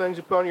 Those little things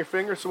you put on your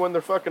finger so when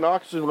their fucking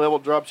oxygen level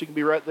drops, you can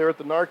be right there at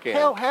the Narcan.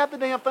 Hell, have the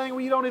damn thing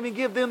where you don't even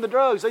give them the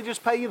drugs. They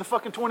just pay you the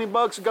fucking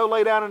 $20 to go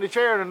lay down in the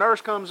chair and a nurse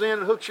comes in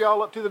and hooks you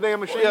all up to the damn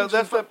machine. Well, yeah,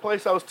 that's that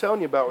place I was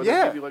telling you about where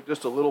they give you like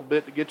just a little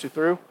bit to get you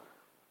through.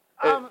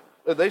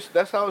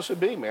 That's how it should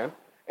be, man.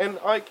 And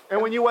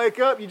when you wake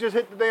up, you just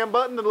hit the damn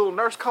button, the little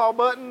nurse call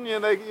button,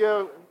 and they,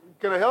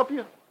 can I help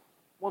you?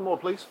 One more,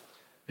 please.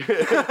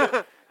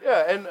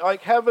 Yeah, and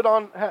like have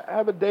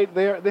a date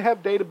there. They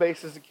have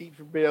databases to keep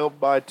from being able to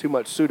buy too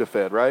much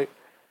Sudafed, right?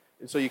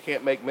 And so you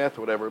can't make meth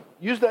or whatever.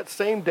 Use that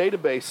same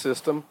database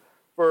system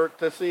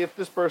to see if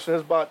this person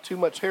has bought too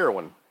much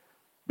heroin.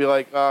 Be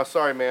like,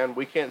 sorry, man,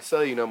 we can't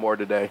sell you no more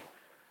today.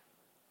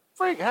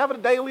 Freak, have a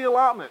daily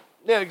allotment.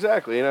 Yeah,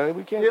 exactly.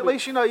 We can't. At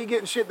least you're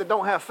getting shit that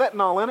don't have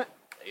fentanyl in it.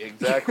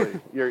 Exactly.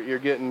 you're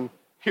getting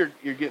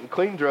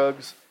clean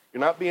drugs.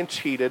 You're not being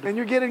cheated, and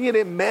you're getting it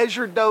in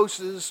measured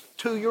doses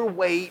to your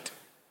weight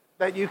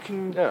that you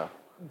can. Yeah.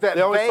 That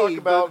they always talk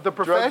about the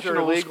professionals drugs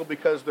are illegal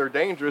because they're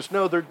dangerous.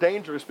 No, they're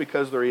dangerous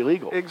because they're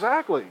illegal.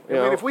 Exactly. I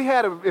mean, if we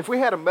had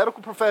a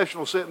medical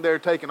professional sitting there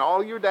taking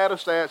all your data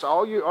stats,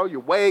 all your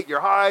weight,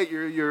 your height,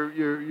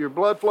 your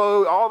blood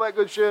flow, all that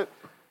good shit,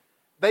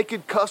 they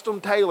could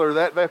custom tailor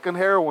that fucking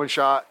heroin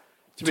shot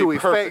to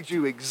affect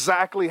you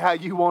exactly how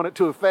you want it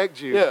to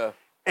affect you. Yeah.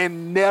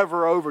 And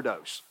never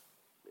overdose.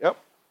 Yep.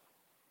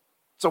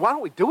 So why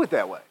don't we do it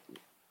that way?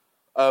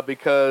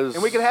 Because...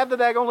 And we could have the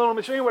daggone little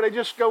machine where they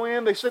just go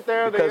in, they sit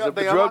there, because of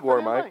the drug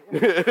war, Mike.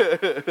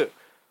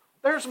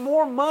 There's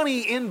more money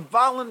in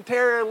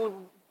voluntarily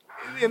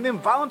giving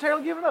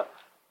it up.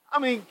 I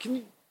mean,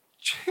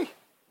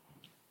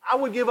 I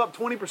would give up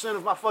 20%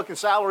 of my fucking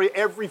salary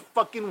every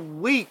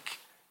fucking week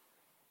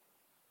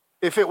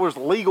if it was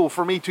legal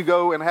for me to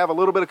go and have a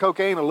little bit of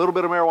cocaine, a little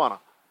bit of marijuana.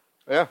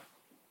 Yeah.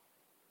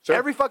 Sure.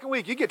 Every fucking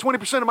week, you get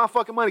 20% of my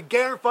fucking money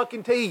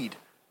guaranteed.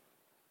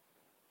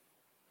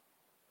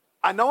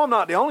 I know I'm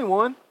not the only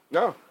one.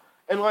 No.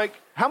 And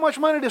how much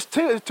money does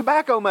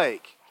tobacco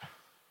make?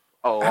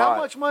 A lot. How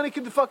much money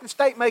could the fucking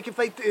state make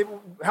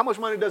how much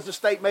money does the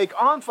state make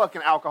on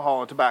fucking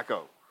alcohol and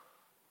tobacco?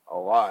 A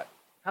lot.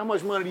 How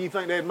much money do you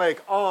think they'd make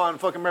on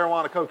fucking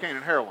marijuana, cocaine,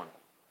 and heroin?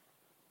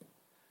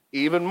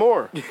 Even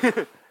more.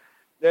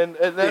 and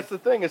that's the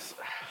thing is,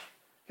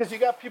 because you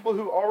got people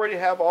who already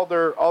have all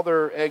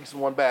their eggs in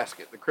one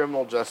basket, the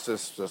criminal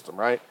justice system,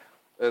 right?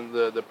 And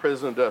the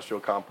prison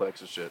industrial complex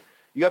and shit.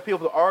 You got people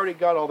that already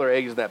got all their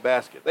eggs in that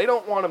basket. They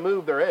don't want to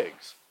move their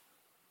eggs.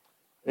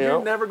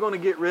 You're never going to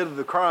get rid of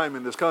the crime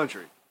in this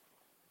country.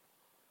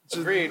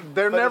 Agreed.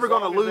 They're never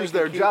going to lose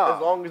their job.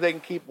 As long as they can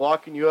keep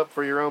locking you up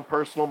for your own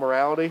personal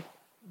morality.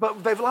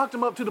 But they've locked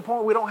them up to the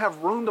point we don't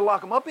have room to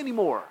lock them up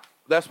anymore.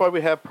 That's why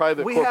we have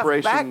private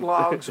corporations.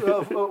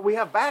 We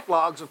have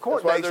backlogs of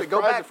court dates that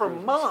go back for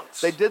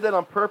months. They did that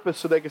on purpose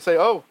so they could say,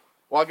 oh,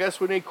 well, I guess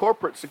we need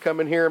corporates to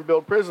come in here and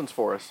build prisons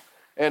for us.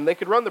 And they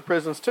could run the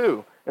prisons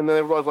too. And then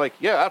everyone was like,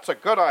 yeah, that's a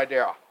good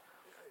idea.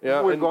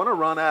 Yeah, we're going to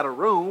run out of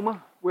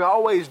room. We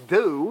always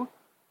do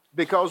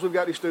because we've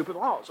got these stupid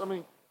laws. I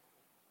mean,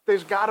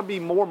 there's got to be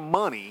more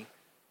money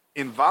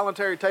in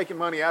voluntary taking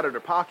money out of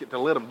their pocket to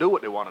let them do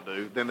what they want to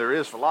do than there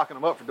is for locking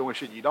them up for doing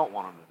shit you don't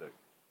want them to do.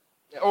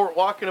 Or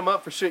locking them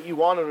up for shit you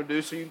want them to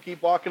do so you can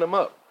keep locking them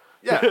up.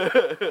 Yeah.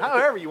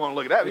 However you want to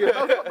look at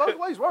that. Both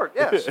ways work,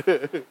 yes.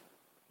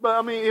 But,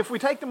 I mean, if we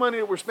take the money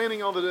that we're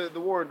spending on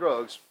the war on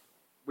drugs,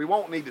 we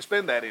won't need to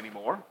spend that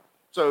anymore.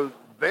 So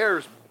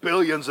there's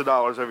billions of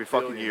dollars every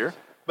fucking year.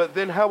 But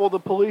then how will the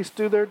police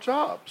do their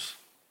jobs?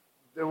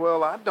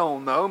 Well, I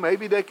don't know.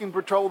 Maybe they can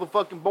patrol the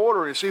fucking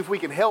border and see if we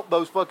can help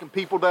those fucking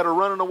people that are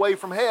running away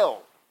from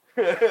hell.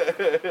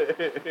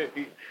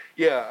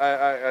 Yeah,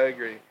 I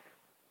agree.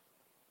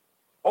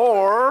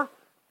 Or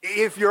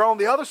if you're on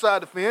the other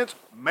side of the fence,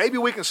 maybe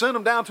we can send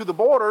them down to the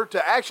border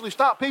to actually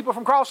stop people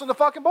from crossing the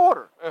fucking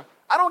border.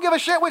 I don't give a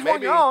shit which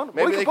one you're on.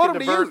 Maybe we can they put can them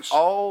to divert use.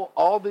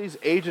 all these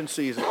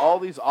agencies and all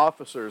these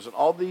officers and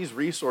all these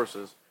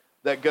resources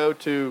that go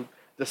to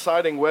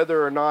deciding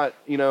whether or not,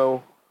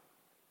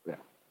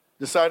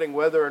 deciding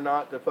whether or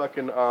not to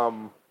fucking,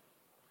 to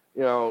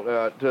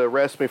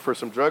arrest me for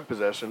some drug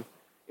possession.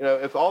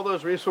 If all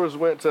those resources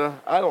went to,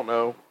 I don't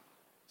know,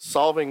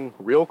 solving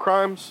real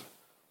crimes,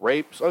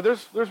 rapes.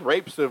 There's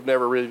rapes that have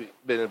never really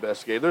been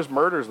investigated. There's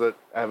murders that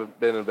haven't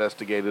been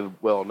investigated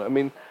well. I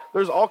mean,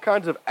 there's all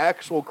kinds of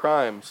actual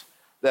crimes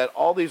that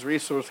all these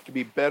resources could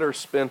be better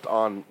spent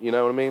on, you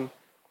know what I mean?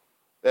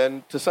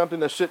 And to something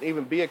that shouldn't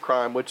even be a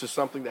crime, which is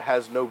something that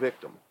has no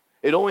victim.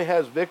 It only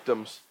has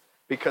victims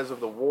because of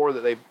the war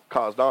that they've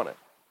caused on it.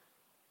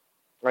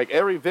 Like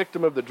every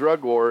victim of the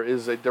drug war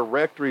is a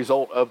direct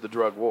result of the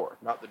drug war,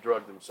 not the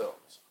drug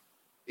themselves.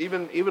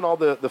 Even all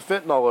the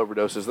fentanyl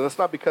overdoses, that's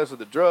not because of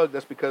the drug,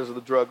 that's because of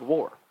the drug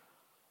war.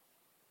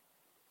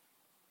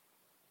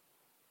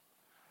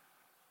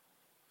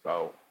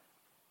 So,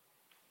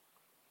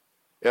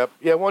 yep,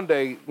 yeah. One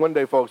day,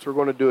 folks, we're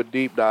going to do a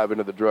deep dive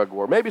into the drug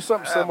war. Maybe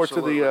something similar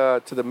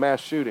to the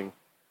mass shooting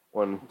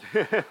one.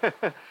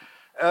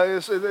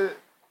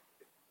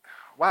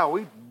 Wow,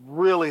 we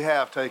really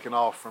have taken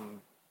off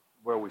from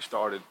where we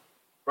started.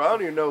 Bro, I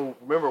don't even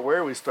remember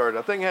where we started.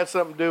 I think it had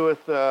something to do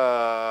with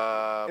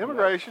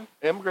immigration.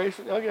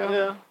 Immigration, oh yeah.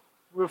 Yeah,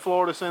 we're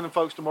Florida sending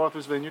folks to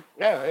Martha's Vineyard.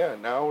 Yeah.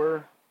 Now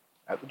we're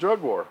at the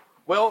drug war.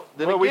 Well,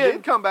 we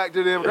did come back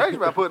to the immigration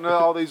by putting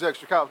all these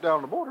extra cops down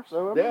on the border.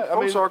 So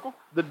full circle.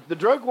 The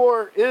drug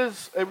war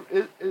is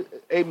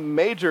a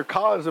major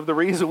cause of the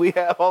reason we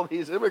have all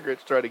these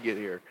immigrants trying to get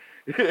here.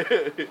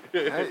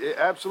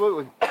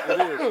 Absolutely,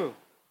 it is,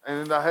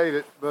 and I hate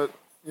it. But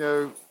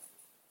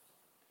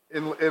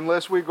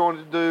unless we're going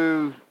to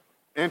do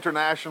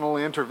international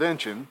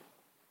intervention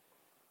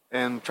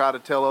and try to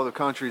tell other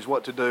countries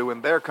what to do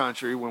in their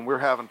country when we're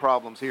having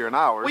problems here in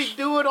ours. We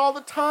do it all the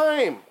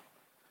time.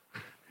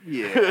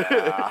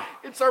 Yeah.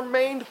 It's our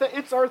main thing.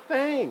 It's our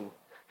thing.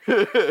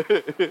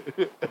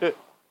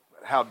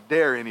 How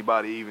dare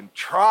anybody even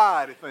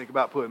try to think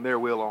about putting their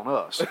will on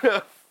us?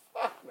 Fuck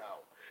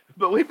no.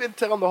 But we've been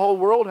telling the whole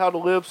world how to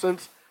live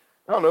since,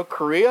 I don't know,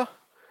 Korea.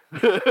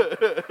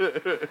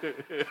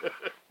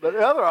 But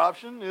the other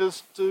option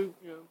is to,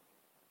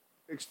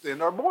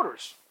 extend our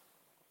borders.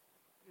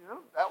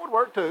 That would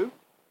work too.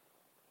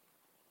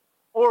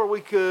 Or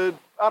we could,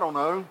 I don't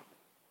know,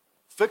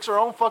 fix our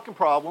own fucking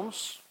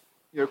problems,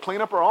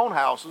 clean up our own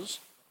houses,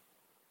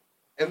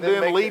 and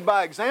then lead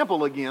by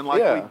example again,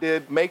 like we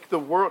did. Make the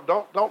world,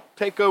 don't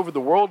take over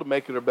the world to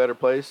make it a better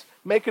place.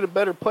 Make it a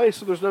better place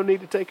so there's no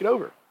need to take it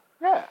over.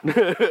 Yeah.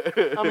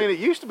 I mean, it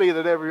used to be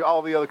that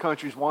all the other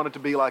countries wanted to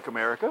be like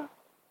America.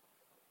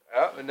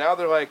 And now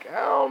they're like,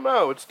 I don't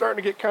know, it's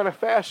starting to get kind of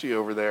fashy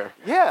over there.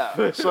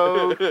 Yeah.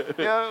 So,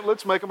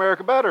 let's make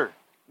America better.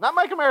 Not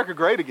make America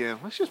great again.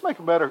 Let's just make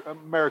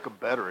America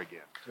better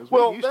again.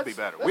 Well, we used to be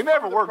better. We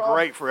never were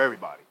great for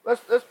everybody.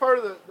 That's part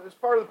of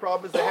the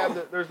problem is they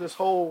have there's this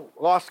whole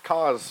lost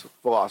cause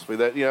philosophy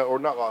that or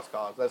not lost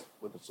cause. That's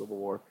with the Civil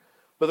War,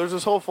 but there's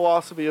this whole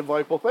philosophy of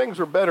like, well, things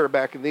were better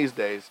back in these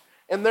days,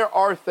 and there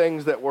are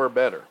things that were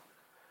better,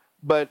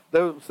 but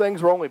those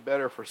things were only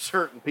better for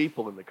certain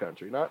people in the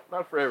country,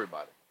 not for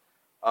everybody.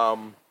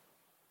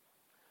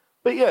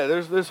 But yeah,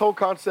 there's this whole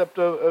concept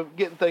of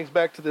getting things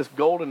back to this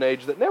golden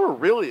age that never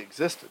really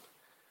existed.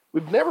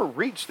 We've never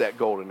reached that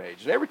golden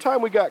age. And every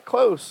time we got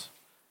close,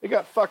 it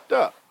got fucked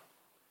up.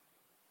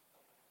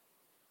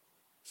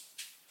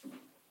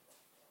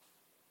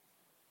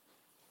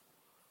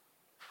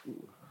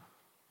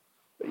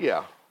 But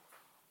yeah.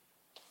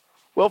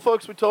 Well,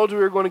 folks, we told you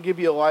we were going to give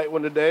you a light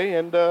one today,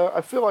 and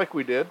I feel like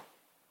we did.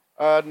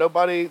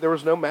 There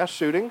was no mass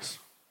shootings.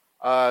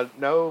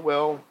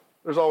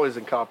 There's always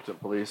incompetent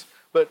police.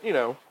 But,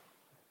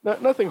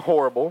 nothing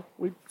horrible.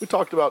 We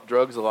talked about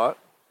drugs a lot.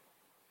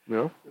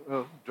 Well,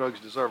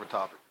 drugs deserve a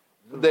topic.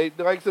 They,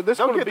 like I said, this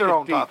is going to be their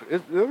own topic.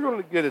 They're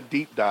going to get a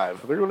deep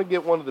dive. They're going to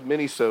get one of the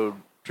mini-sode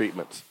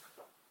treatments.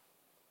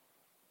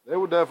 They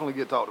would definitely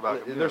get talked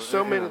about. There's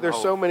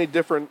so many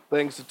different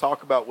things to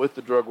talk about with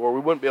the drug war. We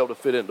wouldn't be able to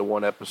fit into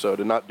one episode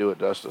and not do it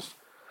justice.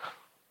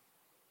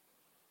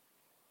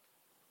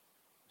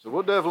 So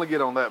we'll definitely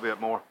get on that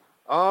bit more.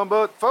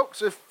 But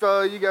folks, if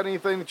you got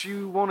anything that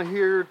you want to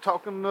hear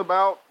talking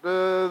about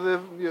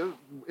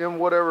in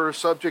whatever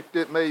subject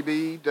it may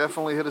be,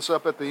 definitely hit us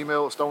up at the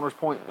email at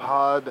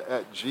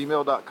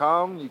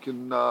stonerspointpod@gmail.com. You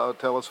can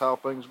tell us how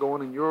things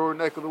going in your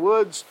neck of the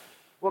woods,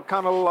 what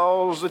kind of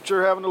laws that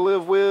you're having to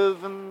live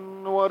with,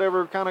 and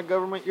whatever kind of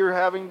government you're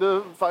having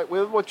to fight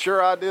with. What's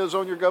your ideas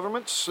on your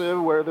governments,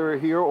 whether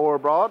here or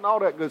abroad, and all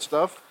that good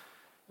stuff.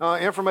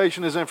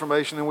 Information is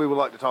information, and we would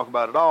like to talk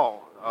about it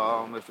all.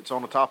 If it's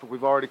on a topic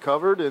we've already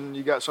covered and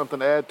you got something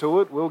to add to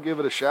it, we'll give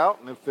it a shout.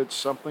 And if it's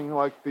something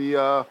like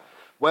the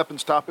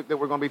weapons topic that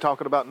we're going to be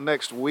talking about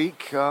next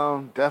week,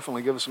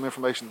 definitely give us some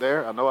information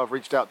there. I know I've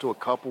reached out to a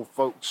couple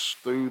folks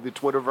through the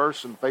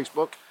Twitterverse and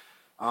Facebook.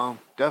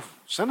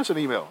 Send us an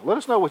email. Let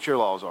us know what your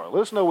laws are.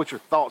 Let us know what your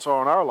thoughts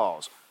are on our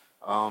laws.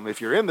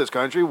 If you're in this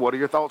country, what are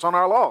your thoughts on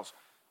our laws?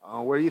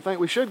 Where do you think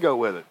we should go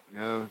with it?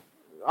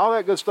 All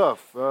that good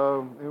stuff.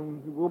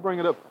 And we'll bring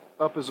it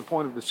up as a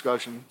point of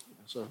discussion.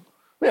 So.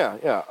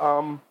 Yeah.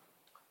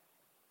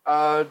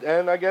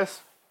 And I guess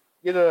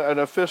get an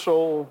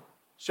official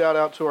shout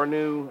out to our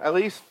new, at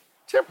least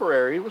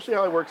temporary. We'll see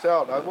how it works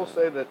out. I will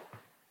say that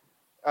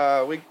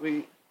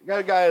we got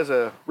a guy as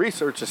a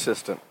research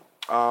assistant.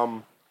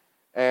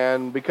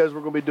 And because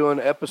we're going to be doing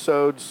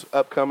episodes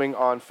upcoming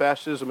on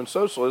fascism and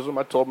socialism,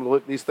 I told him to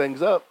look these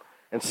things up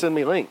and send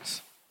me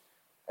links.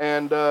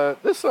 And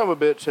this son of a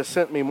bitch has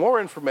sent me more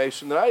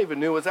information than I even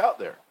knew was out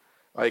there.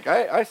 Like,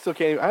 I still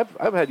can't even,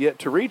 I've had yet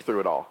to read through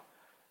it all.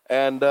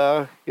 And,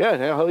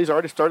 he's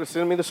already started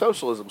sending me the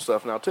socialism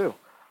stuff now, too.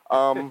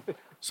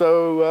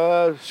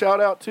 So shout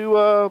out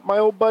to my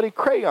old buddy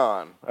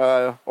Crayon,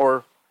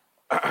 or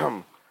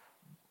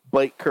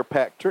Blake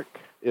Kirkpatrick,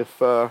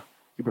 if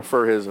you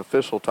prefer his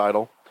official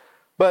title.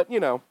 But,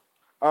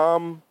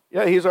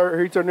 he's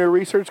our new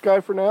research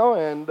guy for now,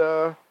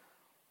 and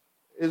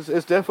is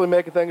definitely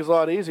making things a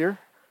lot easier.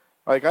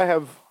 Like, I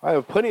have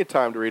plenty of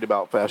time to read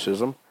about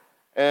fascism,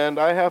 and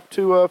I have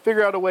to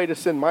figure out a way to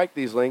send Mike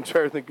these links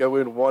rather than go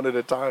in one at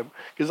a time.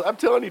 Because I'm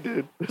telling you,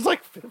 dude, there's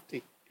like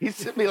 50. He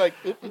sent me like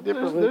 50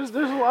 different links.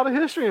 There's a lot of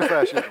history in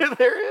fascism.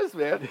 There is,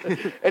 man.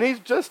 And he's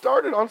just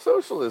started on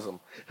socialism.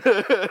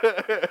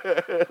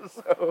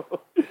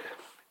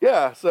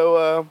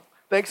 So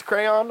thanks,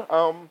 Crayon.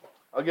 I'll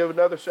give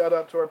another shout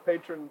out to our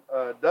patron,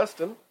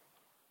 Dustin.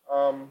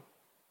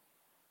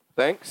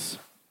 Thanks.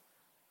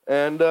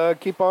 And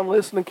keep on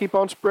listening, keep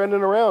on spreading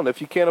it around.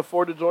 If you can't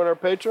afford to join our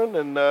patron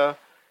and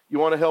you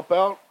want to help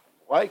out,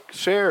 like,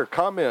 share,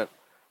 comment,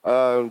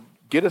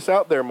 get us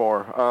out there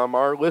more.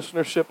 Our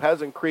listenership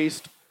has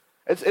increased.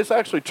 It's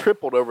actually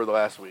tripled over the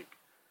last week.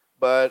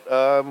 But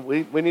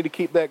we need to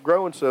keep that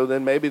growing, so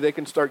then maybe they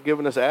can start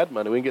giving us ad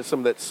money. We can get some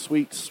of that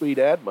sweet, sweet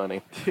ad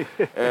money.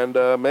 And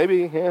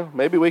maybe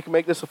we can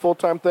make this a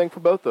full-time thing for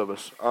both of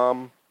us.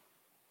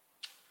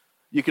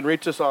 You can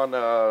reach us on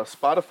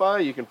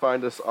Spotify. You can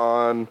find us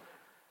on,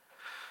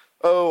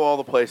 all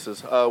the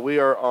places. We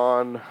are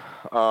on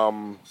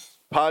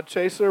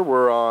Podchaser.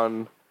 We're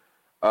on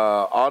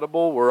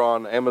Audible. We're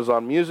on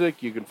Amazon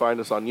Music. You can find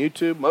us on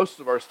YouTube.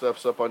 Most of our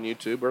stuff's up on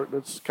YouTube.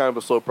 It's kind of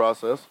a slow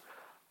process.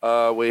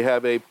 We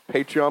have a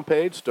Patreon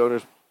page,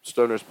 Stoner's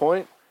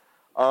Point.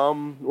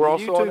 We're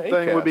also on YouTube Acast.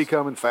 thing will be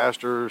coming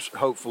faster,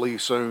 hopefully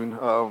soon.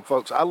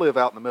 Folks, I live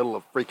out in the middle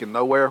of freaking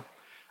nowhere.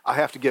 I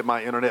have to get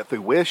my internet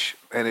through Wish,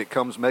 and it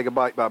comes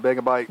megabyte by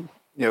megabyte,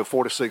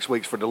 4 to 6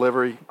 weeks for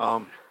delivery.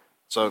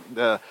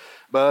 But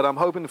I'm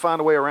hoping to find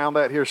a way around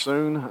that here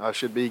soon. I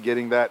should be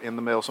getting that in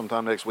the mail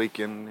sometime next week,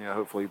 and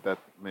hopefully that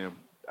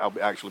I'll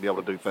actually be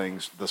able to do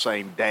things the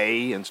same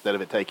day instead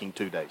of it taking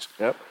 2 days.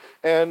 Yep.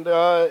 And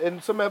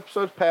in some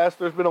episodes past,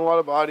 there's been a lot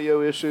of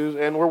audio issues,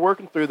 and we're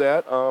working through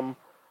that.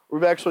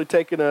 We've actually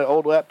taken an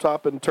old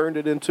laptop and turned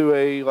it into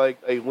a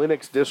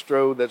Linux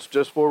distro that's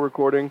just for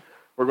recording.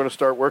 We're going to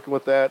start working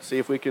with that, see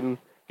if we can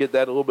get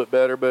that a little bit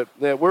better. But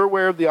we're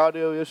aware of the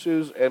audio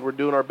issues, and we're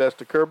doing our best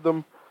to curb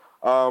them.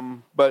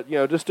 But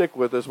just stick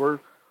with us.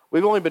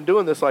 We've only been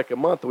doing this like a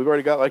month, and we've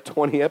already got like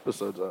 20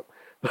 episodes up.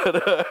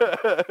 But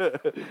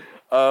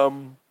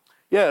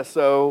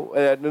so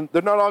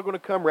they're not all going to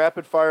come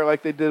rapid fire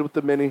like they did with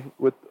the mini.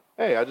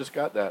 Hey, I just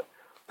got that.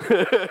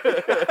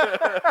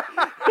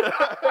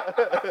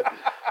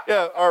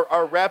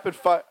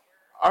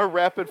 Our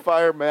rapid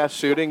fire mass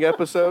shooting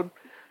episodes.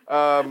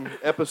 And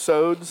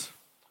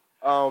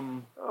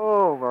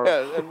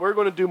we're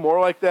going to do more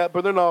like that,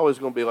 but they're not always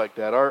going to be like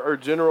that. Our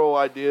general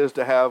idea is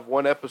to have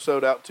one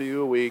episode out to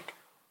you a week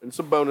and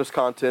some bonus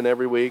content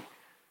every week.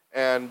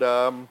 And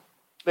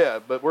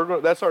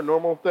but that's our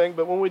normal thing.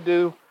 But when we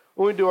do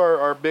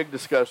our big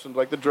discussions,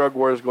 like the drug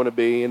war is going to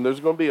be, and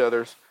there's going to be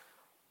others,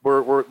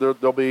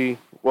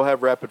 we'll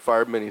have rapid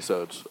fire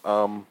minisodes.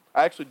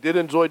 I actually did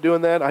enjoy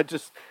doing that. I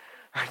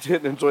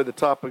didn't enjoy the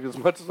topic as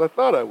much as I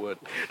thought I would.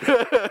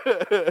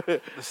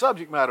 The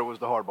subject matter was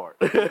the hard part.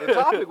 The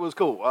topic was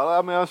cool.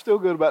 I mean, I was still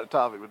good about the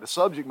topic, but the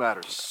subject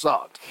matter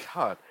sucked.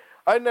 God,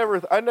 I never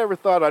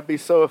thought I'd be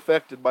so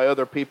affected by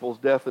other people's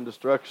death and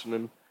destruction.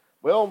 And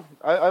well,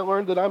 I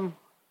learned that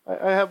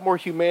I have more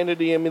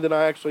humanity in me than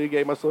I actually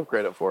gave myself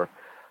credit for.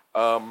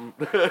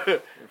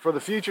 For the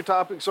future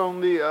topics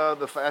on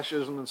the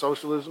fascism and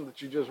socialism that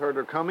you just heard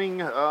are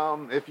coming,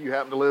 if you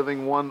happen to live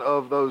in one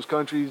of those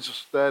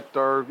countries that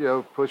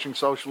are pushing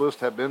socialist,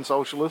 have been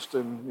socialist,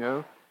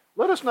 and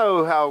let us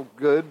know how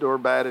good or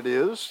bad it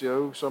is.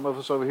 Some of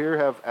us over here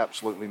have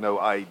absolutely no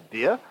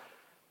idea.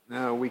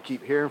 Now we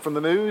keep hearing from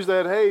the news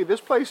that hey, this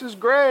place is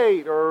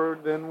great, or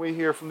then we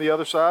hear from the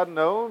other side,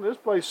 no, this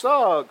place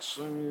sucks.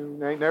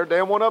 And ain't never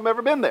damn one of them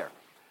ever been there.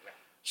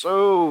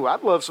 So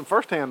I'd love some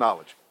firsthand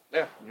knowledge.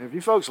 Yeah. If you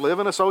folks live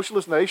in a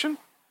socialist nation,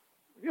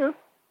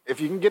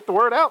 if you can get the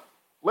word out,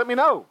 let me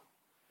know.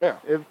 Yeah.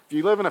 If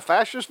you live in a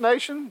fascist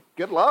nation,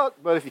 good luck.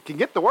 But if you can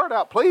get the word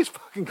out, please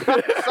fucking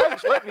God's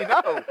sakes, let me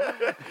know.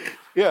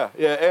 Yeah.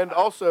 And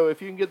also,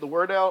 if you can get the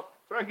word out,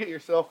 try and get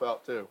yourself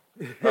out too.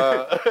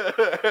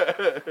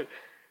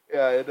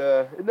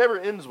 It never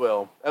ends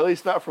well. At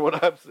least not from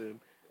what I've seen.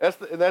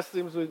 That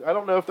seems. I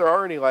don't know if there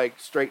are any like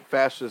straight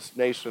fascist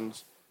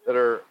nations that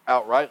are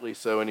outrightly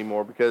so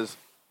anymore because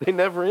they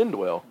never end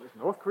well. Is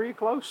North Korea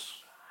close?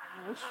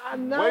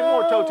 Way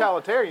more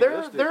totalitarian.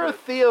 They're a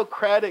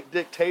theocratic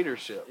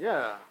dictatorship.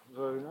 Yeah.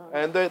 So,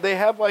 and they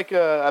have like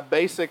a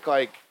basic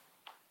like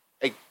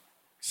a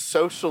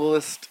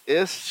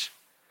socialist-ish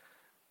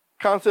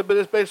concept, but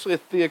it's basically a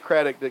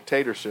theocratic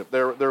dictatorship.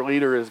 Their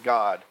leader is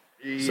God.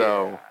 Yeah.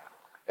 So,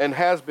 and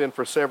has been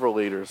for several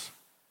leaders.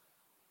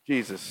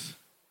 Jesus.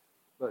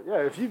 But yeah,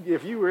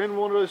 if you were in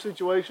one of those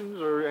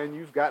situations and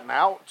you've gotten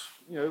out,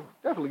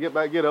 definitely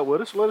get up with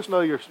us. Let us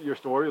know your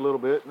story a little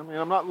bit. I mean,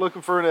 I'm not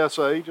looking for an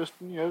essay. Just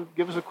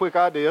give us a quick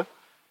idea,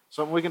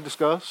 something we can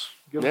discuss.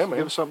 Give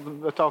us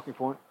something, a talking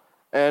point.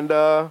 And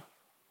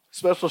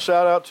special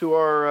shout out to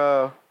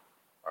our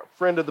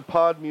friend of the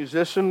pod,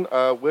 musician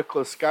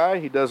Wickless Sky.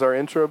 He does our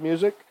intro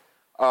music.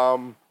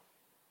 And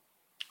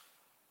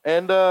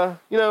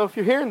if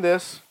you're hearing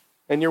this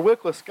and you're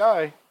Wickless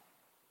Sky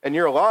and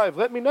you're alive,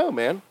 let me know,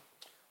 man.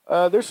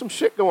 There's some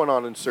shit going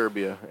on in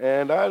Serbia,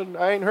 and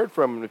I ain't heard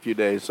from him in a few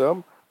days, so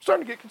I'm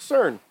starting to get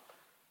concerned.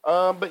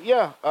 But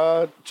yeah,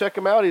 check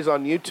him out. He's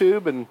on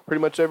YouTube and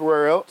pretty much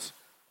everywhere else.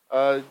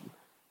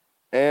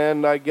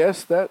 And I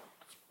guess that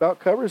about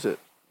covers it.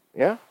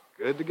 Yeah?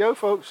 Good to go,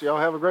 folks. Y'all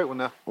have a great one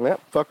now. Yeah,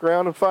 fuck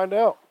around and find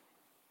out.